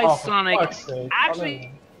 Jaleel White's Sonic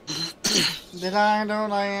actually. Did I know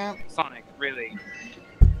I am? Sonic, really.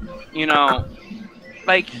 You know,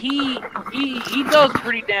 like he does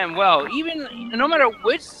pretty damn well. Even no matter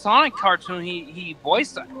which Sonic cartoon he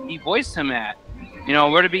voiced him at. You know,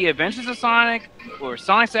 whether it be Adventures of Sonic or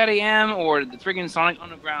Sonic SATM or the freaking Sonic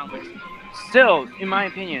Underground, which still, in my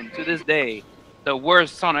opinion, to this day, the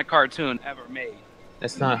worst Sonic cartoon ever made.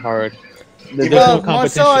 That's not hard. There's no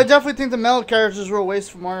Marcel, I definitely think the metal characters were a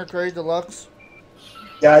waste for Mario Kart 8 Deluxe.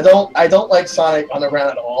 Yeah, I don't like Sonic Underground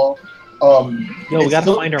at all. Yo, we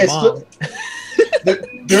gotta find our mom.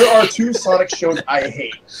 There are two Sonic shows I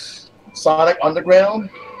hate: Sonic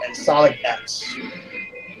Underground and Sonic X.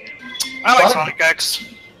 I like Sonic X.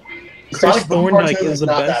 Chris Thorndike is the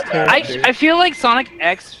best character. I feel like Sonic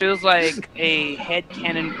X feels like a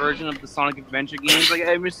headcanon version of the Sonic Adventure games. Like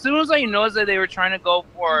as soon as I noticed that they were trying to go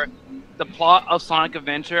for the plot of Sonic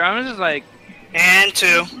Adventure, I was just like, and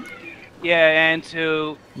 2. Yeah, and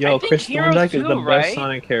 2. Yo, Chris Thorndike is the best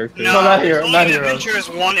Sonic character. No, not here. Not Adventure is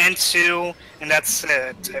 1 and 2, and that's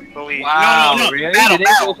it, I believe. Wow, no, really? Battle, they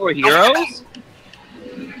didn't go for Heroes?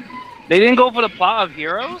 They didn't go for the plot of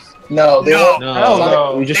Heroes? No,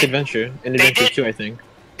 we just Adventure. And Adventure 2, I think.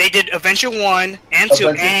 They did Adventure 1 and 2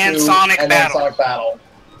 and Sonic Battle. Sonic Battle.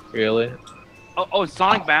 Really? Oh,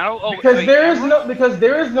 Sonic Battle? Oh, because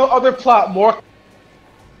there is no other plot more.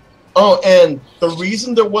 Oh, and the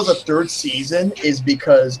reason there was a 3rd season is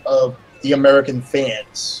because of the American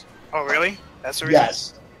fans. Oh, really? That's the reason?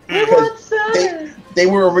 Yes. Because they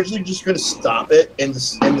were originally just going to stop it in the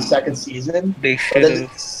 2nd season. They should.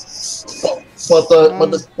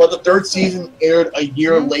 But the 3rd season aired a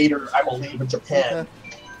year later, I believe, in Japan.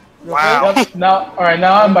 Wow. Now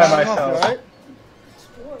I'm by myself.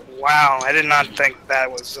 Wow, I did not think that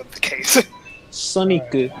was the case.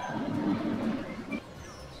 Sonic.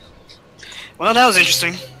 Well, that was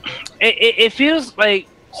interesting. It feels like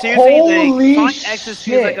seriously, like, Sonic X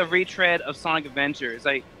feels like a retread of Sonic Adventure. It's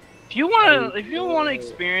like if you want to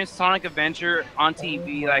experience Sonic Adventure on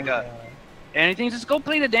TV, like anything, just go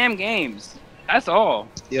play the damn games. That's all.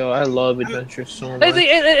 Yo, I love Adventure so much.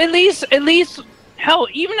 At least, hell,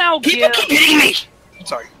 even now keep hitting me.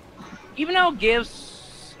 Sorry. Even now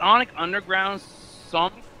gives Sonic Underground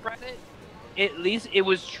some credit. At least it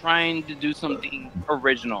was trying to do something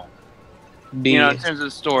original. You know, in terms of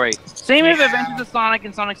the story. Same with Adventures of Sonic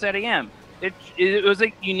and Sonic SATM. It was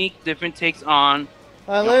like unique, different takes on.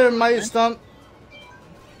 Later, Mighty Stump.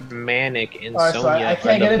 Manic and so I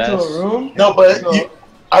can't get into a room. No, but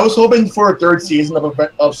I was hoping for a 3rd season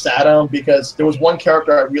of Saturn because there was one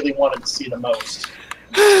character I really wanted to see the most.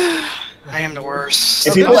 I am the worst.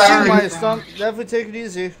 If people ask Mighty Stump, definitely take it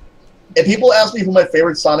easy. If people ask me who my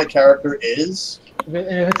favorite Sonic character is, if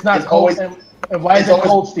it's not Cold, and why is it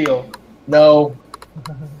Cold Steel? No.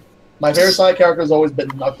 My favorite Sonic character has always been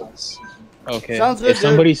Knuckles. Okay. Sounds good, if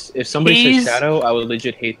somebody says Shadow, I would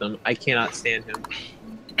legit hate them. I cannot stand him.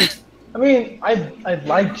 I mean, I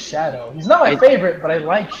like Shadow. He's not my favorite, but I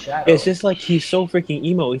like Shadow. It's just like he's so freaking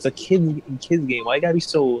emo. It's a kid's game. Why you gotta be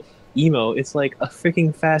so emo? It's like a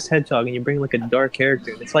freaking fast hedgehog, and you bring like a dark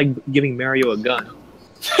character. It's like giving Mario a gun.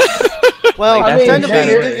 Well, like,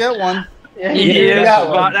 technically you did get one.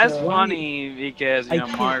 Yeah, that's funny because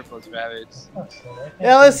Mario plus rabbits.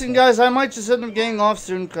 Yeah, listen, guys, I might just end up getting off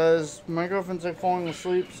soon because my girlfriend's like falling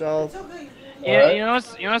asleep. So. Yeah, you know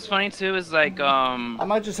what's funny too is like I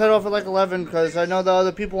might just head off at like 11 because I know the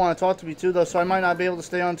other people want to talk to me too though, so I might not be able to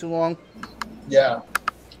stay on too long. Yeah.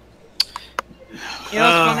 You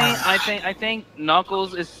know what's funny? I think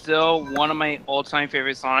Knuckles is still one of my all-time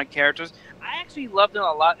favorite Sonic characters. I actually loved him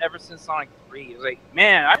a lot ever since Sonic 3. It was like,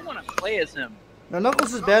 man, I want to play as him. Now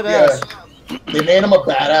Knuckles is badass. Yeah. They made him a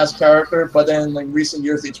badass character, but then in like, recent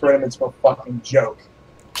years they turned him into a fucking joke.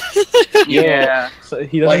 Yeah. So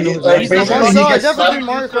he doesn't know like basically he I gets definitely slapped.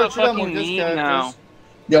 Mario Kart should have more fucking disc meme now. characters.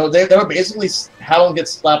 Yo, they were basically how him get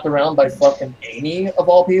slapped around by fucking Amy of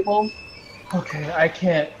all people. Okay, I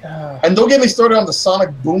can't. And don't get me started on the Sonic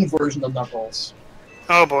Boom version of Knuckles.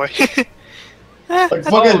 Oh boy. Like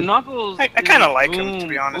fucking Knuckles. I kind of like him, to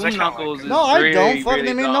be honest. Boom Knuckles is No, I really, don't. Fucking really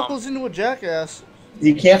they made dumb. Knuckles into a jackass.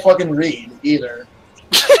 he can't fucking read either.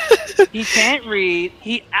 He can't read.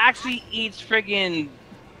 He actually eats friggin'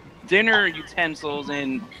 dinner utensils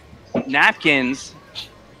and napkins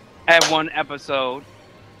at one episode.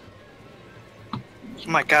 Oh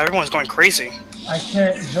my god, everyone's going crazy. I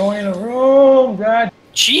can't join a room, God.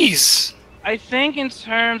 Jeez. I think in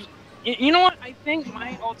terms... You know what? I think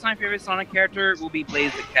my all-time favorite Sonic character will be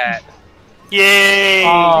Blaze the Cat. Yay!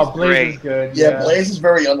 Oh, Blaze great. is good. Yeah, Blaze is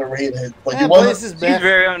very underrated. Like, Yeah, Blaze is He's bad.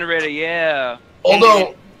 very underrated, yeah.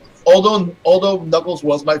 Although Knuckles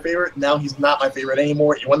was my favorite, now he's not my favorite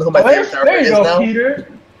anymore. You wanna know who my favorite character There you is go, now?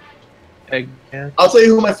 Peter. Eggman. I'll tell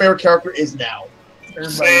you who my favorite character is now.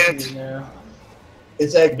 Everybody now.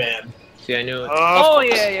 It's Eggman. See, I knew it. Oh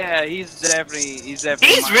yeah. He's definitely. He's my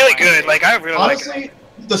really good. favorite. Like I really like Honestly, him.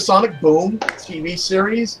 the Sonic Boom TV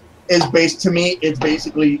series is based to me. It's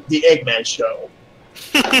basically the Eggman show.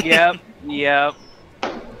 Yep. Yeah.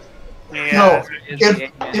 No,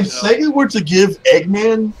 if Sega were to give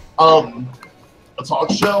Eggman a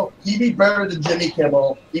talk show, he'd be better than Jimmy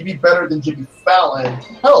Kimmel. He'd be better than Jimmy Fallon.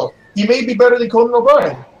 Hell, he may be better than Conan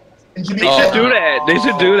O'Brien. And Jimmy They should do that. They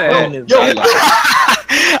should do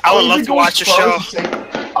that. I would love to watch the show.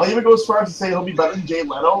 I'll even go as far as to say he'll be better than Jay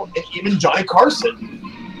Leno and even Johnny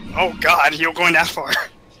Carson. Oh God, you're going that far.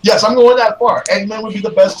 Yes, I'm going that far. Eggman would be the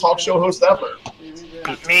best talk show host ever.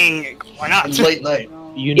 I mean, why not? It's late night.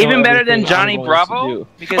 You know Even better than everything I'm Johnny going to Bravo, do.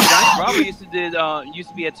 because Johnny Bravo used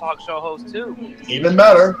to be a talk show host too. Even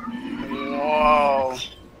better. Whoa.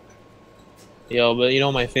 Yo, but you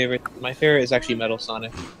know my favorite is actually Metal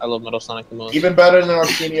Sonic. I love Metal Sonic the most. Even better than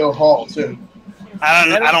Arsenio Hall too.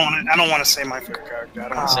 I don't want to say my favorite character. I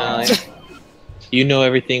don't want to say. You know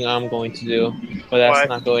everything I'm going to do, but that's What?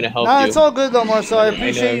 not going to help Nah, you. it's all good though, Marcel. I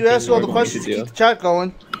appreciate you everything asking all we're the going questions to to do. keep the chat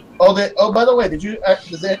going. Oh, by the way,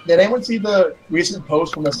 did anyone see the recent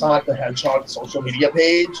post from the Sonic the Hedgehog social media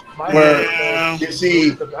page where you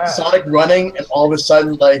see Sonic running and all of a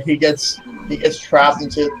sudden like he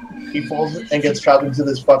falls and gets trapped into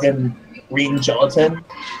this fucking green gelatin?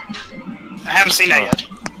 I haven't seen that yet.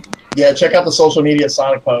 Yeah, check out the social media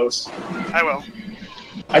Sonic post. I will.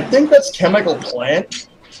 I think that's Chemical Plant.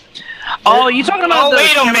 Oh, you talking about? Oh,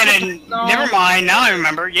 wait a minute. Never mind. Now I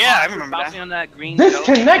remember. Yeah, I remember that. On that green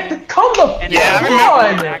Disconnected. Come the and Yeah, I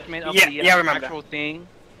remember. Yeah, I remember actual thing.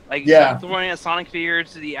 Like Yeah. throwing a Sonic figure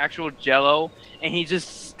to the actual Jello, and he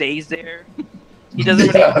just stays there. He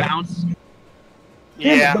doesn't really bounce.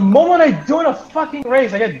 Yeah. The moment I join a fucking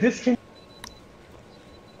race, I get disconnected.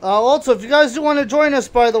 Also, if you guys do want to join us,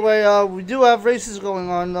 by the way, we do have races going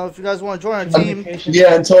on. If you guys want to join our team,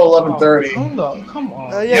 Yeah, until 11:30. Come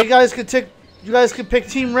on. yeah, you guys could pick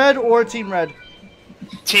Team Red or Team Red.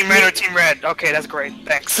 Team Red or Team Red? Okay, that's great.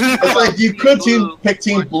 Thanks. It's like you could pick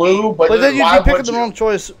Team Blue, but then you'd why be picking would the you? wrong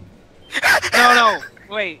choice. No.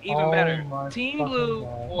 Wait, even Oh better. my Team fucking Blue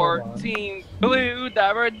God. or Hold on. Team Blue.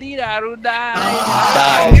 Die. I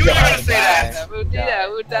knew you were gonna say that.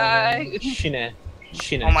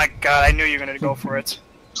 Shine. Oh my God, I knew you were gonna go for it.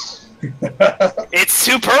 It's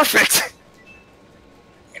too perfect.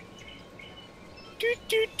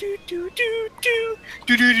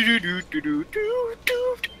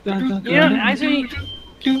 Yeah, actually,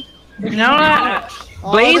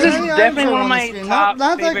 Blaze is definitely one of my top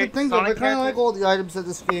Not that I favorite can think of. I Sonic kind of like characters. all the items of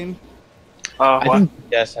this game. I think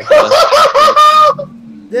yes, I does.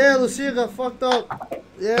 Yeah, Lucia got fucked up.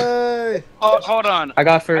 Yay! Hold on. I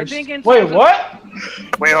got I first. think in Wait, terms of- what?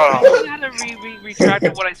 Wait, hold on. I had to retract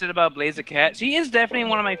what I said about Blaze the Cat. She is definitely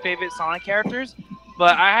one of my favorite Sonic characters,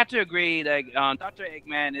 but I have to agree that Dr.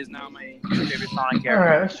 Eggman is now my favorite Sonic character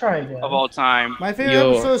Alright, let's try again. of all time. My favorite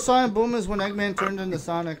Yo. episode of Sonic Boom is when Eggman turned into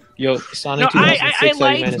Sonic. Yo, Sonic No, 2006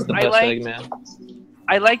 liked- Eggman is the I best liked- Eggman.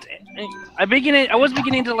 I liked. I was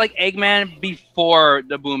beginning to like Eggman before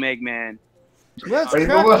the Boom Eggman. Let's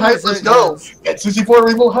Rainbow crack Heights, these let's go. Eggmans. At 64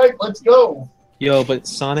 Rainbow Heights, let's go. Yo, but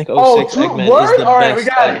Sonic 06 Oh, two Eggman words? is the Alright, we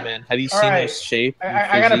best got it. Eggman. Have you seen Alright. his shape?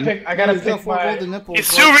 I gotta pick. I gotta He's got pick four my. golden nipples.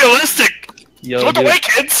 It's too realistic. Yo, Look dude, away,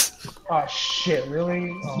 kids. Oh shit! Really?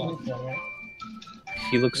 Oh, damn it.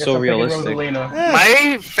 he looks Guess so I'm picking realistic. Rosalina. Yeah. My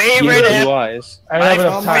He favorite. has blue eyes. I don't have My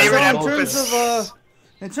enough time. favorite So in animal terms is- of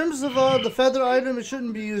In terms of the feather item, it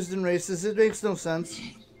shouldn't be used in races. It makes no sense.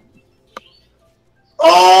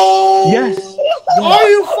 Oh! Yes! Are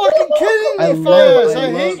you fucking kidding me, Faz?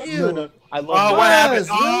 I hate you. No, I love Oh, what happened? Faz,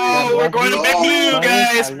 really? Oh, we're going to Big Blue,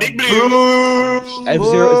 guys. Big Blue.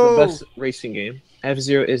 F-Zero is the best racing game.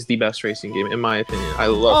 F-Zero is the best racing game, in my opinion. I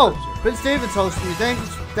love Oh, Prince David's hosting me.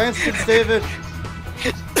 Thanks, Prince David.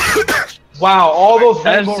 Wow, all those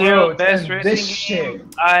Rainbow F-Zero Roads best and racing this shit. game.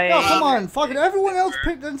 No, come on. Fucking everyone else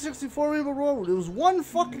picked N64 Rainbow Road. It was one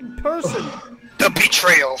fucking person. The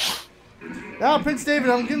betrayal. Now, Prince David,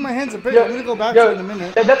 I'm getting my hands a break. I'm going to go back to it in a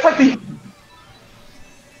minute. That's like the...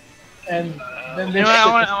 And then You this know, shit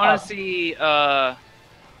I is want up. to see,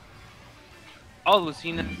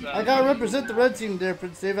 Lucina's, I got to represent the red team there,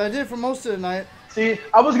 Prince David. I did it for most of the night. See,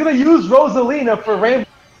 I was gonna use Rosalina for Rainbow.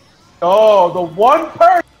 Oh, the one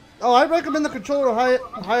person Oh, I recommend the controller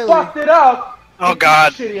highly. fucked it up. Oh,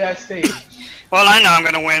 God. Shitty ass stage. Well, I know I'm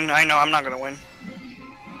going to win. I know I'm not going to win.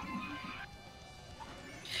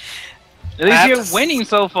 at least you're winning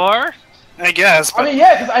so far. I guess, I but mean,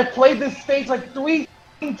 yeah, because I played this stage like 3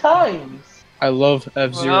 times. I love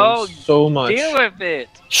F-Zero Well, so much. Deal with it.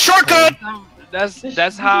 shortcut! That's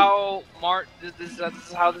how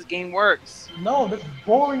that's how this game works. No, that's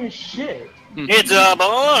boring as shit. It's a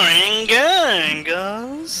boring game,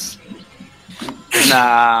 guys.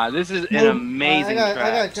 Nah, this is an amazing I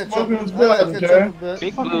track. gotta catch up. I gotta catch up a bit.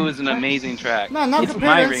 Big Blue is an amazing track. No, not It's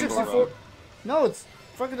compared my to Rainbow N64. Road. No, it's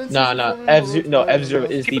fucking N64. No, Rainbow F-Zero, Road's no, better. F-Zero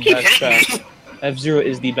is the People keep best hitting track. F-Zero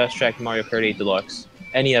is the best track in Mario Kart 8 Deluxe.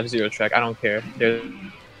 Any F-Zero track, I don't care. They're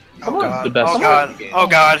Oh, God. the best Oh, track God. in the game. Oh,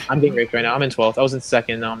 God. I'm getting raped right now. I'm in 12th. I was in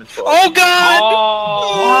 2nd, now I'm in 12th. Oh, God!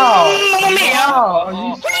 Oh, Mamma mia! Wow, are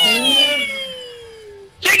you serious?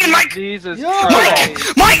 Chicken Mike! Jesus Yo!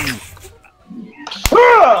 Christ. Mike!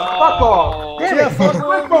 Fuck off! Damn Yeah, it! fuck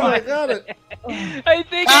off. I got it. I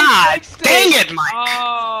think God I jinxed dang it. it, Mike!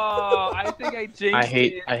 Oh, I think I jinxed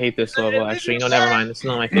it. I hate this level, actually. No, never mind. It's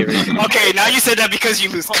not my favorite. Okay, now you said that because you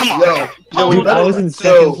lose. Come on. Yo, I was in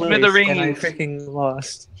so- 2nd place, and I Smithereens. freaking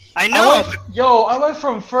lost. I know. I went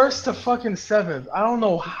from 1st to fucking 7th. I don't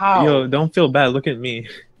know how. Yo, don't feel bad. Look at me.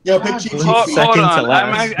 Yo, pick cheat Hold- sheet. Hold Second on, to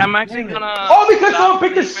last. I'm actually gonna. Oh, because someone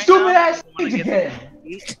picked this right stupid now. ass stage again.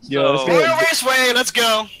 Yo, let's So- go. Royal Raceway, let's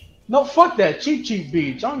go. No, fuck that. Cheat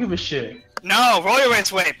beach. I don't give a shit. No, Royal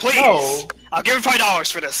Raceway, please. No. I'll give you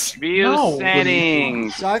 $5 for this. View No.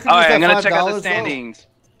 standings. So I can Alright, use I'm that gonna check out the $5 standings.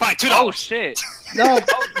 Fine, $2. Oh shit. No,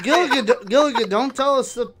 Gilligan, don't tell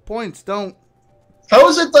us the points. Don't. How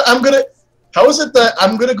is it that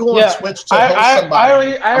I'm gonna go on Twitch to host I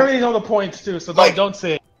somebody? already know the points too, so Mike. don't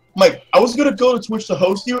say it. Mike, I was gonna go to Twitch to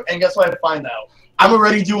host you, and guess what I find out? I'm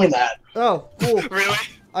already doing that. Oh, cool. Really?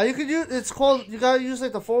 You could use. It's called. You gotta use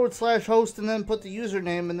like the /host and then put the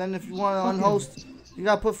username, and then if you want to unhost, you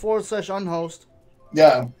gotta put /unhost.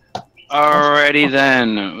 Yeah. Alrighty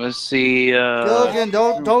then. Let's see. Gilligan,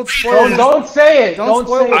 don't spoil. Don't say it. Don't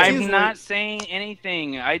spoil say what it. you- I'm not saying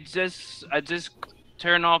anything. I just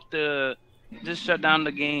turn off the. Just shut down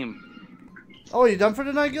the game. Oh, you done for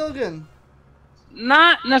tonight, Gilligan?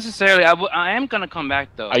 Not necessarily. I am gonna come back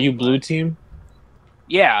though. Are you blue team?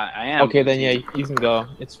 Yeah, I am. Okay, then yeah, you can go.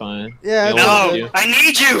 It's fine. Yeah, You it's know what No, to do. I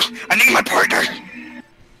need you. I need my partner.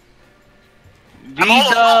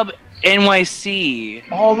 V-Dub NYC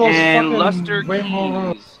All those and fucking Luster Rainbow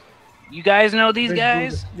Road. Keys. You guys know these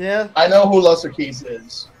guys? Yeah. I know who Luster Keys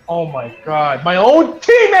is. Oh my god, my own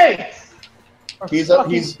teammates. are He's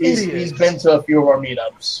fucking he's idiots. been to a few of our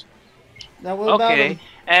meetups. Now what about Okay. him?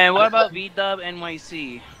 And what about V-Dub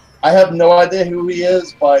NYC? I have no idea who he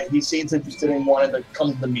is, but he seems interested in wanting to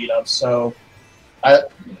come to the meetup, so I'm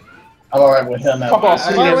alright with him. Fuck off.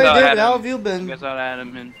 By the way, I'll David, add how him. have you I been? guess I'll add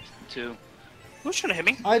him in too. Who's trying to hit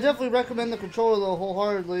me? I definitely recommend the controller though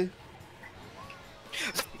wholeheartedly.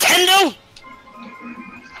 Tendo?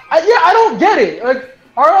 I don't get it. Like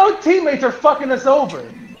our own teammates are fucking us over.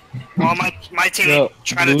 Well, my team Yo,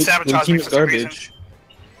 trying blue to sabotage me team's for some reason. garbage.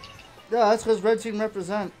 Yeah, that's because red team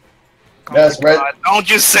represent. Yes, Red Don't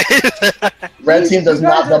just say it. Red Team does You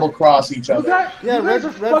guys not are- double cross each other. Yeah, you guys red- are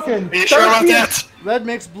red- fucking Are you sure about thirsty. that? Red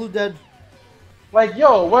makes blue dead. Like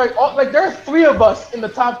yo, like there are 3 of us in the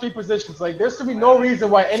top 3 positions. Like there should be no reason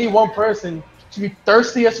why any one person should be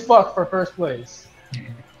thirsty as fuck for first place.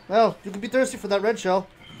 Well, you can be thirsty for that red shell.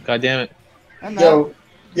 God damn it. And that.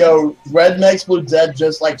 Yo, Red makes Blue dead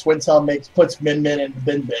just like Twin Tail puts Min in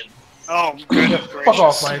Bin Bin. Oh, goodness gracious. Fuck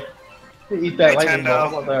off, Mike. You eat that Bye, lightning ball.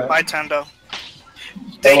 How about Tendo. that? Bye,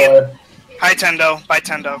 Tendo. Dang it. Hi, Tendo. Bye,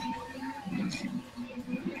 Tendo.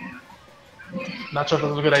 Not sure if that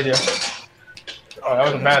was a good idea. Oh, that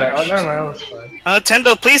was a bad idea. Oh, never mind. That was fine.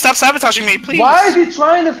 Tendo, please stop sabotaging me, please. Why is he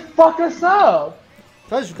trying to fuck us up?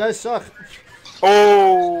 Because you guys suck.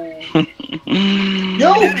 Oh. Yo,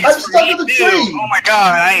 I'm stuck in the tree. Oh my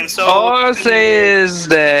god, I am so. All I'll say is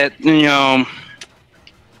that,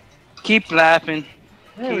 keep laughing.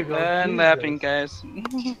 Keep laughing, guys.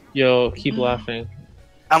 Yo, keep laughing.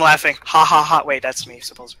 I'm laughing. Ha ha ha. Wait, that's me.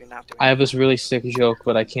 Supposed to be not doing. I have this really sick joke,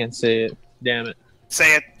 but I can't say it. Damn it.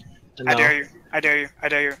 Say it. No. I dare you. I dare you. I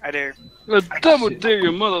dare you. I dare you. Double dare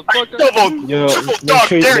you, motherfucker. Double. Yo,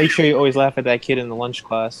 make sure you always laugh at that kid in the lunch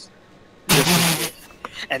class.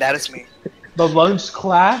 And that is me. The lunch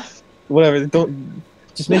class? Whatever. Don't.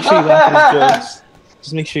 Just make sure you laugh at his jokes.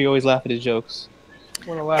 Just make sure you always laugh at his jokes.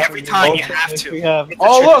 Every time you have to.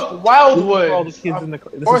 Oh look, Wildwood. All the kids in the.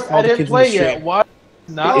 Of course, I didn't play yet. Why?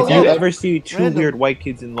 If you ever see two weird white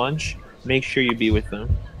kids in lunch, make sure you be with them.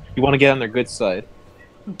 You want to get on their good side,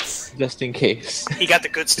 just in case. He got the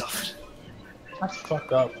good stuff. That's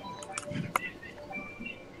fucked up.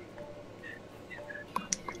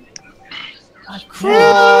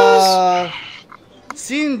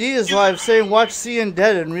 C&D is live saying watch C and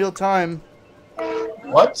Dead in real time.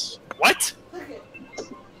 What? What?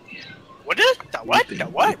 What is the what? The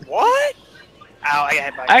what? What? Ow, I got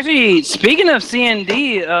hit by. Actually, speaking of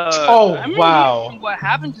CND, oh wow, what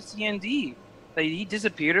happened to CND? Like he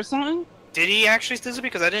disappeared or something? Did he actually disappear?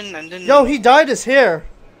 Because I didn't. Yo, he dyed his hair.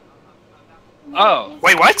 Oh,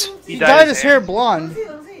 wait, what? He dyed his hair blonde.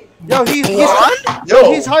 Yo,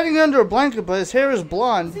 he's hiding under a blanket, but his hair is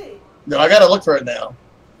blonde. No, I gotta look for it now.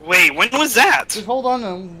 Wait, when was that? Just hold on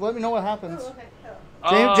and let me know what happens.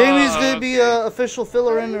 Jamie's gonna be official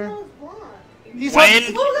filler in there.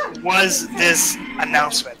 When was this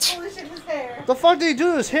announcement? The fuck did he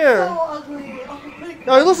do to his hair?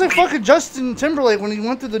 Yo, he looks like fucking Justin Timberlake when he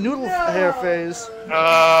went through the noodle hair phase.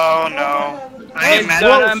 Oh no! I am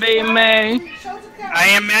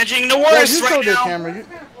imagining the worst right now. Camera.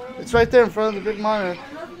 It's right there in front of the big monitor.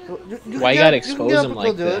 Why you gotta expose him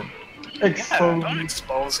like that? Don't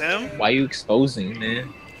expose him. Why you exposing,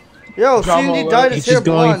 man? Yo, C&D dyed his hair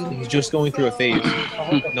blonde. He's just going through a phase.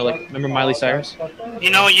 No, like, remember Miley Cyrus? You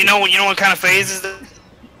know what kind of phase is that?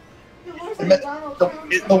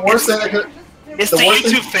 The worst thing that could. It's the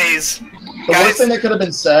YouTube phase. The worst thing that could have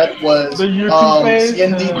been said was C&D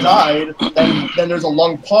died, and then there's a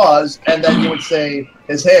long pause, and then you would say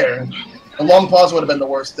his hair. A long pause would have been the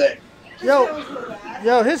worst thing. Yo,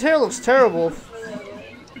 his hair looks terrible.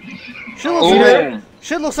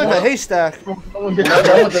 Shit looks like a haystack. Oh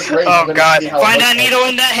god! Find that needle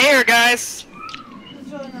in that hair, guys.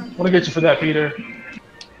 I'm gonna get you for that, Peter.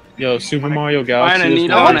 Yo, Super Mario Galaxy. Find a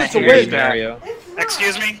needle on a hair, Mario.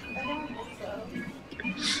 Excuse me.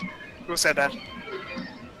 Who said that?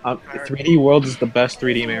 3D World is the best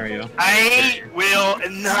 3D Mario. I will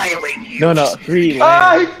annihilate you. No, 3D Land.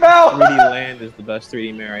 Ah, he fell! 3D Land is the best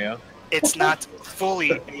 3D Mario. It's not fully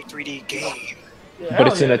a 3D game. But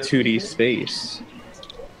it's in a 2D space.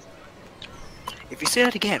 If you say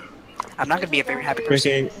that again, I'm not gonna be a very happy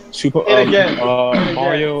person.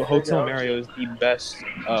 Mario Hotel Mario is the best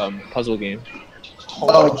puzzle game.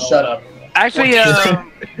 Oh, shut up. Actually,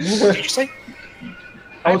 what did you say?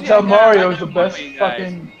 Hotel Mario is the best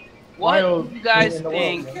fucking Mario. What you guys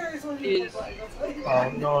think is?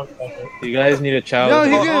 You guys need a child. No,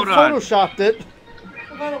 he photoshopped it.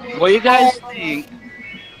 What you guys think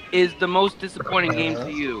is the most disappointing game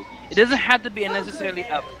to you? It doesn't have to be necessarily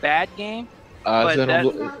a bad game.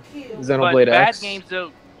 Xenoblade bad X. games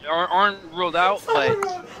aren't ruled out, but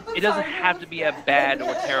it doesn't have to be a bad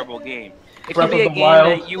or terrible game. It could be a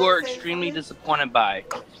game that you are extremely disappointed by.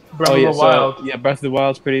 Breath of the Wild. Breath of the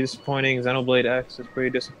Wild is pretty disappointing. Xenoblade X is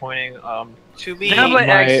pretty disappointing. To me, Xenoblade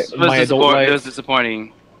X was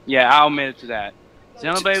disappointing. Yeah, I'll admit to that.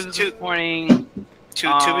 Xenoblade was disappointing.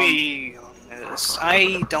 To be honest,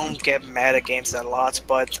 I don't get mad at games that a lot,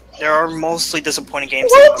 but there are mostly disappointing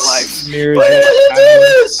games in my life.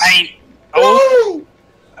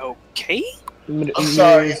 Okay. I'm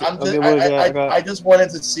sorry. I just went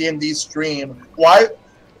into C&D's stream. Why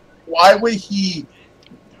would he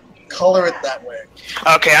color it that way?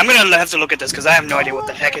 Okay, I'm gonna have to look at this because I have no idea what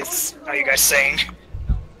the heck are you guys saying.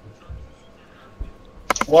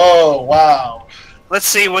 Whoa! Wow. Let's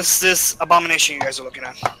see what's this abomination you guys are looking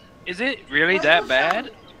at. Is it really that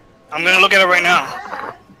bad? I'm gonna look at it right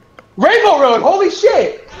now. Rainbow Road! Holy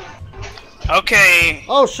shit! Okay.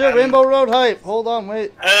 Oh shit! Rainbow Road hype. Hold on,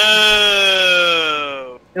 wait.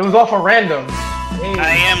 Oh. It was off of random.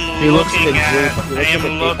 I am looking at it, guys. I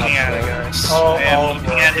am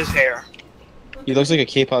looking at his hair. He looks like a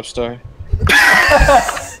K-pop star.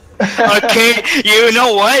 Okay, you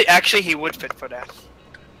know what? Actually, he would fit for that.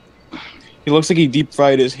 looks like he deep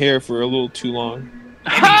fried his hair for a little too long.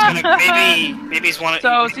 Maybe he's one of.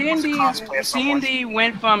 So C&D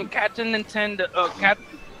went from Captain Nintendo,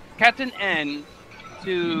 Captain N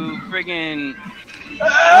to friggin'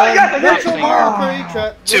 Virtual Mario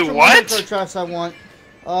Kart to what? Tracks I want.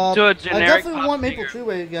 To a generic. I definitely want Maple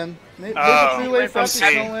Treeway again. Maple Treeway from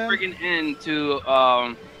friggin' N to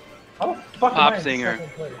Pop Singer.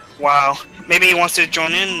 Wow. Maybe he wants to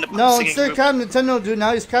join in the No, instead of Captain Nintendo dude,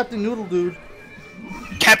 now he's Captain Noodle dude.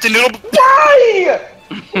 Captain Noodle. Why?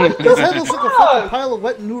 His head looks like a fucking pile of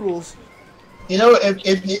wet noodles. You know,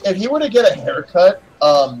 if he were to get a haircut,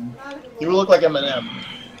 he would look like Eminem.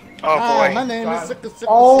 Oh boy. My name is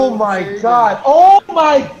Oh my god. Oh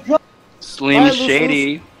my god. Slim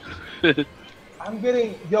Shady. I'm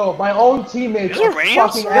getting, my own teammates are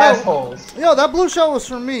fucking assholes. Yo, that blue shell was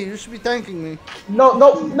from me. You should be thanking me.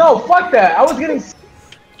 No, fuck that. I was getting...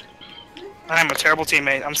 I'm a terrible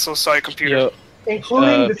teammate. I'm so sorry, computer. Yo,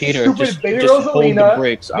 including the Peter, stupid Baby Rosalina,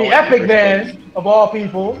 the epic man, of all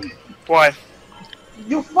people. What?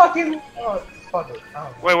 You fucking... Oh, fuck it.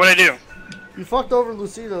 Wait, what'd I do? You fucked over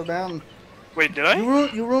Lucido, man. Wait, did I?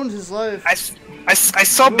 You ruined his life. I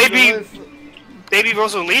saw Baby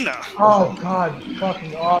Rosalina. Oh god,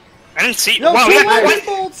 fucking awesome. I didn't see. Yo, wow, lightning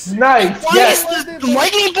bolts. Nice. Yes.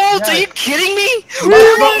 Lightning bolts? Are you kidding me?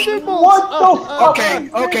 What the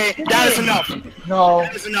fuck? Okay, that is enough. No.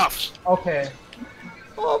 That is enough. Okay.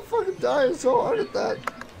 Oh, I'm fucking dying so hard at that.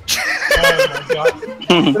 Oh my god.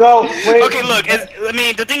 No, wait. Okay, look. I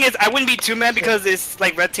mean, the thing is, I wouldn't be too mad because it's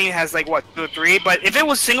like Red Team has like what 2 or 3. But if it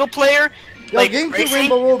was single player, like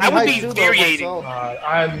racing, I would be infuriating.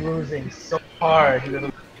 I'm losing so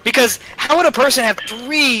hard. Because how would a person have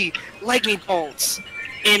 3 lightning bolts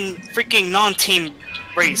in freaking non-team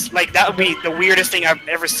race? Like that would be the weirdest thing I've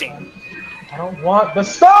ever seen. I don't want the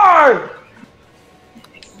star.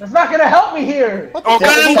 That's not gonna help me here. Oh,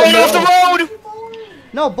 I'm going off the road.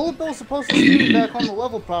 No, Bullet Bill's supposed to be back on the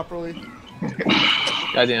level properly.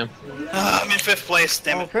 Goddamn. I'm in 5th place.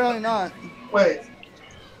 Damn it. Apparently not. Wait.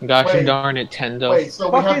 Gosh darn it, Tendo. Wait, so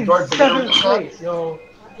we have Darth Vader. 7th place, yo.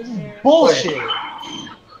 This is bullshit. Wait.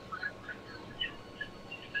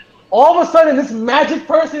 All of a sudden, this magic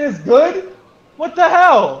person is good? What the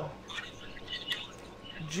hell?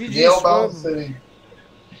 Yale Mountain City.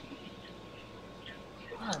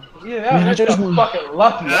 Yeah, that was just fucking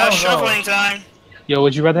lucky. Shuffling time. Yo,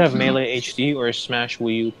 would you rather have Melee HD or a Smash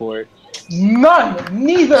Wii U port? None.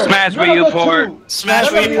 Neither. Smash Wii U port. Smash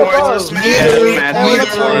Wii U port.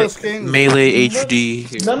 Smash Melee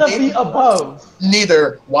HD. None of the above.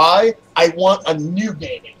 Neither. Why? I want a new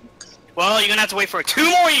game. Well, you're gonna have to wait for 2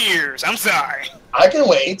 more years. I'm sorry. I can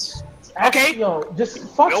wait. Okay. Yo, just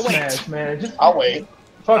fuck Smash, man. Just I'll wait.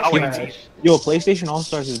 Fuck Smash. Yo, PlayStation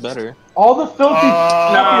All-Stars is better. All the filthy...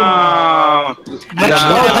 No. I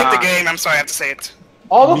don't like the game. I'm sorry, I have to say it.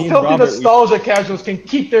 All the filthy nostalgia casuals can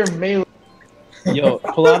keep their Melee. Yo,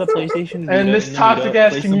 pull out a PlayStation. And this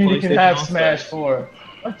toxic-ass community can have Smash 4.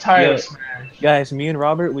 I'm tired of Smash. Guys, me and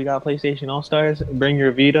Robert, we got PlayStation All-Stars. Bring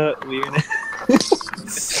your Vita. We're gonna...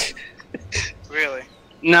 Really?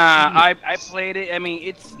 Nah, I played it. I mean,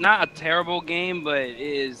 it's not a terrible game, but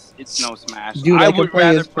it's no Smash. Dude, I I would play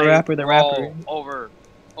rather as play Rapper the Rapper. over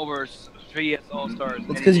 3DS All-Stars.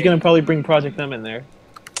 It's because you're gonna probably bring Project M in there.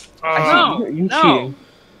 No, you cheating.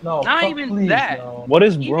 No, not even please, that. No. What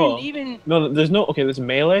is Brawl? Even No, there's no. Okay, there's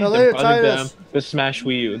Melee, then Project M, there's Smash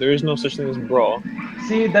Wii U. There is no such thing as Brawl.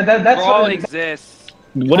 See, that's Brawl what exists.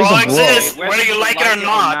 What is a Brawl? Exists, whether you like it or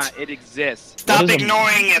not. It exists. Stop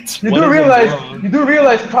ignoring it. You do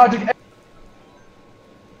realize Project M.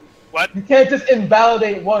 What? You can't just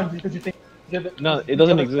invalidate one because you think. No, it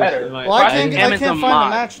doesn't exist. Well, I can't find a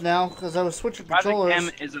match now because I was switching controllers.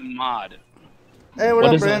 Project M is a mod. Hey, what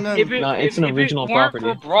up, Brandon? It's an original property. If it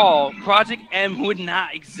weren't for Brawl, Project M would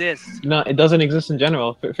not exist. No, it doesn't exist in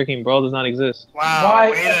general. Freaking Brawl does not exist. Wow,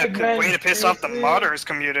 way to piss off the modders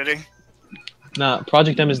community. Nah,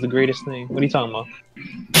 Project M is the greatest thing. What are you talking about?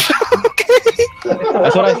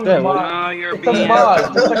 That's what I said. No, you're it's a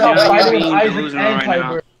mod. Just like how fighting with Isaac and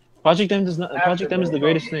Tiber. Project M does not. Project M is the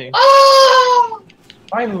greatest thing.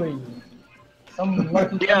 Finally.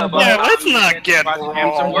 Yeah, let's not get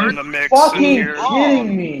Brawl in the mix here.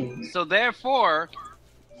 Kidding me. So therefore,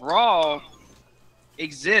 Brawl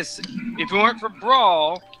exists. If it weren't for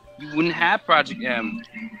Brawl, you wouldn't have Project M.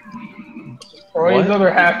 Or these other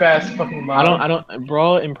half-ass fucking mods. I don't.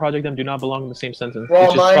 Brawl and Project M do not belong in the same sentence. Brawl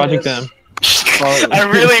it's just Project M. I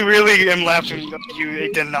really am laughing at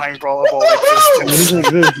you denying Brawlable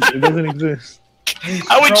existence. It doesn't exist.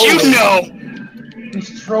 How would you know?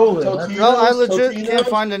 He's trolling. No, I legit can't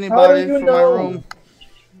find anybody for my room.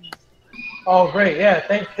 Oh, great.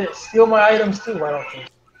 Yeah, steal my items too, why don't you?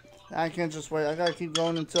 I can't just wait. I gotta keep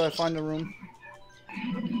going until I find a room.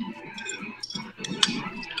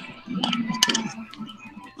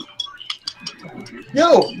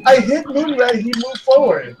 Yo, I hit Moonrat, he moved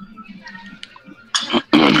forward.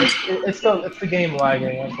 It's the game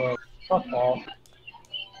lagging, that's all. Fuck off.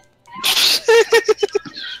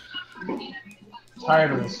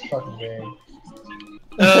 Tired of this fucking game.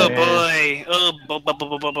 Oh boy. Oh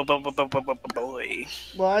boy.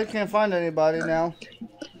 Well, I can't find anybody now.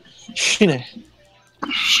 Shit.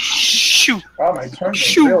 Shoo. Oh, my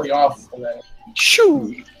turns are really off today.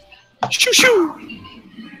 Shoo. Shoo shoo.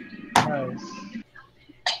 Nice.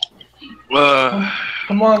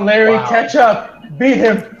 Come on, Larry, Wow. catch up. Beat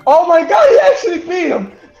him. Oh my god, he actually beat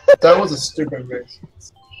him. That was a stupid race.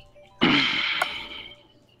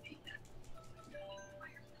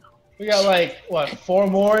 We got like, what, 4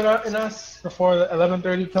 more in us before the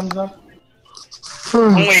 11:30 comes up?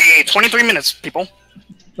 Only 23 minutes, people.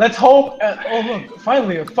 Let's hope. Oh, look,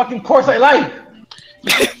 finally, a fucking course I like.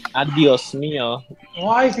 Adios mio.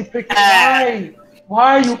 Why is he picking?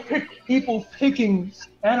 Why are you people picking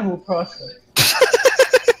Animal Crossing?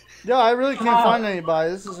 Yeah, I really can't find anybody.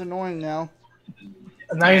 This is annoying now.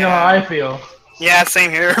 Now you know how I feel. Yeah, same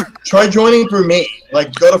here. Try joining through me.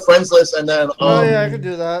 Like, go to friends list and then. Oh yeah, I could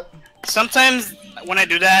do that. Sometimes when I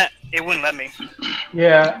do that, it wouldn't let me.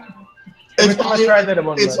 Yeah.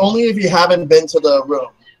 It's only if you haven't been to the room.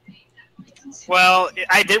 Well,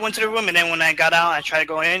 I did went to the room, and then when I got out, I tried to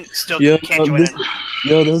go in. Still can't join it.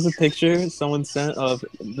 Yo, there was a picture someone sent of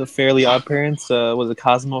the Fairly Odd Parents. Was it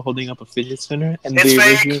Cosmo holding up a fidget spinner? And it's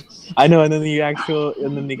fake. I know, and then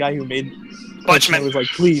the guy who made Butchman was like,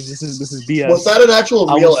 "Please, this is BS." Was that an actual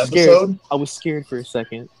real episode? I was scared for a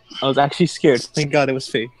second. I was actually scared. Thank God it was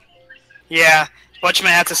fake. Yeah,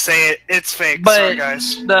 Butchman had to say it. It's fake. but Sorry,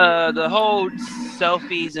 guys. the whole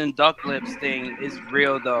selfies and duck lips thing is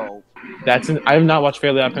real though. I have not watched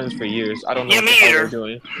Fairly Odd Parents for years. I don't know what the hell they're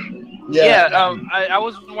doing. Yeah,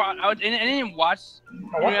 I didn't watch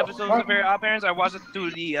new episodes of Fairly Odd Parents. I watched it through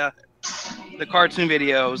the cartoon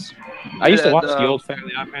videos. I used to watch the old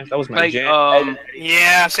Fairly Odd Parents. That was my jam.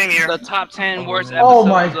 Yeah, same here. The top 10 worst Oh episodes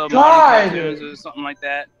my of God, modern cartoons or something like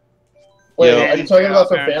that. Wait, are you talking about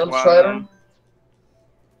the Phantom Strider?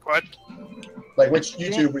 What? Like, which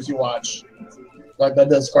YouTubers you watch? Like, that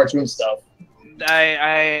does cartoon stuff.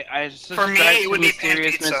 I For me, it would be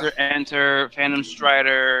Serious Pizza. Mr. Enter, Phantom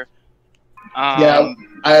Strider. Yeah,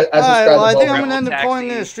 I Alright, well, I think I'm Rebel gonna end up Taxi. calling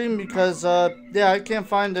it a stream because, yeah, I can't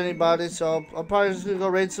find anybody, so I'll probably just gonna go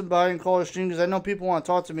raid somebody and call it a stream because I know people want to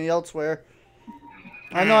talk to me elsewhere.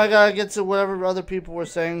 I know I gotta get to whatever other people were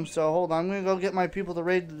saying, so hold on, I'm gonna go get my people to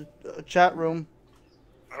raid the chat room.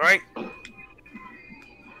 Alright.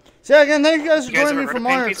 So yeah, again, thank you guys for You guys joining me ever for heard of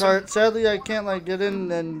Pan Mario Pizza? Kart. Sadly, I can't, like, get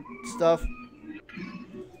in and stuff.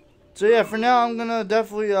 So yeah, for now, I'm gonna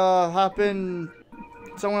definitely, hop in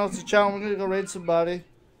someone else's channel. We're gonna go raid somebody.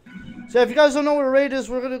 So yeah, if you guys don't know what a raid is,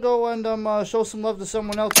 we're gonna go and, show some love to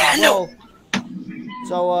someone else as well.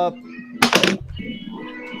 So,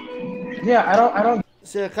 Yeah, I don't.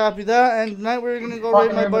 so yeah, copy that, and tonight we're gonna go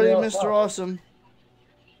raid my buddy, Mr. Awesome.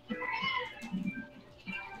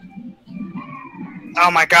 Oh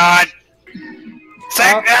my God.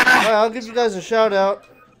 I'll give you guys a shout out.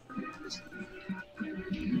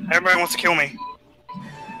 Everybody wants to kill me.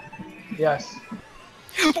 Yes.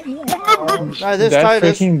 Alright, this That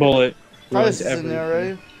Titus. freaking bullet. Titus ruins is in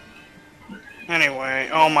there, right? Anyway,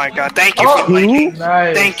 oh my God. Thank you for liking.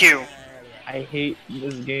 Nice. Thank you. I hate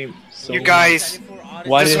this game so You guys much.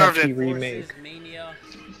 Why did it have deserved to be it. remake?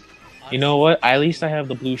 You know what? At least I have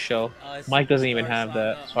the blue shell. Mike doesn't even have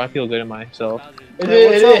that, so I feel good in myself. It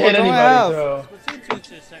didn't hit What do I have? anybody, so.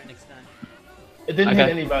 It didn't hit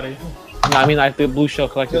anybody. No, I mean, the blue shell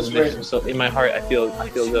collector's edition, so in my heart, I feel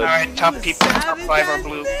good. Alright, top 5 are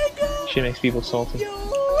blue. She makes people salty.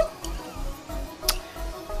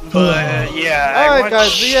 But yeah. Alright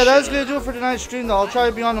guys, but yeah, that's gonna do it for tonight's stream though. I'll try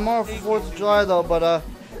to be on tomorrow for 4th of July though, but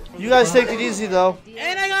you guys take it easy though.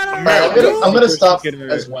 I'm gonna stop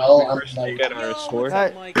as well. I'm like, Get our score.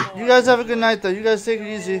 Alright, you guys have a good night though. You guys take it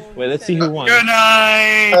easy. Wait, let's see who won. Good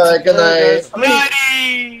night. good night.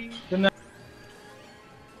 Nighty.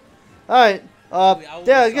 Alright,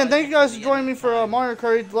 yeah, again, thank you guys for joining me for Mario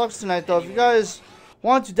Kart 8 Deluxe tonight though. If you guys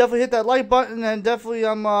want to, definitely hit that like button and definitely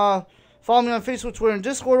follow me on Facebook, Twitter, and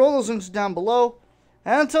Discord. All those links are down below.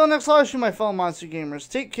 And until next live stream, my fellow Monster Gamers,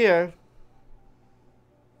 take care.